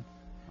 15.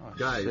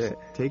 Guys,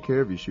 take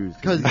care of your shoes.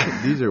 'Cause-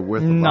 these are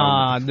worth a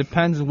Nah, lot.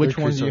 depends which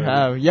They're ones you creased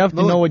have. You have to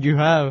No, know what you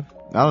have.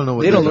 I don't know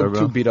what They don't these look are, too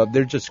bro. beat up.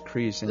 They're just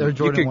creased. They're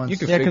Jordan you ones.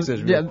 could Yeah, fix 'cause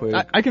this real quick.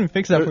 I can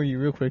fix that for you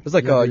real quick. It's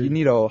like Yeah, you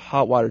need a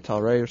hot water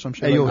towel, right, or some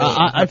shit. Hey, yo, like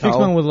that. I fixed Towel.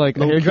 one with like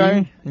a Low hair key? dryer.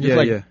 And just Yeah,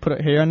 like yeah. put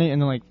a hair on it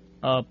and then like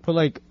put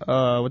like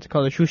what's it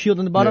called, a shoe shield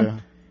on the bottom, Yeah.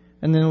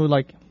 and then it would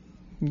like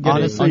get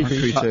Honestly, it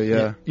uncreased. Crease it,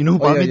 yeah. You know who Oh,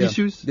 bought yeah, me yeah. these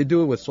shoes? They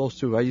do it with soles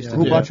too. I used Yeah. to.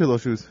 Who do bought that. you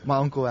those shoes? My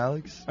uncle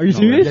Alex. Are you No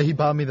serious? Yeah, he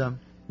bought me them.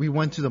 We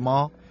went to the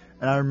mall,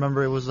 and I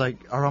remember it was like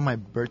around my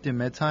birthday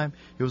midtime.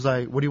 He was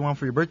like, "What do you want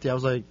for your birthday?" I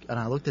was like, and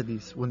I looked at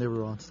these when they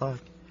were on stock.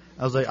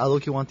 I was like, "I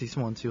look, you want these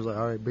ones?" He was like,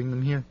 "All right, bring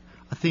them here."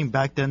 I think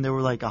back then they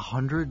were like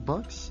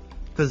 $100,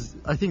 because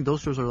I think those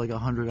shoes are like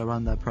 100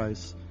 around that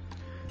price.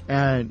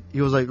 And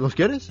he was like, "Let's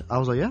get it." I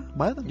was like, "Yeah,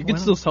 buy them." You Why can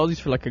not?" still sell these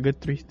for like a good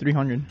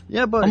 300.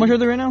 Yeah, but How much are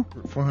they right now?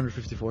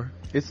 454.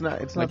 It's not.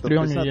 Like It's not the. It's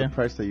 300, not yeah. the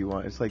price that you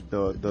want. It's like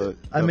the.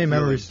 I made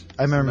memories.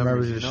 I remember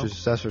memories you of know?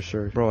 shoes. That's for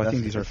sure. Bro, I That's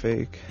think these are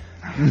fake.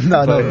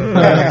 no,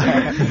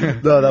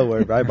 no, that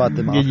word. I bought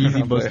them. Get off.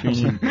 Yeezy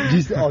Busters.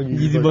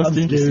 Yeezy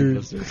Busters.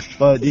 Busters.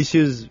 But these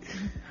shoes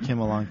came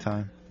a long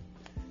time.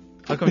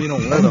 How come you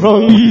don't wear them?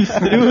 Bro, you still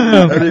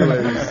them.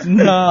 Anyways.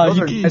 Nah, Those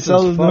you are can't nice sell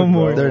as those fuck, no bro.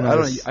 more. They're I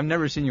nice. don't. I've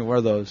never seen you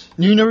wear those.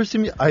 You never see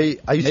me. I used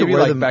Maybe to wear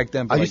like them back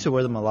then, but I like- used to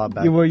wear them a lot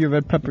back. You wear your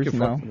red peppers You can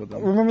now. fuck with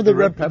them. Remember the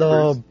Red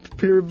peppers. the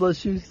period blood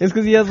shoes? It's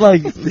because he has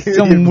like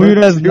some weird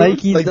ass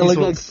Nikes Like that these look like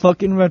ones.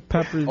 fucking red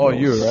peppers. Oh, bro.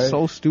 you, right?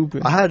 So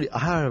stupid. I have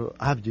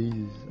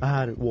Yeezys. I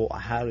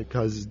had it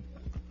because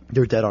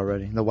they're dead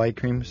already. The white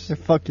creams. They're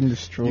fucking You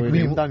destroyed.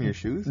 creamed on your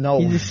shoes? No,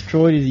 He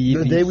destroyed his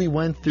Yeezys. the day we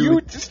went through.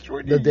 You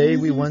destroyed The your day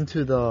we Yeezys? went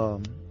to the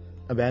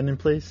abandoned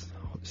place.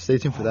 Stay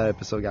tuned for that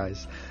episode,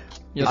 guys.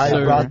 Yes, I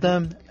sir. brought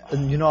them,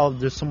 and you know,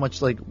 there's so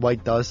much like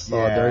white dust,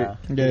 Yeah. dirt.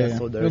 Yeah, so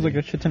it was dirty. like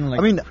a shit ton of like.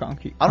 I mean,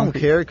 concrete. I don't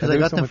concrete. care because And I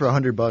there's got so them much- for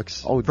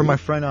 $100. Oh, for dude. my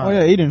friend. Oh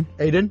yeah, Aiden.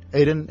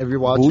 Aiden, if you're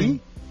watching.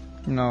 Bowie?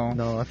 No.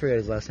 No, I forgot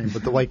his last name,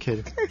 but the white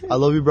kid. I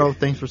love you, bro.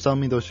 Thanks for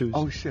selling me those shoes.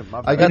 Oh shit, my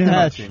bad. I got Aiden them.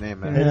 Hatch. Your name,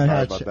 man. Aiden Aiden Sorry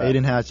Hatch. about that.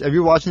 Aiden Hatch. If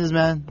you're watching this,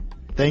 man,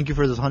 thank you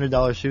for those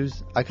 $100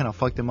 shoes. I kind of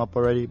fucked them up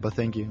already, but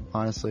thank you,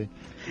 honestly.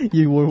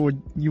 You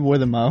wore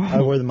them out.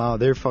 I wore them out.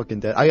 They're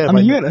fucking dead. I got. I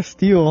mean, you had a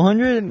steal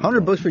 100.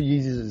 $100 for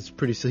Yeezys is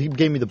pretty sick. He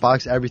gave me the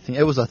box, everything.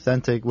 It was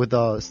authentic with the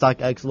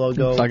StockX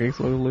logo. Like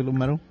a little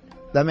metal.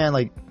 That man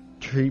like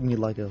treat me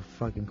like a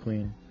fucking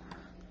queen.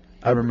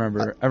 I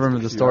remember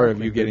the story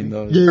of you getting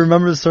those. Yeah, you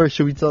remember the story?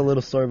 Should we tell a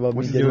little story about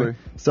What's me the getting? story?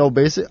 So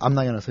basically, I'm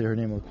not gonna say her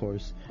name, of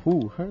course.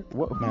 Who? Her?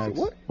 What? Who's Max. it?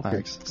 What? Okay.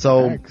 Max.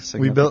 So Max.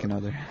 we built.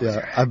 Significant other.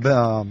 Yeah, I've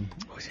been.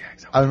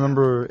 I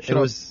remember Shut it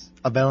up. was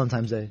a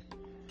Valentine's Day,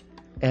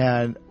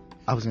 and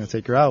I was gonna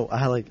take her out. I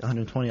had like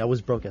 120. I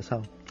was broke as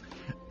hell,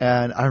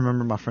 and I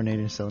remember my friend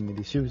Aiden selling me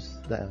these shoes,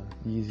 that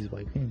Yeezys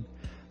white cream.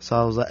 So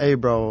I was like, "Hey,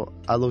 bro,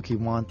 I low-key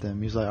want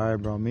them." He's like, "All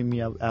right, bro, meet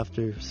me up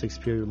after 6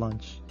 period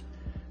lunch."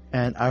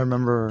 And I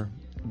remember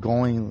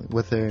going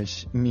with her.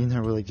 And me and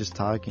her were like just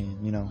talking,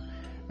 you know,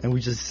 and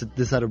we just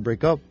decided to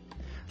break up.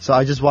 So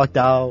I just walked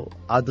out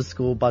the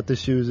school, bought the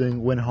shoes,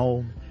 and went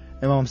home.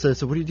 And Mom said,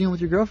 "So what are you doing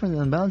with your girlfriend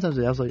on Valentine's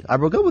Day?" I was like, "I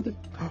broke up with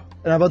her."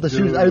 And I bought the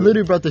shoes. I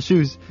literally brought the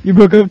shoes. You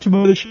broke up to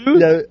buy the shoes?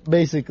 Yeah,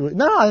 basically.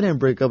 No, I didn't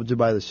break up to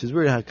buy the shoes.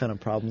 We had kind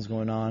of problems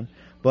going on.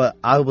 But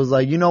I was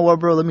like, you know what,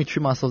 bro? Let me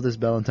treat myself this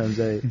Valentine's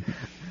Day.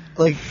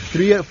 Like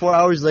 4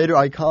 hours later,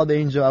 I called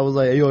Angel. I was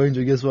like, "Hey, yo,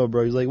 Angel, guess what,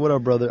 bro?" He's like, "What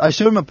up, brother?" I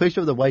showed him a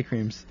picture of the white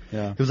creams.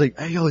 Yeah. He was like,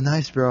 "Hey, yo,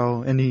 nice,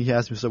 bro." And he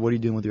asked me, "So what are you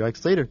doing with your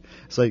ex later?"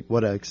 It's like,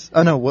 "What ex?"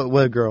 Oh, no,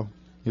 what girl?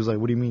 He was like,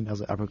 "What do you mean?" I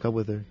was like, "I broke up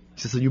with her."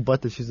 He said, "So you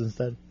bought the shoes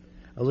instead?"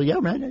 I was like, "Yeah,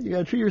 man, you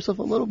gotta treat yourself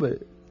a little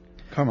bit."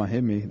 Karma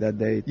hit me that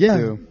day, Yeah.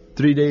 too.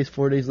 3 days,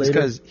 4 days later.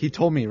 Because he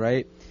told me,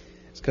 right?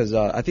 It's because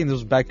I think this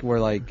was back where,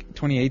 like,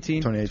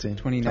 2018? 2018.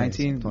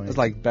 2019? It's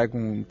like back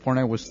when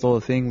Fortnite was still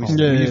a thing. We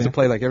Yeah, used yeah. to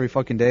play, like, every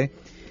fucking day.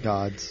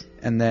 Gods.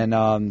 And then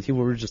we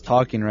were just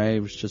talking, right? We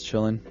was just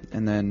chilling.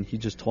 And then he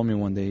just told me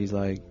one day, he's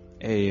like,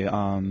 "Hey,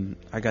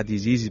 I got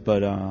these Yeezys,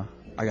 but I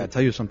gotta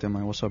tell you something." I'm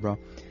like, "What's up, bro?"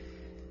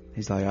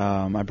 He's like,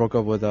 "I broke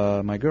up with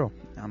my girl."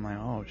 I'm like,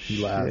 "Oh, He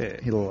shit."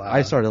 laughed. He laughed.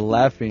 I started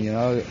laughing, you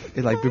know.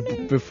 Like,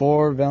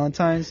 before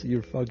Valentine's,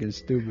 you're fucking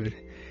stupid.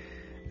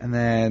 And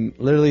then,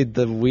 literally,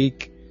 the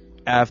week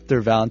after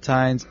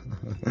Valentine's,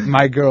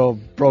 my girl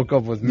broke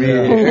up with me.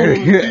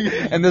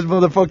 Yeah. And this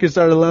motherfucker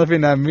started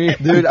laughing at me.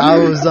 Dude, I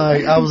was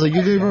like,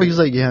 "You good, bro?" He was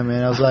like, "Yeah,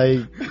 man." I was like,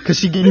 "Cause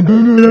she getting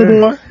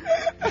boo."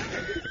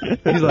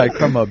 He's like,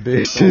 "Come up,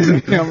 bitch."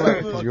 I'm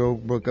like, His girl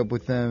broke up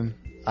with him.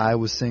 I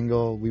was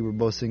single. We were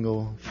both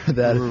single for we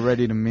that. were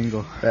ready to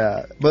mingle.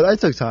 Yeah, but I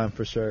took time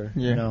for sure.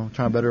 Yeah. You know,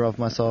 trying to better off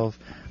myself.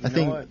 You I know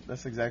think what?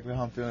 That's exactly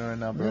how I'm feeling right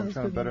now, bro. Yeah, I'm that's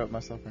trying to good. better up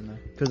myself right now.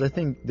 because I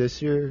think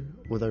this year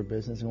with our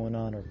business going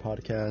on, our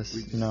podcast,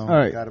 We just you know,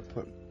 Alright. gotta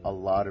put a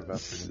lot of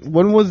effort into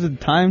When was the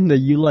time that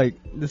you like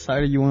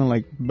decided you want to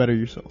like better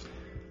yourself?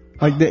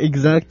 Like the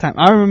exact time.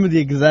 I remember the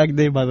exact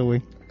day, by the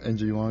way.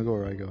 Andrew, you want to go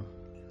or I go?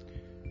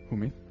 Who,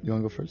 me? You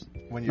want to go first?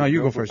 when No, you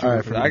girl go was- first. You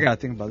Alright, go first. for I me. gotta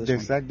think about this The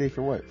one. exact day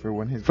for what? For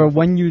when his For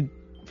when you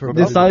For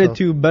decided myself.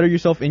 to better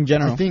yourself in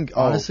general. I think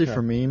Oh, honestly okay.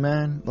 for me,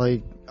 man,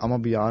 like I'm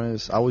gonna be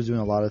honest, I was doing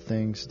a lot of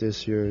things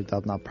this year that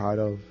I'm not proud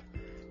of,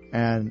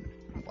 and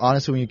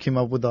honestly, when you came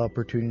up with the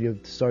opportunity of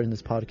starting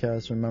this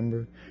podcast,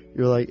 remember,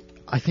 you're like,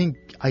 I think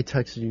I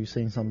texted you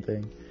saying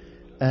something,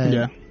 and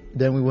Yeah.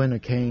 then we went to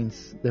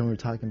Canes, then we were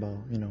talking about,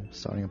 you know,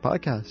 starting a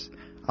podcast.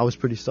 I was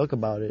pretty stuck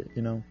about it,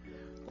 you know.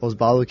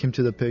 Osvaldo came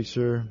to the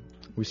picture,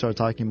 we started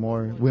talking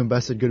more, we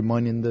invested good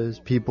money in this,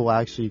 people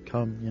actually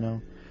come, you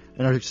know.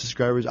 And our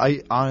subscribers,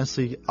 I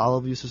honestly, all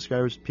of you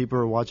subscribers, people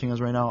who are watching us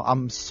right now,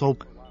 I'm so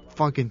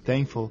fucking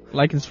thankful.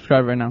 Like and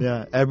subscribe right now.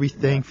 Yeah,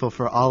 thankful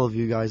for all of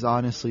you guys,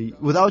 honestly.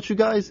 Without you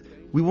guys,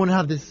 we wouldn't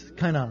have this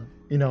kind of,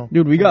 you know,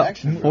 Dude, we got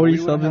Connection, bro. 40 We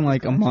wouldn't subs in have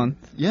like a this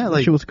month. yeah, That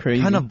like, shit was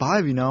crazy. kind of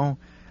vibe, you know.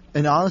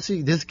 And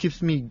honestly, this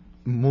keeps me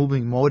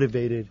moving,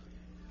 motivated.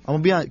 I'm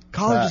gonna be honest,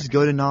 college is Facts.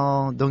 good and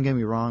all, don't get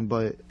me wrong,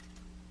 but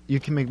you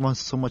can make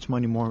so much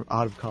money more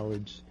out of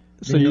college.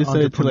 So Being you an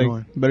decided to entrepreneur.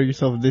 like better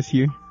yourself this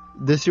year.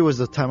 This year was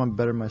the time I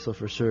bettered myself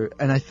for sure.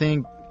 And I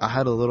think I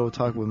had a little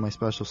talk with my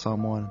special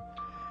someone.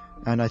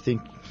 And I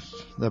think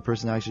that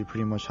person actually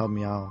pretty much helped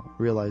me out,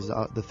 realize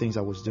the things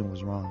I was doing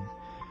was wrong.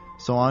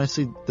 So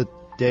honestly, the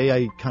day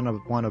I kind of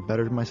want to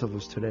better myself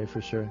was today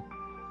for sure.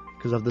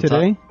 Because of the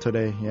Today?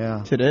 Today,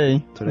 yeah. Today?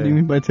 What Today. do you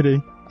mean by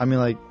today? I mean,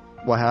 like,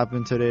 what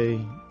happened today,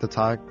 the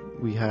talk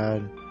we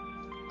had,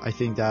 I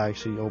think that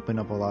actually opened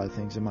up a lot of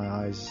things in my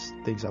eyes,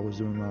 things I was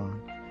doing wrong.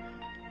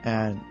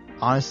 And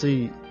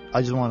honestly,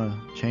 I just want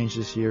to change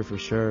this year for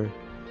sure.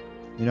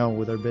 You know,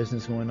 with our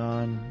business going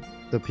on,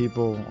 the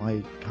people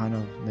I kind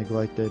of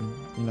neglected,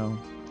 you know.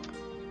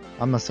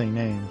 I'm not saying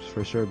names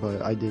for sure,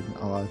 but I did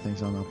a lot of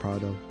things I'm not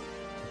proud of.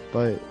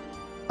 But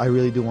I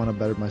really do want to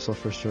better myself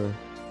for sure.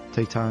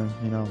 Take time,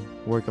 you know,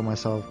 work on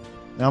myself.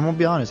 And I'm going to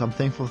be honest, I'm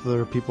thankful for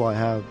the people I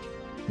have,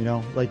 you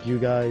know, like you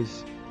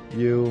guys,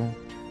 you,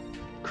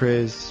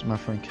 Chris, my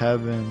friend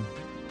Kevin,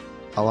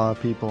 a lot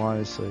of people,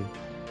 honestly.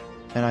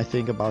 And I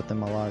think about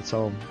them a lot.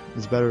 So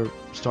it's better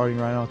starting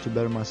right now to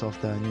better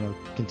myself than, you know,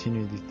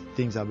 continue the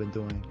things I've been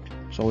doing.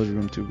 There's always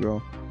room to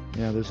grow.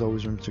 Yeah, there's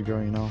always room to grow,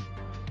 you know.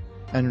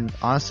 And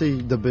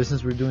honestly, the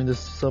business we're doing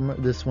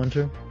this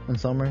winter and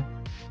summer,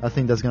 I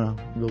think that's gonna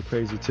go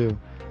crazy too.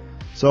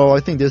 So I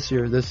think this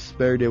year, this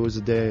very day was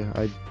the day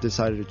I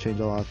decided to change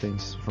a lot of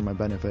things for my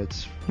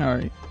benefits. All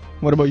right.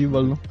 What about you,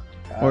 Baldo?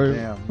 God Or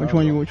damn, which that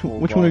one was you a which full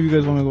which one of you bar.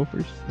 guys want to go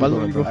first?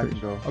 Baldo, you go I first. can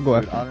go. I'll go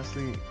Dude, after.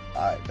 honestly,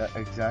 that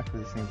exactly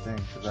the same thing.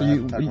 'Cause So I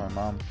you- had to talk you- to my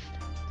mom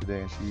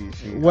today, and she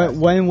asked me-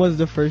 When was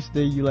the first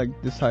day you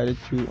like decided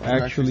to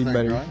actually start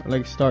better drawing?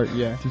 like start?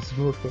 Yeah. It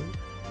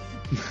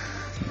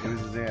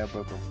was the day I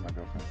broke up with my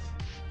girlfriend.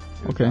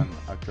 It was Okay. on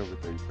October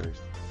 31st.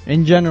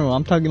 In general,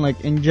 I'm talking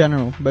like in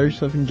general, better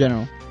yourself in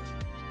general.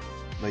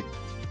 Like,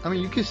 I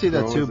mean, you could say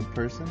that grow too. as a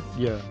person.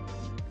 Yeah.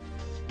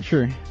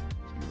 Sure.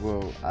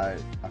 Well, I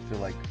feel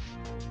like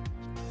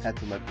had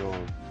to let go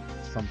of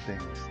some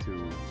things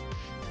to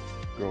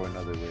grow in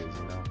other ways,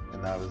 you know.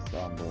 And that was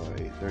on the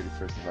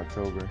 31st of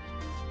October,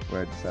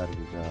 where I decided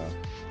to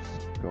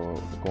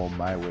go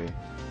my way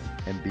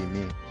and be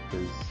me,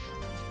 because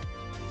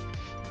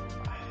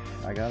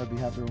I gotta be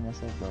happy with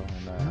myself, bro.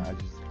 And I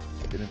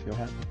just didn't feel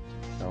happy.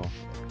 So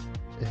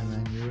Yeah,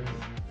 man, you're right.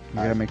 You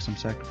gotta make some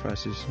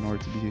sacrifices in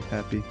order to be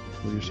happy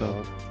with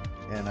yourself.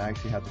 And I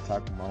actually had to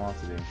talk with my mom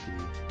today, and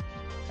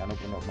she kind of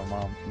opened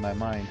up my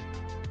mind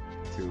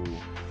to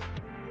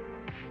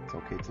it's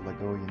okay to let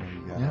go. You know,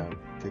 you gotta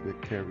take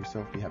good care of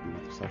yourself, be happy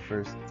with yourself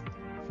first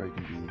before you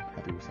can be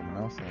happy with someone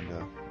else. And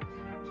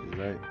she's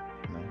right.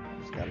 You know,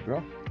 just gotta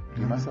grow,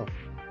 be myself.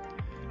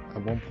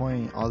 At one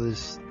point, all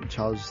these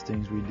childish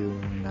things we do,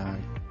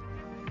 and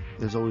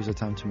there's always a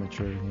time to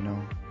mature, you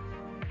know.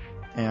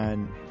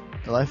 And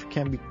life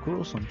can be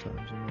cruel sometimes,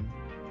 I mean.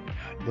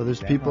 But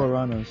there's people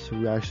around us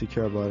who actually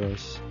care about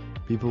us.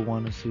 People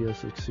want to see us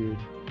succeed.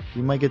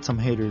 We might get some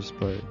haters,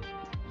 but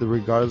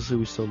regardless,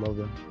 we still love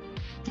them.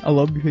 I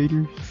love you,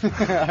 haters.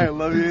 I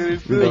love you,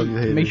 haters. We love you,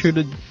 haters. Make sure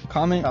to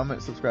comment.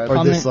 Comment, subscribe, Or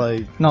comment.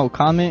 dislike. No,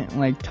 comment.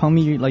 Like, tell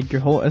me like your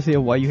whole essay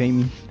of why you hate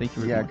me. Thank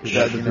you very Yeah, much.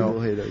 because You know,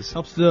 hate us.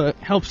 Helps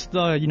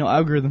the you know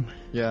algorithm.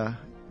 Yeah,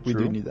 we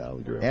True. do need that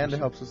algorithm. and it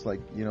helps us, like,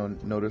 you know,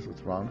 notice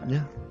what's wrong.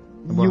 Yeah.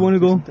 You wanna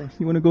go? things.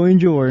 You wanna go,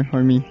 Angel, or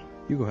me?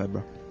 You go ahead,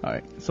 bro. All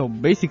right. So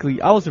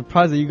basically, I was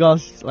surprised that you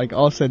guys like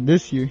all said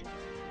this year,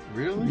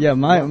 Really? Yeah,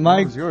 my-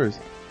 What was yours?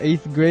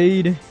 8th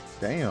grade,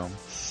 Damn.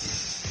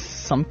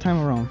 sometime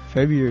around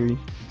February.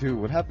 Dude,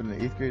 what happened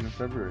in 8th grade in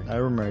February? I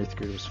remember 8th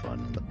grade was fun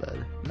in the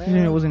bed.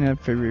 It wasn't in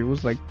February. It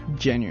was like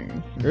January,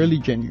 early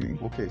January.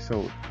 Okay,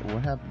 so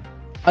what happened?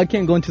 I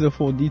can't go into the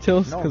full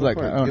details No, because go like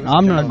for it. I don't, Give us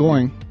I'm a not general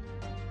going.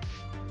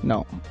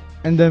 No,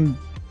 and then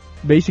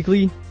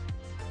basically,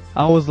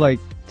 I was like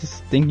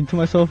just thinking to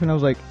myself, and I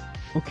was like,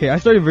 okay, I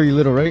started very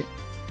little, right?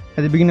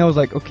 At the beginning, I was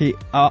like, okay,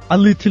 I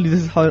literally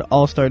this is how it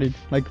all started,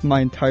 like my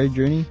entire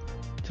journey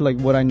to like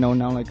what I know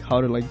now, like how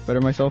to like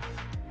better myself.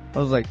 I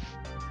was like,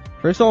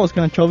 first of all, I was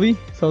kind of chubby,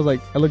 so I was like,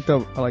 I looked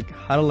up like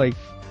how to like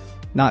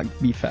not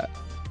be fat,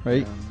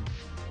 right?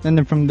 And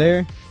then from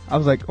there, I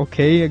was like,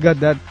 okay, I got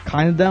that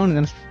kind of down, and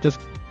then just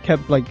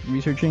kept like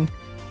researching.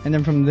 And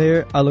then from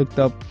there, I looked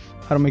up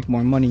how to make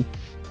more money.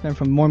 Then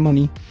from more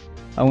money,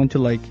 I went to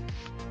like,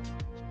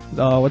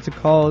 what's it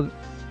called?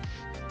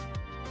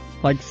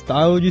 Like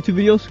style YouTube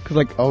videos, cause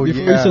like Oh,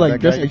 before yeah. I used to like that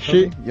dress guy like you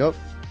showed shit, me? Yup.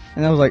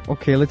 and I was like,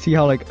 okay, let's see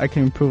how like I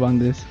can improve on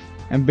this.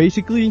 And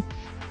basically,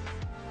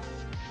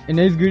 in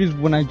 8th grade is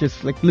when I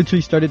just like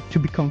literally started to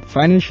become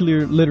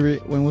financially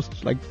literate. When it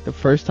was like the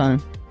first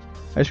time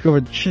I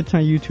discovered shit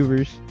ton of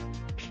YouTubers,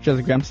 such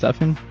as Graham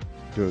Stephan.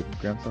 Dude,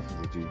 Graham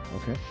Stephan's a G.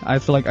 Okay. I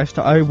feel like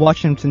I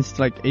watched him since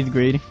like 8th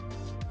grade.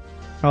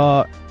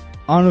 I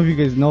don't know if you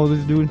guys know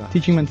this dude,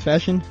 Teaching Men's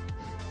Fashion.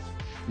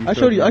 I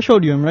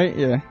showed you him, right?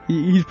 Yeah,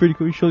 he's pretty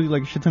cool. He shows you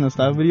like a shit ton of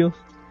style videos.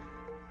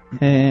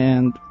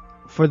 And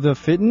for the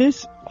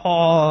fitness, The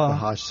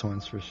Hodge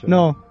twins for sure.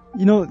 no,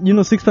 you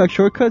know Six Pack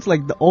Shortcuts,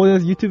 like the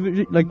oldest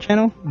YouTube like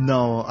channel.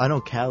 No, I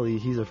know Callie.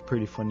 He's a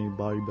pretty funny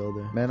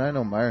bodybuilder. Man, I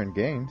know Myron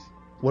Games.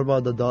 What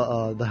about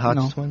the Hodge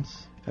No.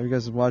 twins? Have you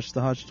guys watched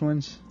the Hodge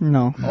twins?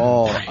 No,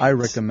 Oh, I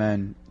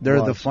recommend. They're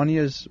the Watch.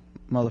 funniest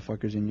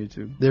motherfuckers in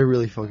YouTube. They're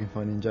really fucking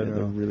funny in They're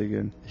general. really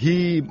good.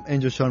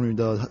 Angel showed me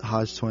the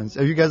Hodge twins.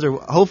 If you guys are,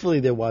 hopefully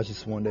they watch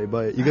this one day,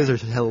 but you guys are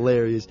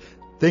hilarious.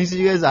 Thanks to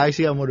you guys, I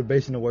actually got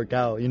motivation to work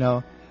out, you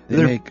know? They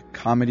They're- make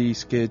comedy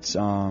skits,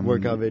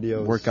 Workout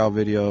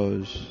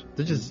videos.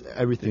 They're just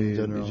everything in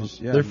general.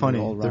 They're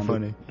funny. They're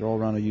funny. They're all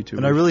around a YouTuber.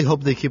 And I really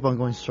hope they keep on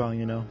going strong,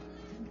 you know?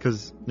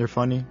 Because they're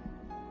funny.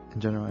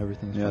 In general,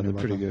 everything's yeah, funny. they're about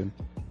pretty them.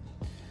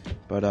 good.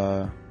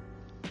 But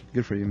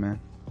good for you, man.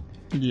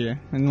 yeah,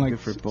 and like Good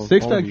for both-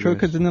 Six all of Pack you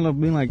Shortcuts guys. ended up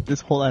being like this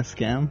whole ass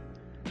scam.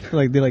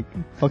 Like they like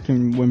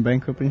fucking went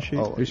bankrupt and shit.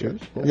 Oh, you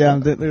serious? Yeah,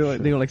 they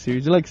were like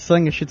serious. They're like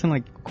selling a shit ton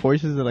like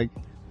courses that like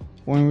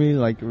weren't really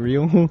like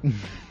real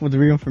with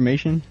real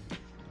information.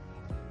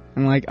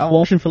 And like I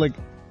watched it for like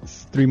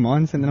 3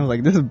 months, and then I was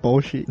like, this is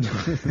bullshit.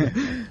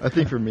 I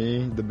think for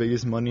me, the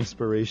biggest money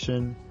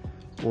inspiration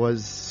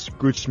was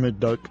Scrooge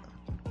McDuck.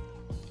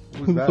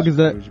 Who the fuck is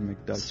that? Scrooge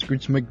McDuck.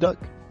 Scrooge McDuck.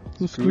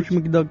 Who's Scrooge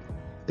McDuck?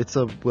 It's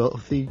a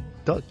wealthy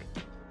duck.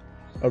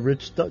 A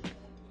rich duck.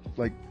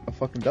 Like a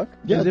fucking duck?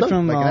 Yeah, Is it duck.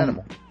 from Like an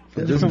animal.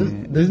 Is it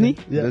from Disney?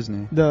 Yeah.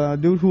 Disney. The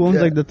dude who owns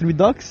Yeah. like the 3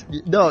 ducks?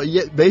 No,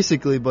 yeah,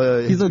 basically,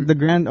 but He's like the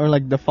grand or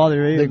like the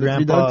father, right? the of the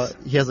 3 grandpa, ducks.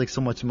 he has like so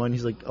much money.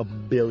 He's like a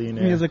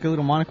billionaire. He has like a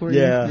little monocle.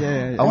 yeah.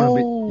 yeah. I want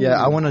to Oh. be.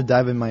 Yeah, I want to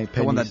dive in my pennies.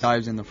 The one that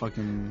dives in the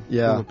fucking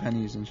Yeah. little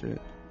pennies and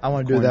shit. I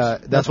want to do Coins.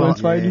 that. That's what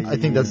inspired you? I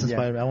think that's Yeah.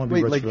 inspired me. I want to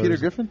be Wait, rich like for Peter others.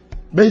 Griffin?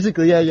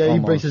 Basically, yeah. He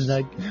Almost. breaks his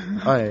neck.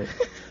 All right.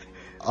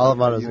 All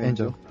about us, You,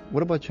 Angel.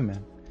 What about you,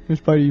 man?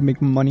 Inspired you to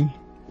make money.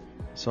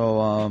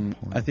 So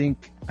I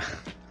think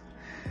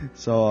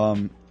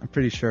I'm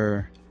pretty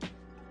sure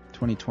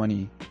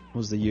 2020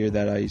 was the year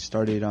that I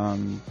started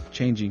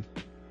changing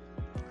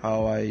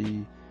how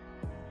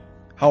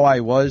I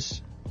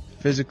was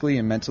physically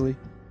and mentally.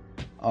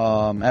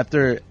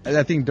 After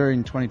I think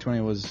during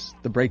 2020 was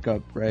the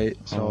breakup, right?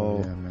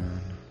 So yeah,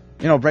 man.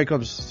 you know,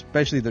 breakups,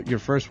 especially your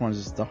first ones,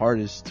 is the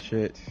hardest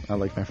shit. I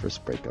like my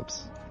first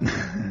breakups.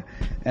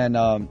 And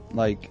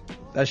like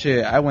that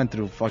shit, I went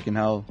through fucking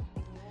hell.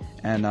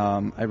 And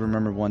I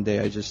remember one day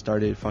I just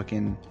started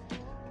fucking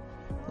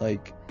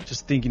like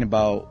just thinking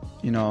about,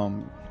 you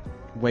know,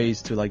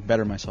 ways to like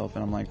better myself.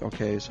 And I'm like,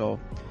 okay, so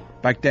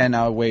back then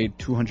I weighed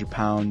 200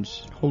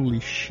 pounds. Holy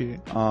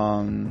shit. That's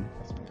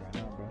me right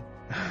now,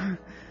 bro.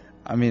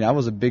 I mean, I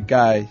was a big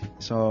guy,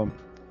 so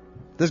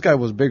this guy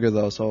was bigger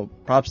though. So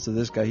props to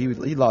this guy. He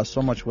lost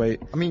so much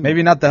weight. I mean,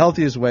 Maybe not the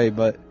healthiest way,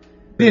 but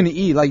he didn't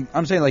eat. Like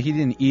I'm saying, like he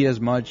didn't eat as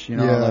much. You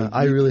know, yeah, like,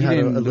 I really he had to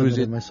didn't lose eliminate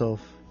it,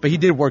 myself. but he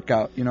did work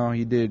out. You know,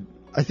 he did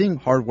I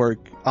think hard work.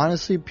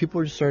 honestly,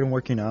 people are starting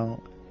working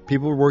out.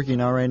 People are working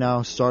out right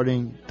now.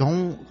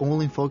 Don't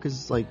only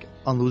focus like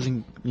on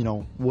losing, you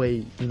know,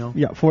 weight. You know,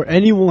 Yeah, for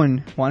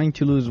anyone wanting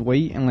to lose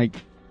weight and like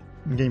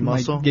gain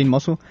muscle. gain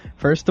muscle.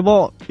 First of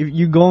all, if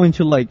you go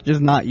into like just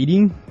not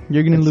eating,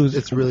 you're gonna lose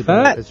It's really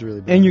fat, bad. It's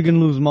really bad. and you're gonna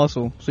lose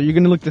muscle. So you're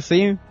gonna look the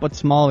same but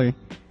smaller.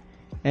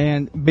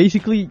 And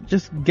basically,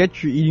 just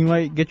get your eating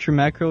right, get your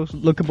macros.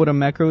 Look up what a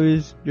macro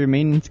is, your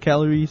maintenance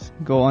calories.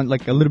 Go on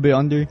like a little bit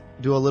under.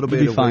 do a little You'll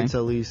bit be of fine. weights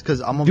at least,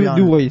 because I'm gonna Do- be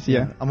honest. do weights,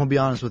 yeah. I'm gonna be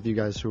honest with you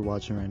guys who are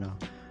watching right now.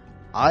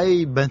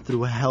 I've been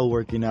through hell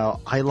working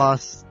out. I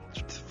lost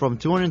from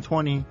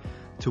 220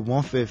 to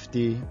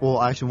 150.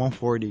 Well, actually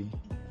 140.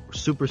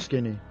 Super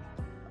skinny.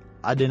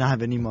 I did not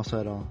have any muscle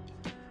at all.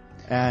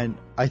 And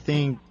I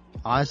think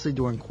honestly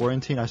during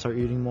quarantine I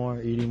started eating more,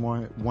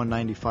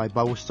 195.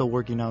 But I was still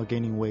working out,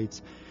 gaining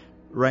weights.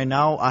 Right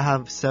now I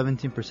have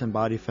 17%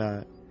 body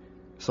fat.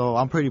 So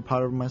I'm pretty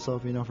proud of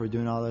myself, you know, for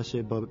doing all that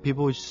shit. But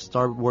people should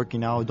start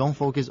working out. Don't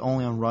focus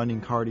only on running,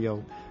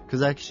 cardio,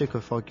 because that shit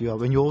could fuck you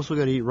up. And you also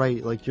gotta eat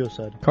right, like Joe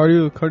said.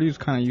 Cardio is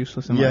kind of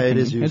useless. In my Yeah, it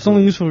opinion. is useless. It's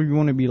only useful if you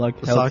want to be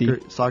like healthy.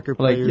 Soccer Like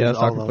players, yeah, all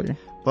soccer that. player.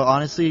 But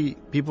honestly,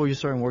 people are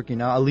starting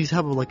working out. At least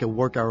have like a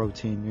workout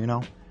routine, you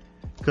know.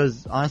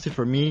 Because honestly,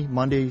 for me,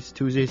 Mondays,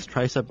 Tuesdays,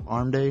 tricep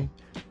arm day,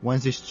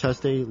 Wednesdays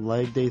chest day,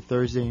 leg day,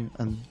 Thursday,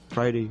 and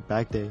Friday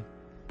back day.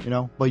 You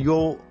know. But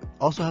you'll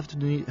also have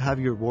to have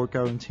your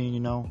workout routine, you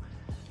know.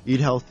 Eat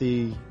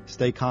healthy,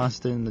 stay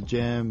constant in the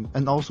gym,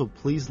 and also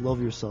please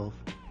love yourself.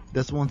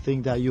 That's one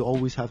thing that you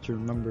always have to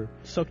remember.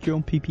 Suck your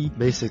own pee.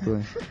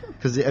 Basically,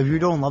 because if you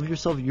don't love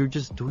yourself, you're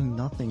just doing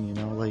nothing. You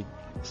know, like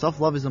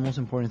self-love is the most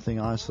important thing,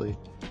 honestly.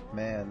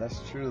 Man, that's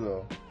true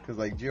though, because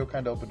like Gio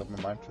kind of opened up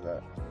my mind for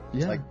that.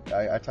 Yeah. Like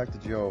I talked to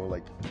Gio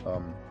like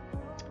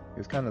it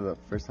was kind of the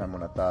first time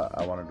when I thought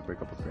I wanted to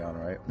break up with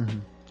Brianna, right? Mm-hmm.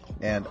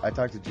 And I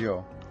talked to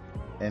Gio,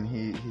 and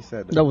he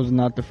said That was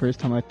not the first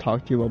time I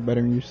talked to you about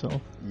bettering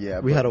yourself. yeah,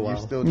 We but had a you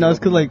while. still No, it's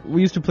did because open like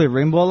we used to play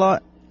rainbow a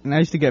lot, and I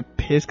used to get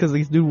pissed because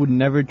this dude would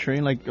never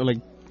train like or like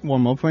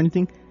warm up or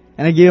anything,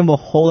 and I gave him a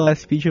whole ass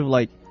speech of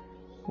like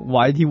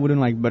why he wouldn't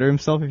like better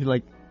himself if he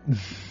like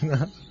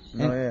No,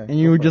 yeah, and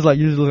you were just like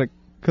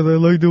because I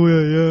like the way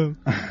I am.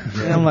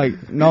 And I'm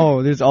like,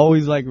 no, there's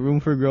always like room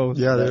for growth.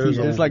 Yeah, there is There's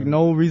always like room.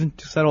 no reason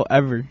to settle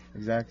ever.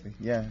 exactly,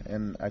 yeah,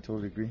 and I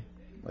totally agree.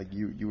 Like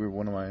you are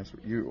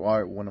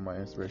one of my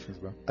inspirations,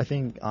 bro. I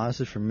think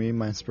honestly, for me,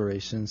 my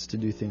inspirations to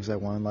do things I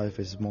want in life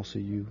is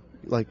mostly you,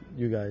 like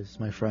you guys,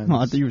 my friends. Oh,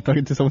 I thought you were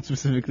talking to someone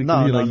specifically.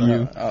 No, Maybe no, like no.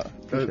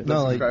 you. The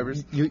No, like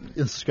subscribers. you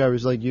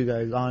subscribers like you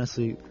guys.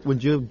 Honestly, when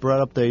you brought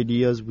up the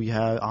ideas we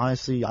had,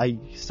 honestly, I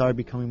started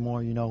becoming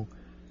more. You know,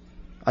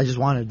 I just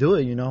wanted to do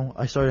it. You know,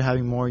 I started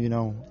having more. You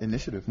know,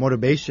 Initiative.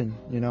 motivation.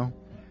 You know,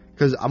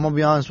 because I'm gonna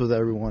be honest with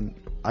everyone.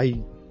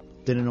 I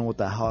didn't know what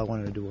the hell I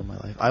wanted to do with my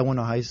life. I went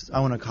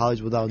to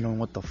college without knowing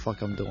what the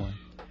fuck I'm doing.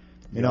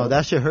 You know,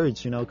 that shit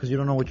hurts. You know, because you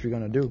don't know what you're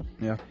gonna do.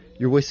 Yeah.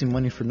 You're wasting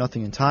money for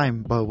nothing in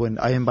time. But when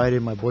I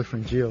invited my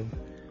boyfriend Gio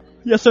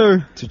Yes,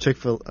 sir. to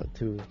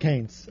to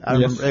Cane's. I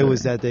Yes, remember it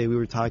was sir. that day we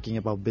were talking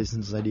about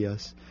business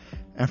ideas,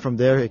 and from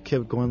there it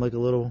kept going like a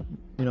little,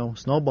 you know,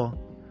 snowball.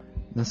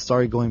 And then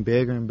started going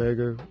bigger and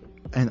bigger.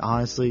 And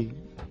honestly,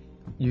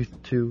 you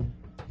too,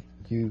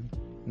 you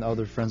and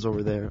other friends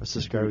over there,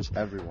 subscribers.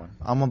 Everyone.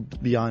 I'm gonna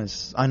be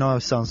honest. I know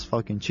it sounds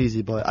fucking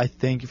cheesy, but I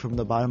thank you from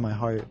the bottom of my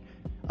heart.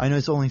 I know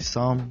it's only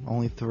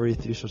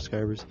 33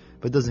 subscribers,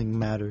 but it doesn't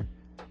matter.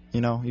 You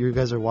know, you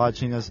guys are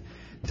watching us,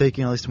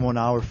 taking at least 1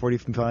 hour,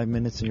 45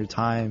 minutes in your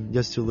time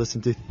just to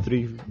listen to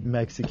 3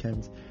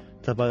 Mexicans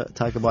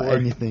talk about 4.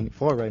 anything.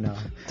 4 right now.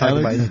 Talk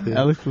about anything,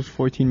 Alex was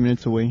 14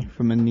 minutes away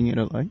from ending it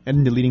like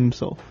and deleting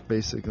himself.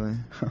 basically.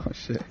 Oh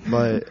shit.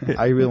 But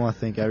I really want to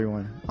thank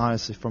everyone.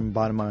 Honestly, from the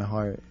bottom of my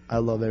heart, I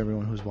love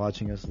everyone who's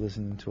watching us,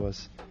 listening to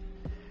us.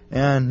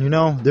 And, you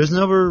know, there's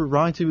never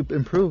wrong to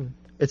improve.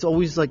 It's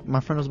always, like my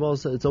friend as well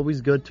said, it's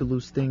always good to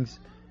lose things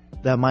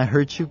that might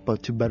hurt you,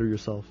 but to better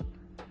yourself.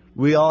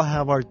 We all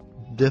have our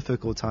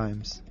difficult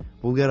times.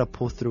 We'll gotta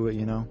pull through it,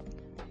 you know?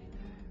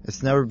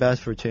 It's never bad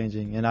for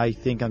changing, and I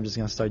think I'm just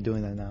gonna start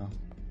doing that now.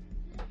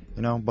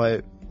 You know,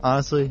 but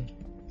honestly,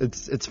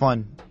 it's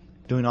fun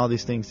doing all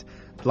these things.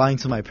 Lying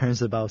to my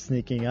parents about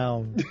sneaking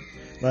out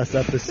last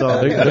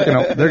episode.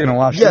 They're gonna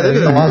watch. Yeah, that.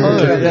 they're gonna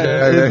watch it.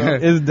 Yeah.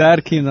 His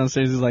dad came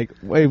downstairs. He's like,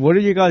 "Wait, what are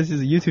you guys'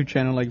 YouTube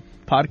channel like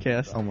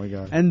podcast?" Oh my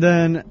god. And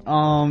then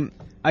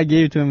I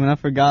gave it to him and I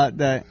forgot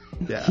that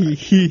Yeah.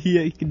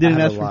 he didn't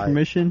had ask to for lie.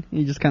 permission.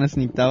 He just kind of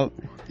sneaked out.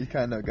 You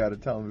kind of got to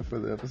tell him before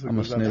the episode I'm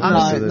a goes out. snitch. I'm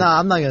Nah, not,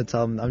 I'm not gonna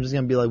tell him. I'm just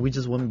gonna be like, we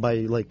just went by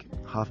like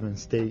Hoffman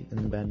State, an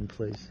abandoned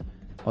place.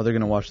 Oh, they're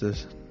gonna watch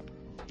this.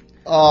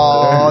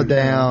 Oh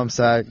damn,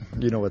 Zach.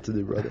 You know what to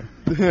do, brother.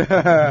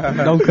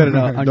 Don't cut it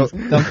out.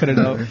 Don't cut it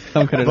out.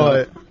 Don't cut it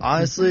But out.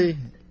 honestly,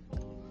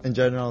 in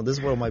general, this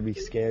world might be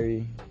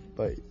scary,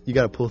 but you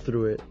gotta pull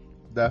through it.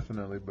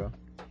 Definitely, bro.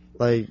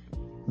 Like,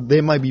 they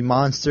might be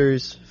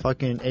monsters,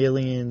 fucking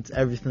aliens,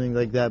 everything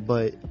like that,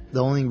 but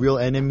the only real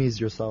enemy is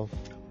yourself.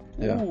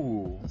 Yeah.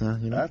 Ooh,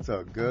 You know? that's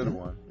a good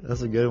one.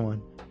 That's a good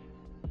one.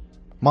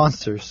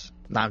 Monsters.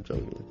 Nah, I'm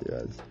joking with you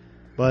guys.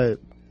 But,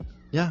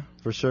 yeah,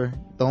 for sure.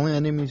 The only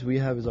enemies we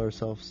have is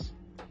ourselves.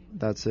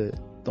 That's it.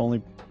 The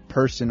only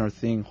person or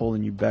thing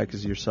holding you back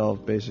is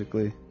yourself,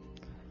 basically.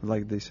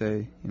 Like they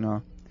say, you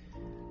know,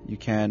 you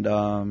can't.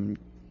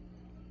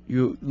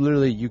 You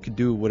literally you could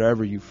do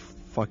whatever you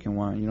fucking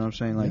want. You know what I'm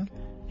saying? Like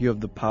you have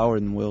the power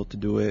and will to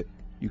do it.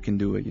 You can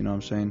do it. You know what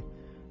I'm saying?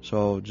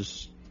 So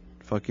just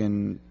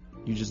fucking.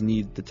 You just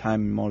need the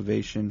time and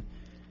motivation,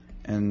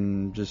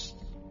 and just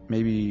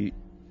maybe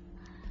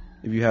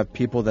if you have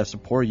people that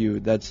support you,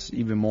 that's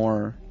even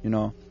more, you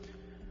know,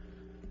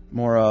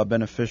 more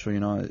beneficial.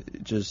 You know,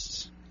 it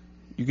just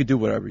you could do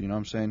whatever. You know what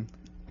I'm saying?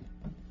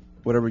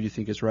 Whatever you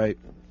think is right,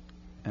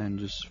 and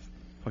just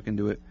fucking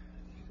do it.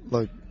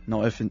 Look,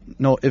 No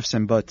ifs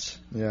and buts.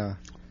 yeah.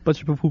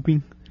 But you're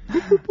pooping.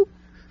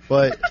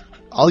 But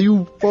all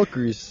you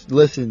fuckers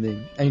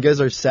listening, and you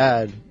guys are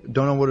sad,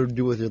 don't know what to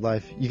do with your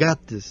life, you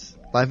got this.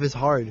 Life is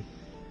hard.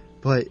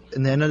 But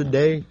in the end of the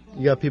day,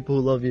 you got people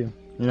who love you.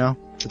 You know?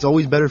 It's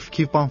always better to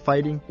keep on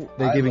fighting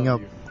than I giving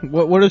love up. you.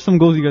 What are some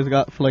goals you guys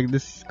got for like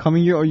this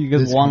coming year, or you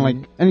guys This want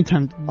coming- like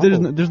anytime?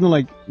 There's no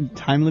like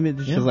time limit.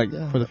 It's Yeah, just like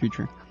yeah. for the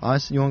future.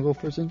 Honestly, you want to go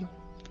first, Angel?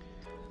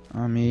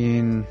 I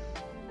mean,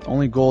 the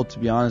only goal, to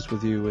be honest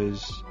with you,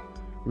 is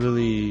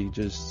really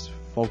just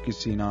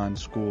focusing on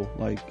school.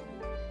 Like,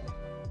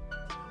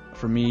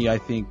 for me, I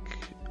think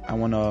I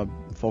want to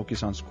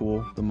focus on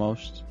school the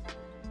most,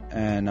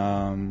 and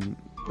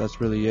that's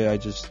really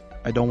it.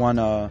 I don't want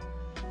to,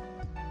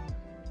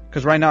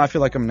 because right now I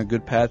feel like I'm in a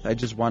good path. I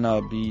just want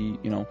to be,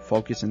 you know,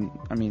 focused, and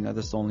I mean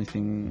that's the only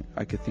thing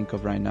I could think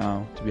of right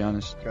now, to be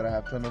honest. Gotta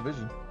have tunnel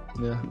vision,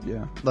 Yeah.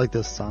 Yeah. Like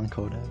the song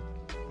Kodak.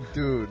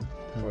 dude.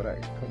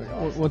 Kodak.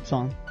 What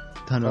song?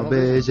 Tunnel Tunnel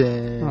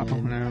vision. Oh,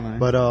 never mind.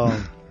 But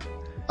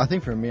I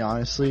think for me,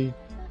 honestly,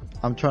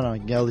 I'm trying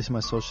to get at least my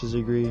associate's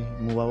degree,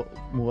 move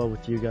out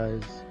with you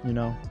guys, you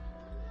know,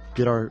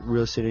 get our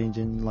real estate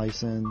agent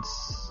license.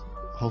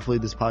 Hopefully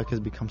this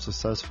podcast becomes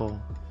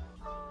successful.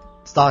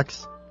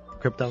 Stocks,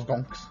 crypto,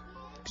 Stonks.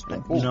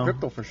 You Oh, know.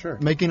 crypto for sure.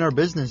 making our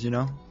business, you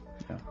know.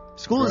 Yeah.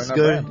 School is Growing our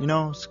good, brand. you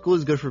know. School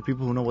is good for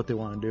people who know what they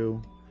want to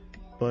do,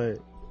 but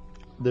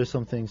there's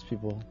some things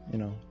people, you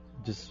know,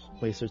 just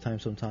waste their time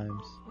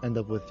sometimes. End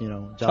up with, you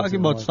know, jobs Talking they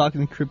don't about like. stock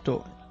and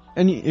crypto.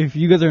 If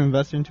you guys are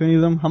invested into any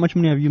of them, how much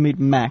money have you made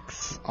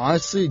max?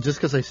 Honestly, just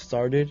because I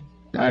started,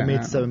 I Yeah. made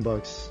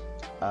 $7.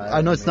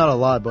 I know it's not a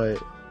lot,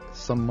 but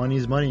some money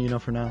is money, you know,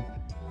 for now.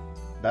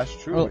 That's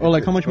true. Or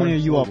like how much It's money are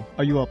going you up? slowly.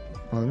 Are you up?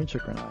 Well, let me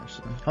check right now,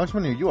 actually. How much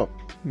money are you up?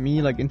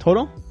 Me like in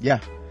total? Yeah,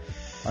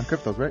 on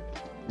cryptos, right?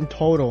 In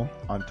total,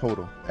 On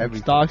total,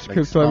 everything. stocks,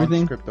 crypto, stocks,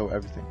 everything? Crypto,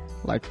 everything.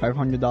 like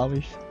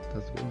 $500.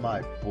 That's good.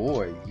 My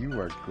boy, you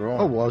are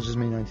growing. Oh, well, I just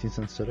made 19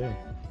 cents today.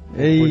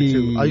 Hey.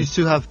 42. I used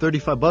to have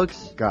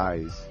 $35,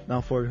 Guys,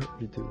 now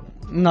 42.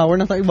 No, we're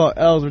not talking about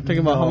L's. We're talking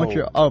about how much No.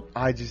 you're up.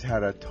 I just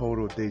had a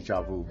total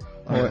deja vu.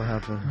 Oh, what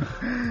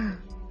happened?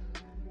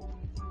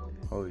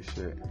 Holy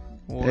shit.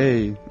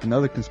 Hey,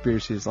 another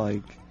conspiracy is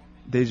like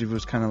deja vu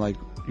is kind of like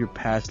your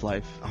past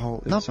life. Oh,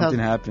 If not something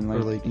past, happened like,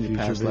 or, like, in your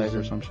future past life or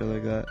vision. some shit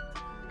like that.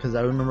 because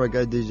I remember I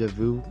got deja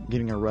vu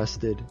getting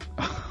arrested,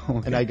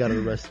 Okay. and I got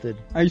arrested.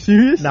 Are you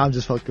serious? Now I'm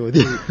just fucking with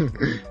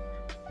you.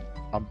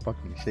 I'm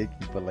fucking shaky,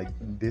 but like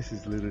this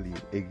is literally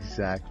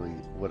exactly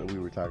what we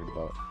were talking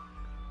about.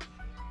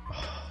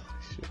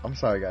 Shit. I'm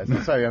sorry, guys.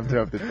 I'm sorry I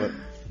interrupted, but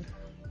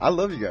I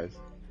love you guys.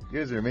 You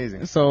guys are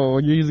amazing. So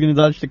you're just gonna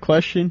dodge the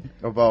question?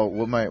 About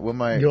what my You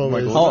my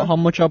always- goals How, are? how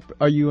much up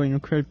are you on your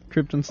crypto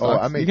and Oh,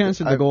 stocks? I made. You can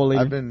answer the goal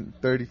later. I've been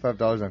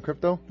 $35 on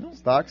crypto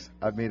stocks.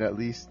 I've made at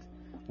least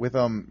with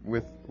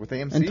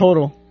AMC in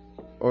total,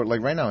 or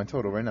like right now in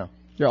total right now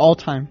your all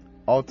time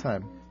all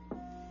time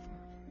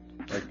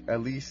like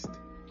at least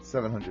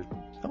 700.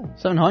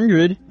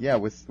 700. Yeah,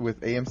 with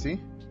AMC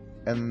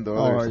and the Oh,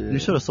 others. yeah. You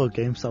should have sold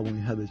GameStop when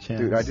you had the chance.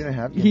 Dude, I didn't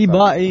have. He GameStop.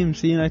 bought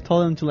AMC and I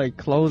told him to like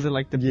close it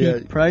like the Yeah.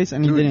 peak price,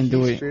 and Dude, he didn't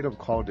do He it. straight up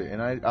called it,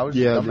 and I was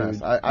Yeah, a dumbass.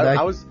 dude. I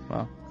That- was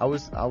Wow.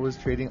 I was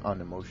trading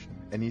on emotion,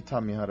 and he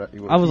taught me how to.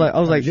 I was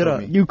like, you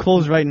gotta- you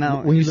close right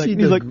now. When you he's see like,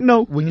 the he's like,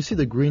 no. when you see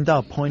the green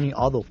dot pointing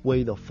all the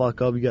way the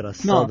fuck up, you gotta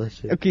sell No. that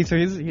shit. Okay, so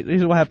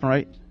here's what happened,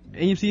 right?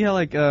 AMC had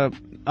like a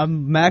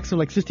max of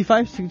like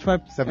 65,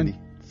 70.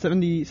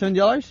 $70.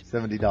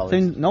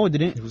 $70. No, it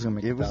didn't. It was gonna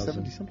make It was 1,000.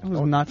 70 It something. was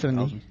not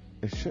 70.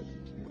 It should.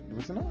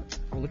 Was it not?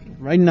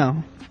 Right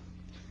now.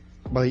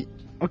 But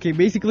Okay,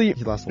 basically,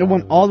 He lost a it lot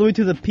went of it. all the way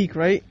to the peak,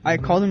 right? I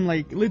called him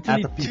like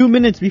literally At the peak. 2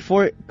 minutes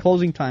before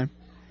closing time,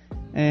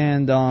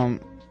 and I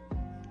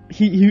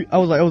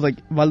was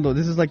like, Valdo,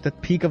 this is like the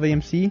peak of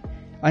AMC.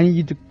 I need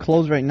you to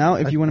close right now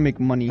if you want to make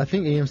money. I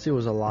think AMC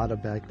was a lot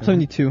of back then.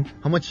 72.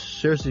 How much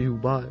shares did you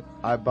buy?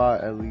 I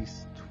bought at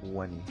least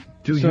 20.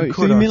 Dude, So you you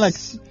could made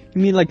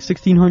like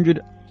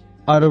 1600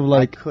 out of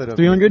like I could have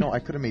 300, No, I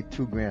could have made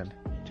 $2,000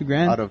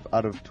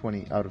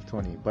 $2,000. out of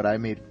 20, but I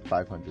made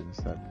 500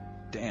 instead.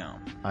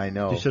 Damn. I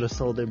know. You should have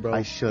sold it, bro.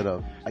 I should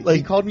have. He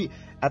Like- called me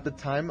at the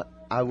time.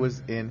 I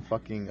was in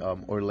fucking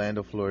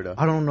Orlando, Florida.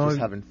 I don't know just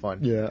if- having fun.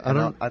 Yeah, I And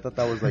don't- I thought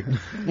that was like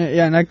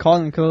Yeah, and I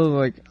called him because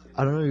like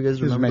I don't know if you guys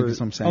He was remember.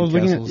 making some I was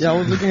looking at sandcastles. I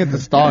was looking at the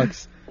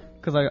stocks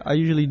because I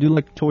usually do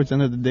like towards the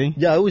end of the day.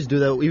 Yeah, I always do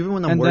that, even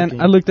when I'm And working.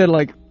 then I looked at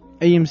like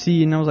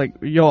AMC and I was like,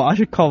 yo, I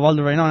should call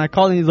Valdo right now. And I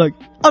called and he's like,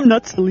 I'm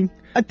not selling.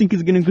 I think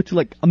it's gonna go to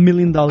like $1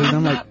 million. And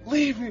I'm like,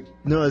 leaving.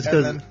 No, it's And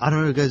because then- I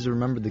don't know if you guys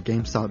remember the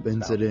GameStop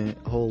incident.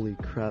 Holy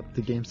crap,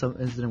 the GameStop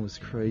incident was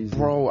crazy.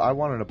 Bro, I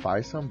wanted to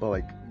buy some, but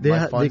like they my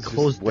they funds just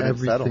closed wouldn't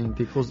settle. everything.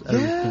 They closed Yeah,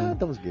 everything.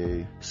 that was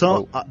gay.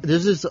 So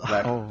there's this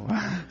Black.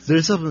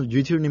 there's some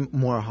YouTuber named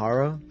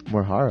Morihara.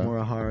 Morihara.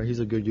 Morihara, he's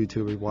a good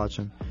YouTuber. Watch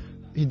him.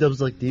 He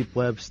does like deep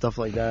web stuff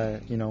like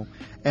that, you know.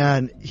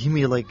 And he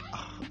made like,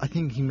 I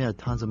think he made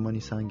tons of money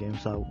selling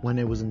GameStop when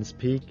it was in its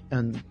peak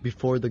and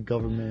before the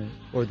government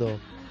or the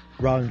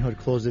Robinhood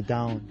closed it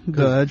down.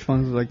 the hedge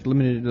funds like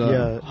limited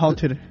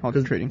halted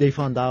 'Cause trading. they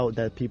found out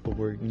that people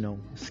were, you know,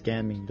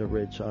 scamming the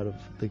rich out of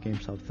the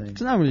GameStop thing.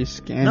 It's not really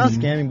scamming. Not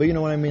scamming, but you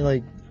know what I mean.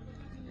 Like,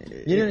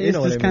 you know, It's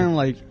what just I mean. kind of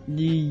like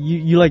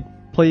you like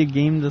play a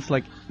game that's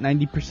like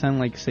 90%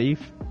 like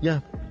safe. Yeah.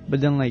 But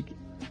then like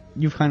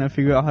you've kind of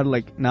figured out how to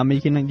like not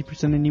make it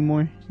 90%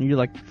 anymore. And you're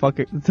like, fuck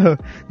it, the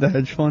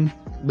hedge fund.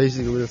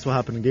 Basically, that's what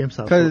happened in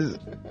GameStop. Cause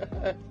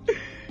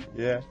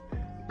Yeah.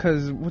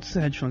 Cause what's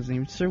the hedge fund's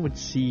name? It started with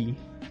C.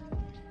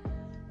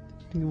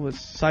 I think it was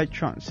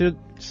Citron.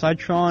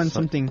 Citron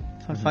something.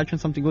 Citron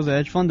something was a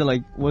hedge fund that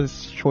like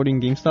was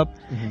shorting GameStop.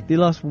 Mhm. They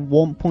lost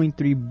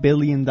 $1.3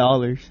 billion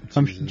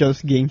from Jesus.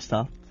 just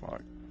GameStop.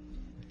 Fuck.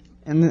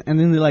 And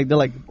then they're like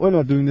we're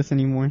not doing this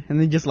anymore. And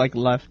they just like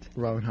left.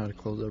 Robin had to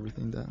close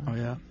everything down. Oh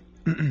yeah.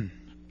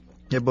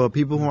 Yeah, but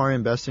people who are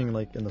investing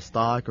like in the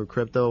stock or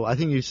crypto, I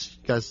think you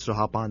guys should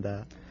hop on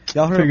that.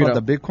 Y'all heard Figure it about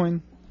out. the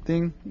Bitcoin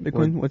thing?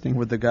 Bitcoin? What thing?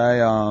 With the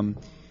guy,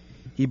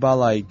 he bought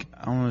like,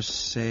 I want to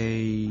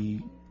say...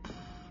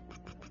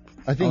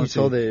 I think Oh, he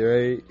sold it,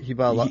 right? He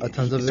bought a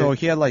tons of So it.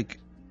 he had like,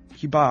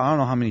 he bought, I don't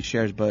know how many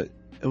shares, but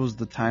it was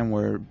the time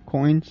where,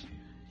 Coins.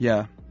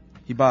 yeah,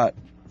 he bought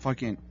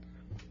fucking,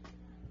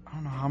 I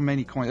don't know how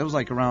many coins. It was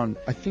like around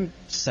I think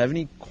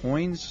 70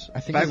 coins. I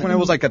think Back it's when it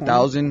was like coins.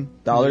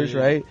 $1,000, Yeah.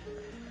 right?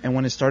 And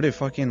when it started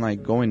fucking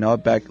like going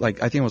up back,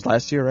 like I think it was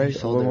last year, right? he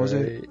sold When it, was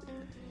right? it? At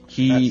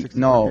He 60K?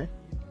 no,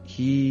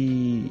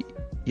 he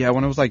yeah,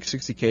 when it was like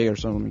 60K or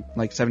something,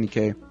 like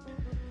 70K.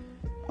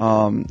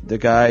 The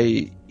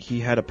guy, he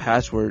had a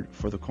password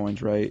for the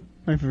coins, right?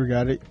 I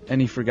forgot it. And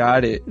he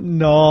forgot it,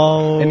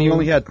 No. and he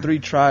only had 3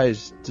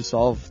 tries to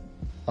solve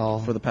Oh,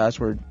 for the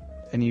password,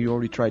 and he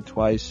already tried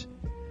twice.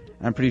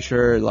 I'm pretty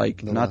sure, like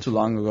The not last too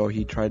long ago,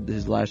 he tried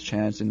his last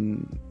chance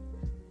and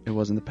it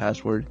wasn't the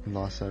password. he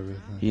lost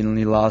everything. He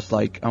only lost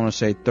like I want to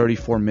say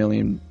 34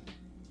 million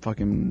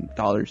fucking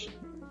dollars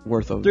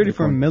worth of $34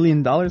 Bitcoin.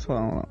 million.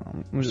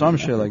 Well, Some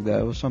shit like that.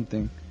 It was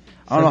something.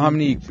 I don't know how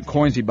many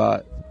coins he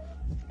bought.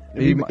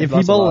 If he lost a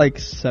bought lot. like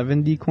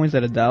 70 coins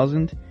at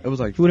 1,000, it was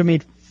like he would have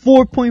made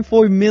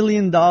 $4.4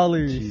 million.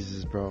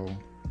 Jesus, bro.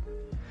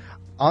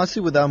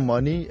 Honestly, with that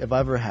money, if I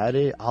ever had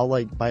it, I'll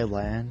like buy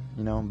land,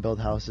 you know, build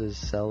houses,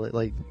 sell it,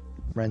 like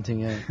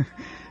renting it.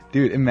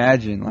 dude,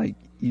 imagine like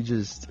you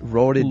just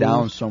wrote it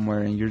down Lose. somewhere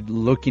and you're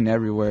looking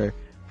everywhere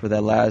for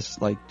that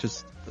last like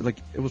just like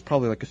it was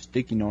probably like a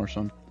sticky note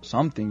or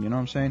something, you know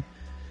what I'm saying?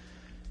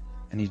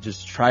 And you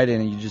just tried it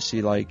and you just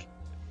see like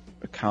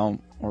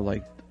account or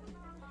like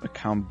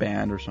account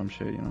banned or some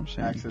shit, you know what I'm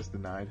saying? Access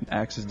denied.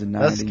 Access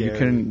denied. That's And you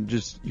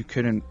scary.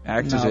 couldn't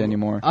access No, it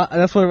anymore.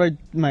 That's why I write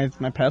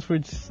my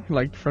passwords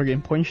like for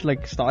getting points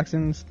like stocks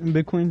in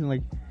Bitcoin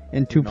like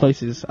in 2 No.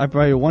 places. I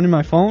write one in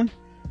my phone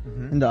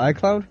Mhm. in the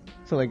iCloud.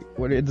 So like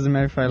what it doesn't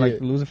matter if I like Yeah.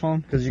 lose a phone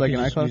Because it's you like can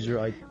an just iCloud. use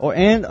your Or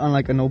and on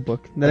like a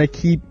notebook that I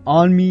keep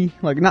on me,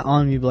 like not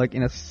on me, but like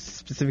in a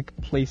specific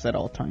place at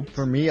all times.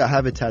 For me, I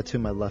have it tattooed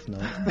in my left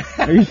nose.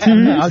 Are you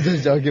serious? I'm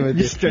just joking with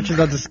He you. stretches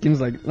out the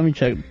skins like, let me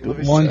check. Let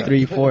me 1, check.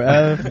 3, 4,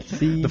 F,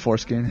 C. The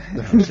foreskin.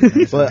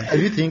 But if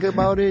you think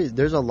about it,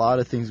 there's a lot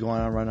of things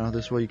going on right now.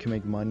 This way you can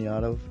make money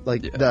out of,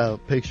 like Yeah. the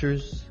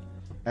pictures,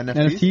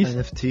 NFTs?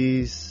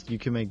 NFTs. You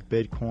can make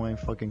Bitcoin,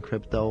 fucking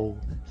crypto,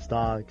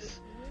 stocks.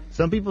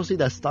 Some people see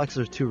that stocks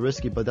are too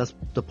risky, but that's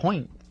the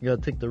point. You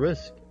gotta take the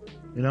risk.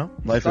 You know?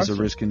 Life is a Stocks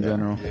are- risk in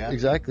general. Yeah.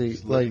 Exactly.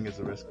 Just Like, living is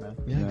a risk, man.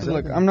 yeah, Yeah. So, exactly.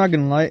 like, I'm not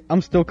gonna lie,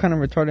 I'm still kind of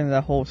retarded in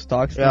that whole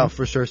stocks thing. Yeah,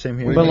 for sure. Same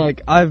here. But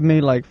like, I've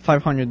made like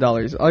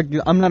 $500. Like,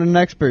 I'm not an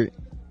expert.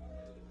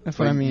 That's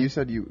what But I mean. You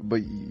said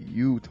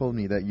you told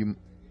me that you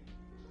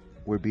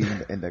were beating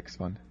the index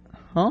fund.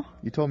 Huh?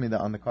 You told me that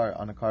on the car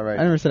ride.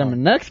 I never said I'm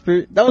an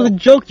expert. That was a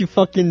joke, you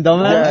fucking Yeah,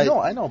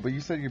 dumbass. I know, but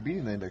you said you're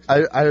beating the index.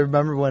 I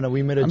remember when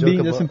we made a I'm joke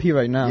beating the about. S&P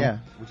right now. Yeah,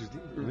 which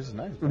is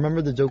nice. Bro.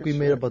 Remember the joke Good we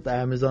made shit. about the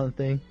Amazon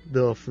thing,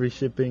 the free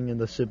shipping and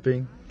the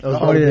shipping. I was Oh,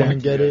 about to yeah. go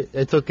and get it.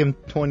 It took him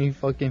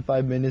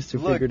 5 minutes to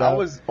Look, figure it I out.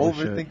 was Oh,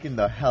 shit. overthinking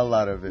the hell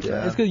out of it. Yeah.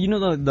 Man. It's because you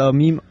know the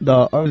meme,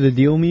 the Art of the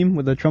Deal meme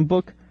with the Trump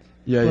book?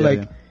 Yeah, Where, yeah, like,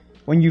 yeah.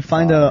 when you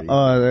find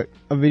a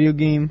video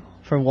game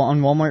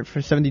on Walmart for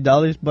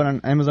 $70, but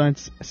on Amazon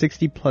it's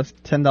 $60 plus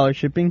 $10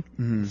 shipping.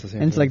 Mhm. It's the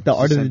same And it's thing. like the It's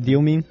Art the of the same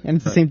Deal meme. And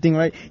it's the same thing,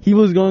 right? He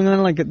was going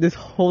on like this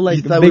whole like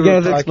He thought we big were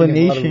ass talking about a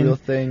explanation. real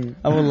thing.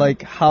 I was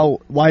like,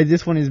 why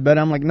this one is better?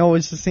 I'm like, no,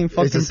 it's the same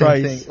fucking It's the same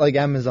price. thing. Like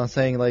Amazon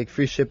saying like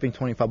free shipping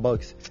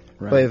 $25.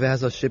 Right. But if it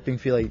has a shipping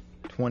fee like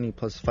 20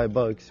 plus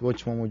 $5,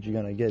 which one would you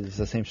gonna get? It's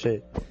the same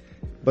shit.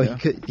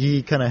 But Yeah.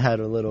 he kind of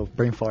had a little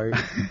brain fart.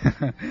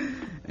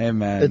 Hey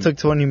man, It took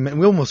 20 minutes.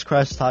 We almost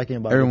crashed talking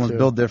about everyone's it. too.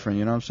 built different.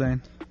 You know what I'm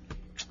saying?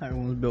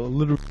 Everyone's built a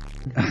little.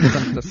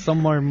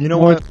 Some are You know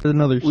more what? than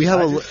others. We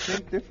have I a just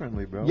think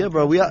differently, bro. yeah,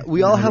 bro.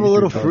 We all have a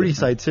little fruity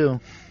side too.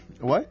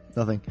 What?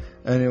 Nothing.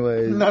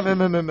 Anyways,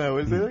 No.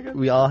 Is it again?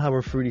 we all have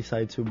a fruity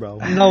side too, bro.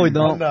 No, we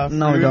don't. I'm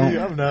not No, we fruity,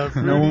 don't. I'm not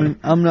fruity. No,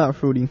 I'm not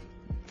fruity.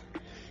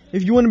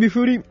 If you want to be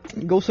fruity,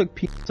 go suck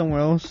pee somewhere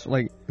else.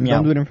 Like, Meow.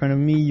 don't do it in front of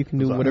me. You can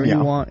do whatever you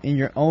Meow. want in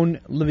your own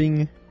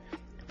living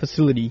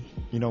facility.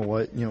 You know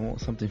what? You know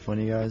something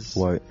funny, guys?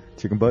 What?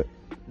 Chicken butt?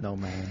 No,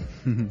 man.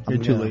 You're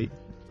I'm too gonna- late.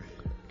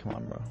 Come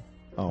on, bro.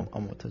 Oh,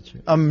 I'm gonna touch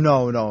you.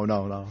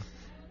 No.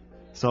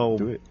 So,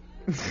 Do it.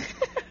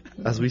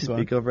 as we Go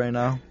speak of right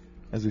now,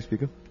 As we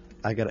speak of.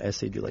 I got an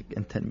essay due like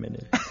in 10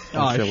 minutes.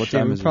 Oh, shit, what shit,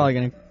 time we're is it? probably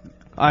gonna.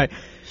 Alright,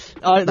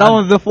 that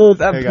was the fourth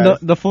guys.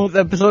 the fourth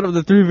episode of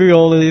the Three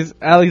Violas.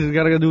 Alex has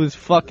gotta go do his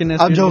fucking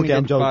essay. I'm He's gonna joking, get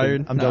I'm joking,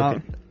 fired. I'm Nah.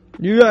 joking.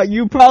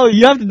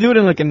 You have to do it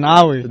in like an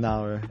hour. An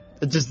hour.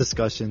 It's just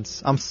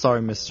discussions. I'm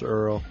sorry, Mr.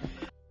 Earl.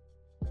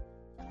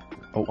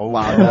 Oh,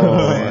 wow.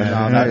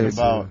 Talk is-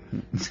 about.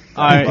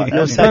 Alright,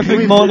 Yo, Seth, can we perfect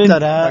flip moment.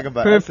 that out? Talk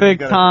about.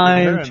 Perfect You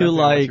time gotta to, figure out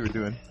what like- you were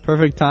doing.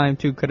 Perfect time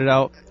to cut it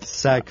out.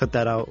 Zach, cut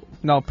that out.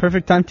 No,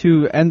 perfect time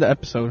to end the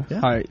episode. Yeah.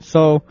 Alright,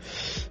 so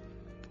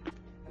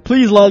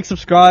please like,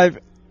 subscribe,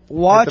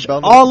 watch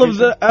bell all of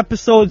the notification.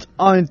 episodes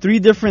on 3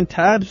 different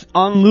tabs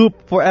on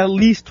loop for at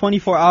least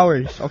 24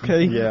 hours,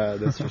 okay? Yeah,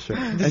 that's for sure.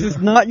 This is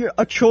not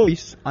a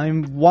choice. I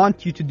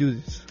want you to do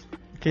this.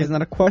 Okay, it's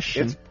not a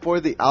question. It's for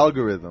the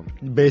algorithm.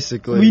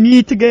 Basically. We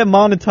need to get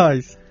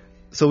monetized.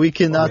 so we We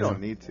cannot. don't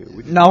need to.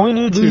 We just Now we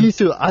need We to. need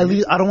to. At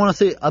least I don't want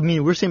to say. I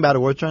mean, we're saying bad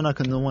words right now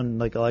because no one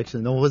like likes to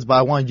know us. But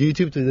I want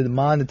YouTube to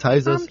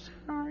monetize us,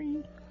 Sorry.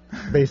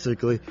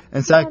 basically.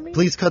 And Zach,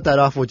 please cut that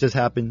off. What just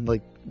happened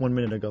like 1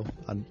 minute ago?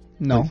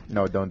 No,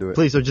 No, don't do it.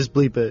 Please, or just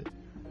bleep it.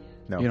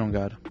 No. You don't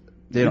got.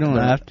 They you don't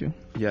got- have to.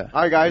 Yeah.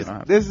 Alright, guys. You don't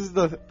have- This is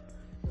the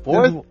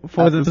fourth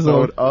Fourth episode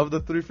episode. of the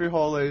Three Free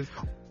Holidays.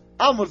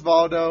 I'm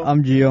Osvaldo.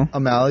 I'm Gio.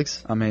 I'm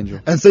Alex, I'm Angel.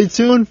 and stay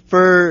tuned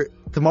for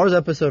tomorrow's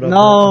episode. Of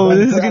No,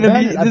 this is gonna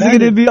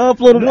be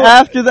uploaded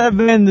after the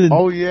abandoned.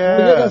 Oh Yeah,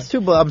 yeah. that's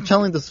true. But I'm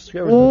telling the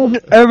subscribers. Ooh,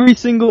 every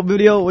single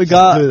video we do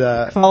got.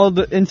 that. Follow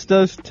the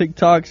Instas,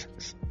 TikToks,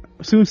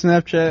 soon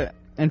Snapchat,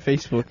 and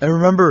Facebook. And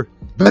remember,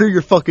 better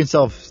your fucking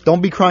self.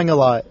 Don't be crying a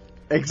lot.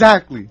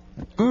 Exactly.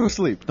 Go to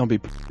sleep. Don't be.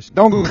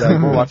 Don't go to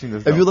sleep. We're watching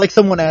this. If you like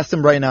someone, ask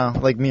them right now.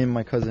 Like me and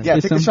my cousin. yeah,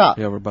 Kiss take a him. shot.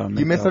 Yeah, we're about to make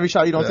You miss out. every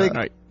shot you don't Yeah. take.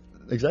 Alright.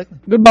 Exactly.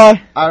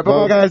 Goodbye. Alright,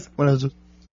 bye, guys. When I was